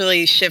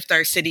actually shift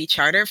our city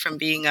charter from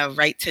being a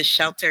right to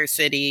shelter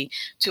city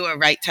to a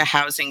right to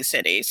housing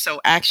city. So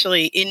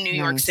actually in New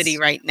York City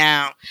right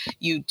now,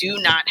 you do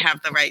not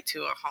have the right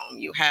to a home.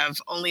 You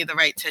have only the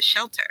right to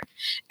shelter.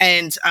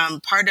 And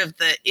part of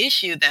the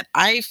issue that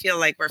I feel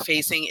like we're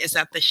facing is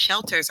that the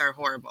shelters are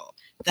horrible.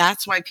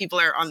 That's why people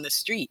are on the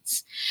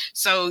streets.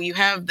 So you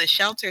have the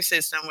shelter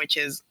system, which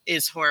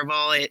is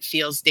horrible. It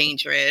feels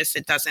dangerous.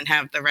 It doesn't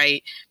have the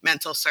right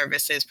mental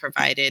services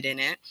provided in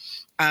it.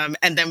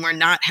 And then we're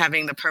not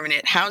having the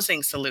permanent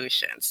housing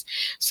solutions.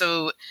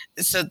 So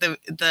the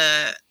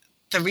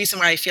reason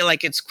why I feel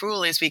like it's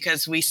cruel is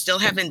because we still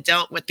haven't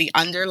dealt with the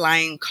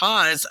underlying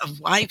cause of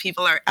why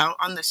people are out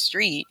on the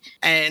street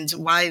and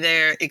why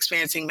they're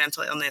experiencing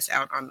mental illness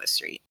out on the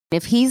street.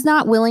 If he's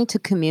not willing to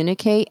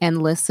communicate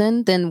and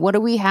listen, then what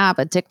do we have?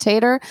 A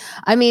dictator?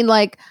 I mean,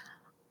 like,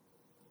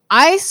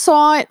 I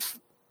saw it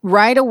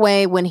right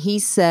away when he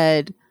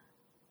said,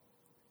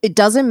 it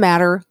doesn't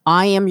matter.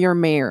 I am your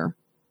mayor.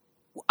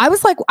 I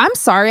was like, I'm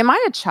sorry, am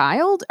I a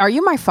child? Are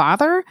you my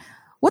father?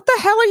 What the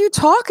hell are you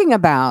talking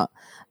about?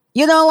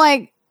 You know,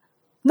 like,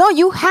 no,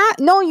 you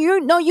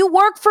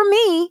work for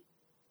me.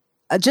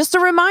 Just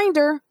a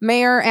reminder,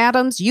 Mayor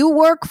Adams, you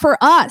work for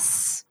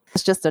us.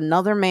 It's just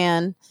another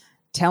man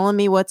telling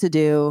me what to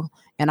do,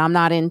 and I'm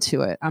not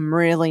into it. I'm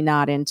really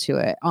not into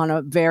it on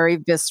a very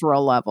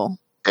visceral level.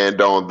 And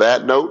on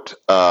that note,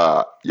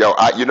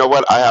 you know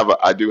what?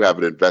 I do have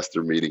an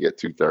investor meeting at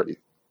 2:30.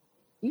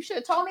 You should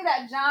have told me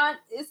that, John.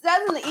 It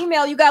says in the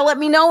email, you got to let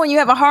me know when you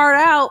have a hard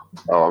out.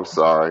 Oh, I'm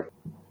sorry.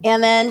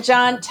 And then,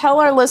 John, tell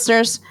our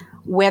listeners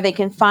where they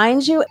can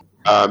find you.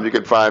 You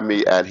can find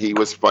me at He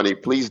Was Funny.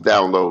 Please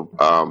download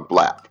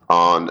Blap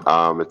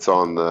it's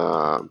on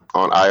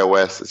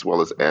iOS as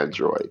well as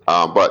Android.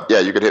 But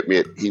yeah, you can hit me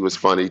at He Was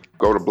Funny.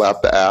 Go to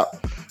Blap the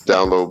app,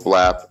 download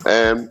Blap,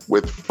 and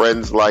with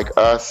friends like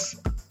us,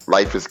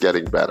 life is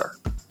getting better.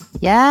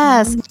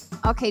 Yes.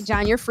 Okay,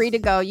 John, you're free to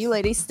go. You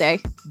ladies stay.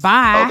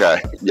 Bye.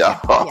 Okay. Yeah.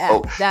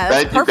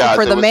 Thank you guys.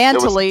 For the man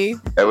to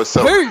leave. It was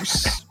so.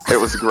 Peace. It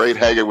was great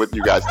hanging with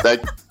you guys.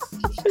 Thank you.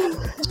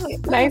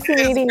 Nice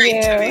meeting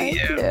you. Thank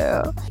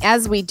you.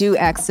 As we do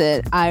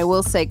exit, I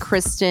will say,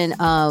 Kristen,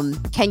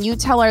 can you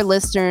tell our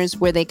listeners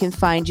where they can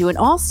find you? And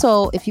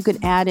also, if you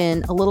could add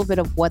in a little bit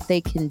of what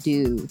they can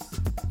do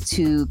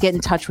to get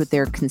in touch with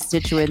their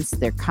constituents,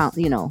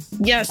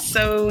 Yes,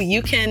 so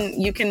you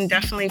can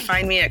definitely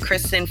find me at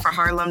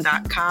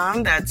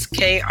KristenForHarlem.com. That's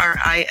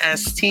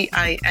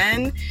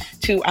KRISTIN,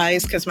 2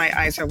 I's because my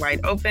eyes are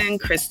wide open,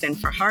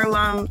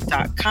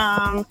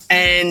 KristenForHarlem.com.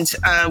 And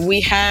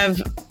we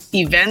have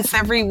events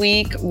every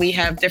week. We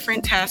have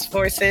different task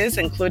forces,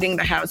 including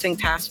the Housing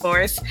Task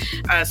Force.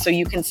 So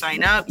you can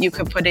sign up. You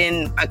could put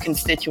in a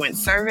constituent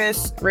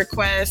service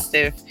request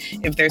if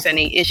there's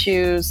any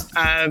issues.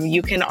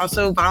 You can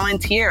also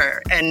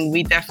volunteer, and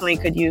we definitely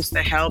could use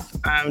the help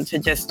to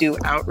just do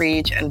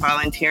outreach and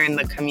volunteer in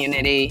the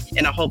community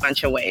in a whole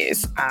bunch of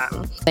ways.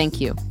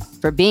 Thank you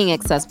for being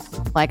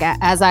accessible. Like,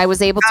 as I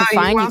was able to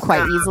find you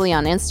quite easily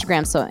on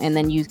Instagram. And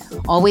then you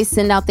always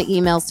send out the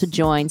emails to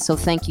join. So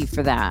thank you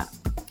for that.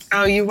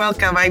 Oh, you're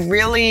welcome. I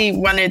really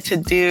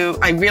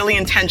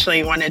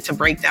intentionally wanted to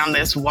break down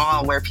this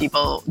wall where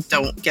people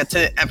don't get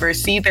to ever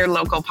see their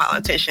local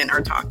politician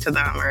or talk to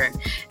them or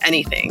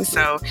anything.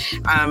 So,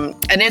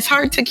 and it's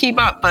hard to keep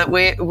up, but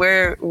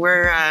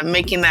we're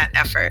making that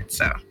effort.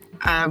 So,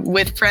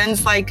 with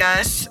friends like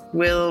us,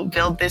 we'll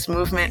build this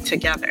movement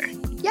together.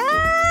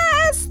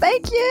 Yes,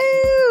 thank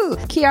you.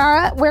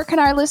 Kiara, where can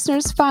our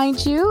listeners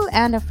find you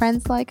and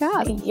friends like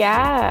us?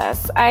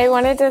 Yes, I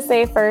wanted to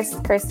say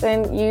first,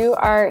 Kristen, you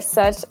are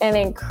such an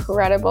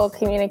incredible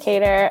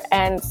communicator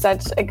and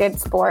such a good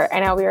sport. I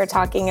know we were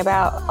talking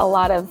about a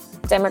lot of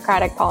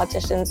Democratic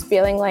politicians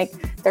feeling like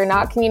they're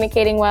not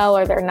communicating well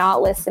or they're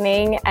not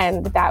listening,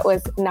 and that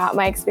was not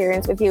my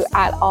experience with you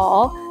at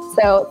all.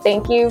 So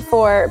thank you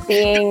for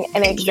being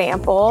an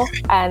example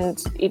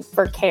and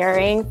for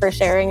caring, for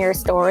sharing your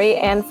story,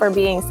 and for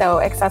being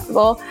so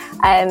accessible.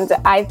 And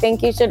I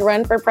think you should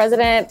run for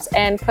president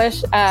and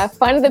push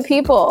Fund the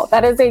People.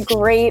 That is a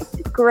great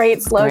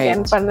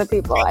slogan, Fund the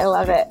People. I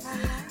love it.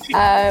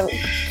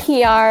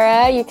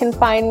 Kiara, you can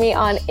find me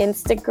on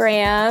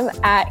Instagram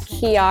at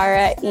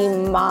Kiara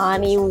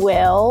Imani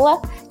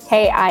Will.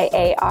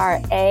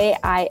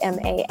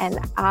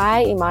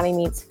 KIARAIMANI. Imani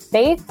means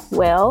faith,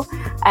 will.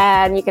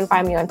 And you can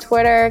find me on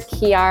Twitter,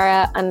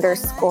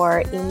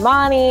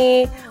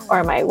 Kiara_Imani,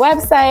 or my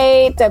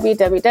website,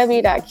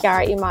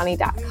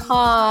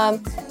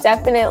 www.kiaraimani.com.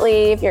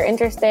 Definitely, if you're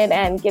interested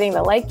in getting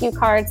the Like You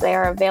cards, they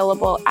are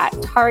available at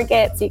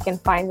Target, so you can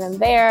find them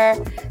there.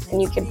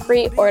 And you can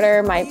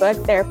pre-order my book,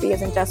 Therapy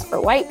Isn't Just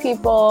for White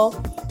People,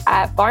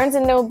 at Barnes &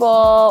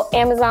 Noble,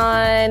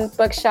 Amazon,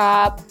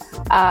 Bookshop.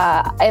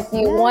 If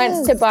you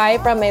want to buy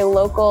from a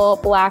local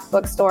Black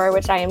bookstore,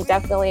 which I am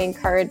definitely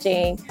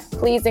encouraging,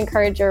 please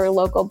encourage your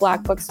local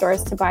Black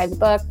bookstores to buy the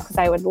book, because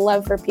I would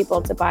love for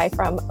people to buy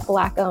from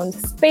Black-owned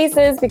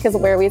spaces, because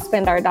where we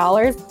spend our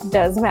dollars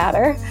does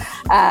matter.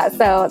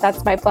 So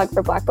that's my plug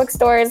for Black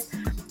bookstores.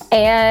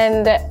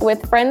 And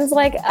with friends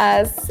like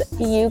us,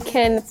 you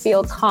can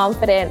feel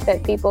confident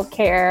that people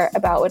care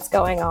about what's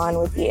going on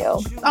with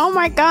you. Oh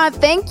my God.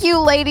 Thank you,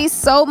 ladies,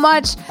 so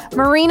much.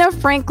 Marina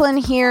Franklin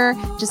here.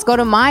 Just go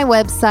to my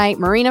website,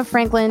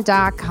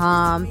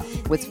 marinafranklin.com.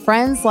 With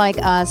friends like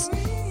us,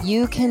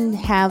 you can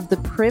have the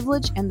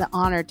privilege and the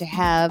honor to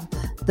have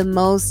the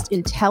most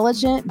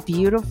intelligent,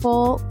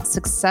 beautiful,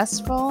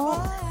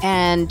 successful,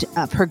 and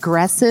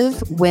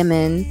progressive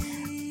women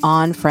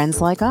on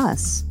Friends Like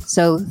Us.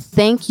 So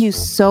thank you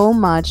so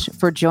much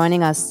for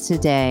joining us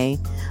today.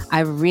 I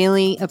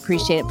really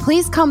appreciate it.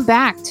 Please come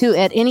back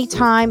at any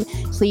time.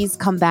 Please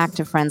come back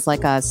to Friends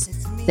Like Us.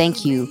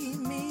 Thank you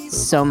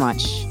so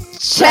much.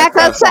 Check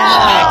us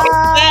out.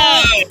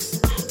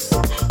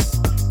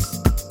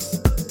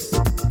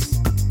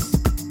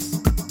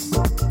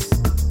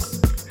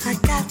 I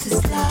got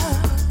this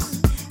love,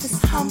 it's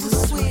humble,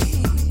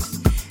 sweet,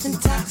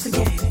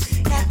 intoxicating,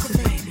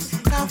 captivating,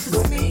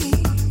 comforts me.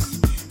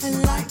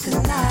 And like the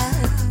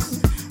Nile,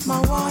 my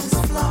waters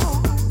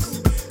flow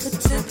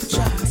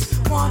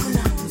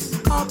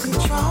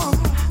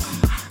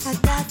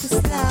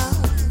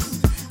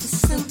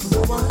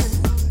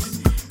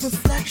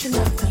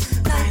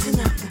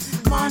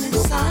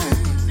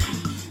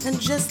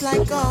just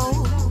like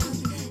gold.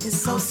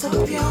 It's so, so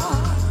pure.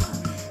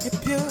 It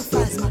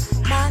purifies my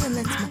mind and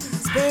lets my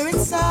spirit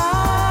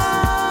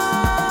soar.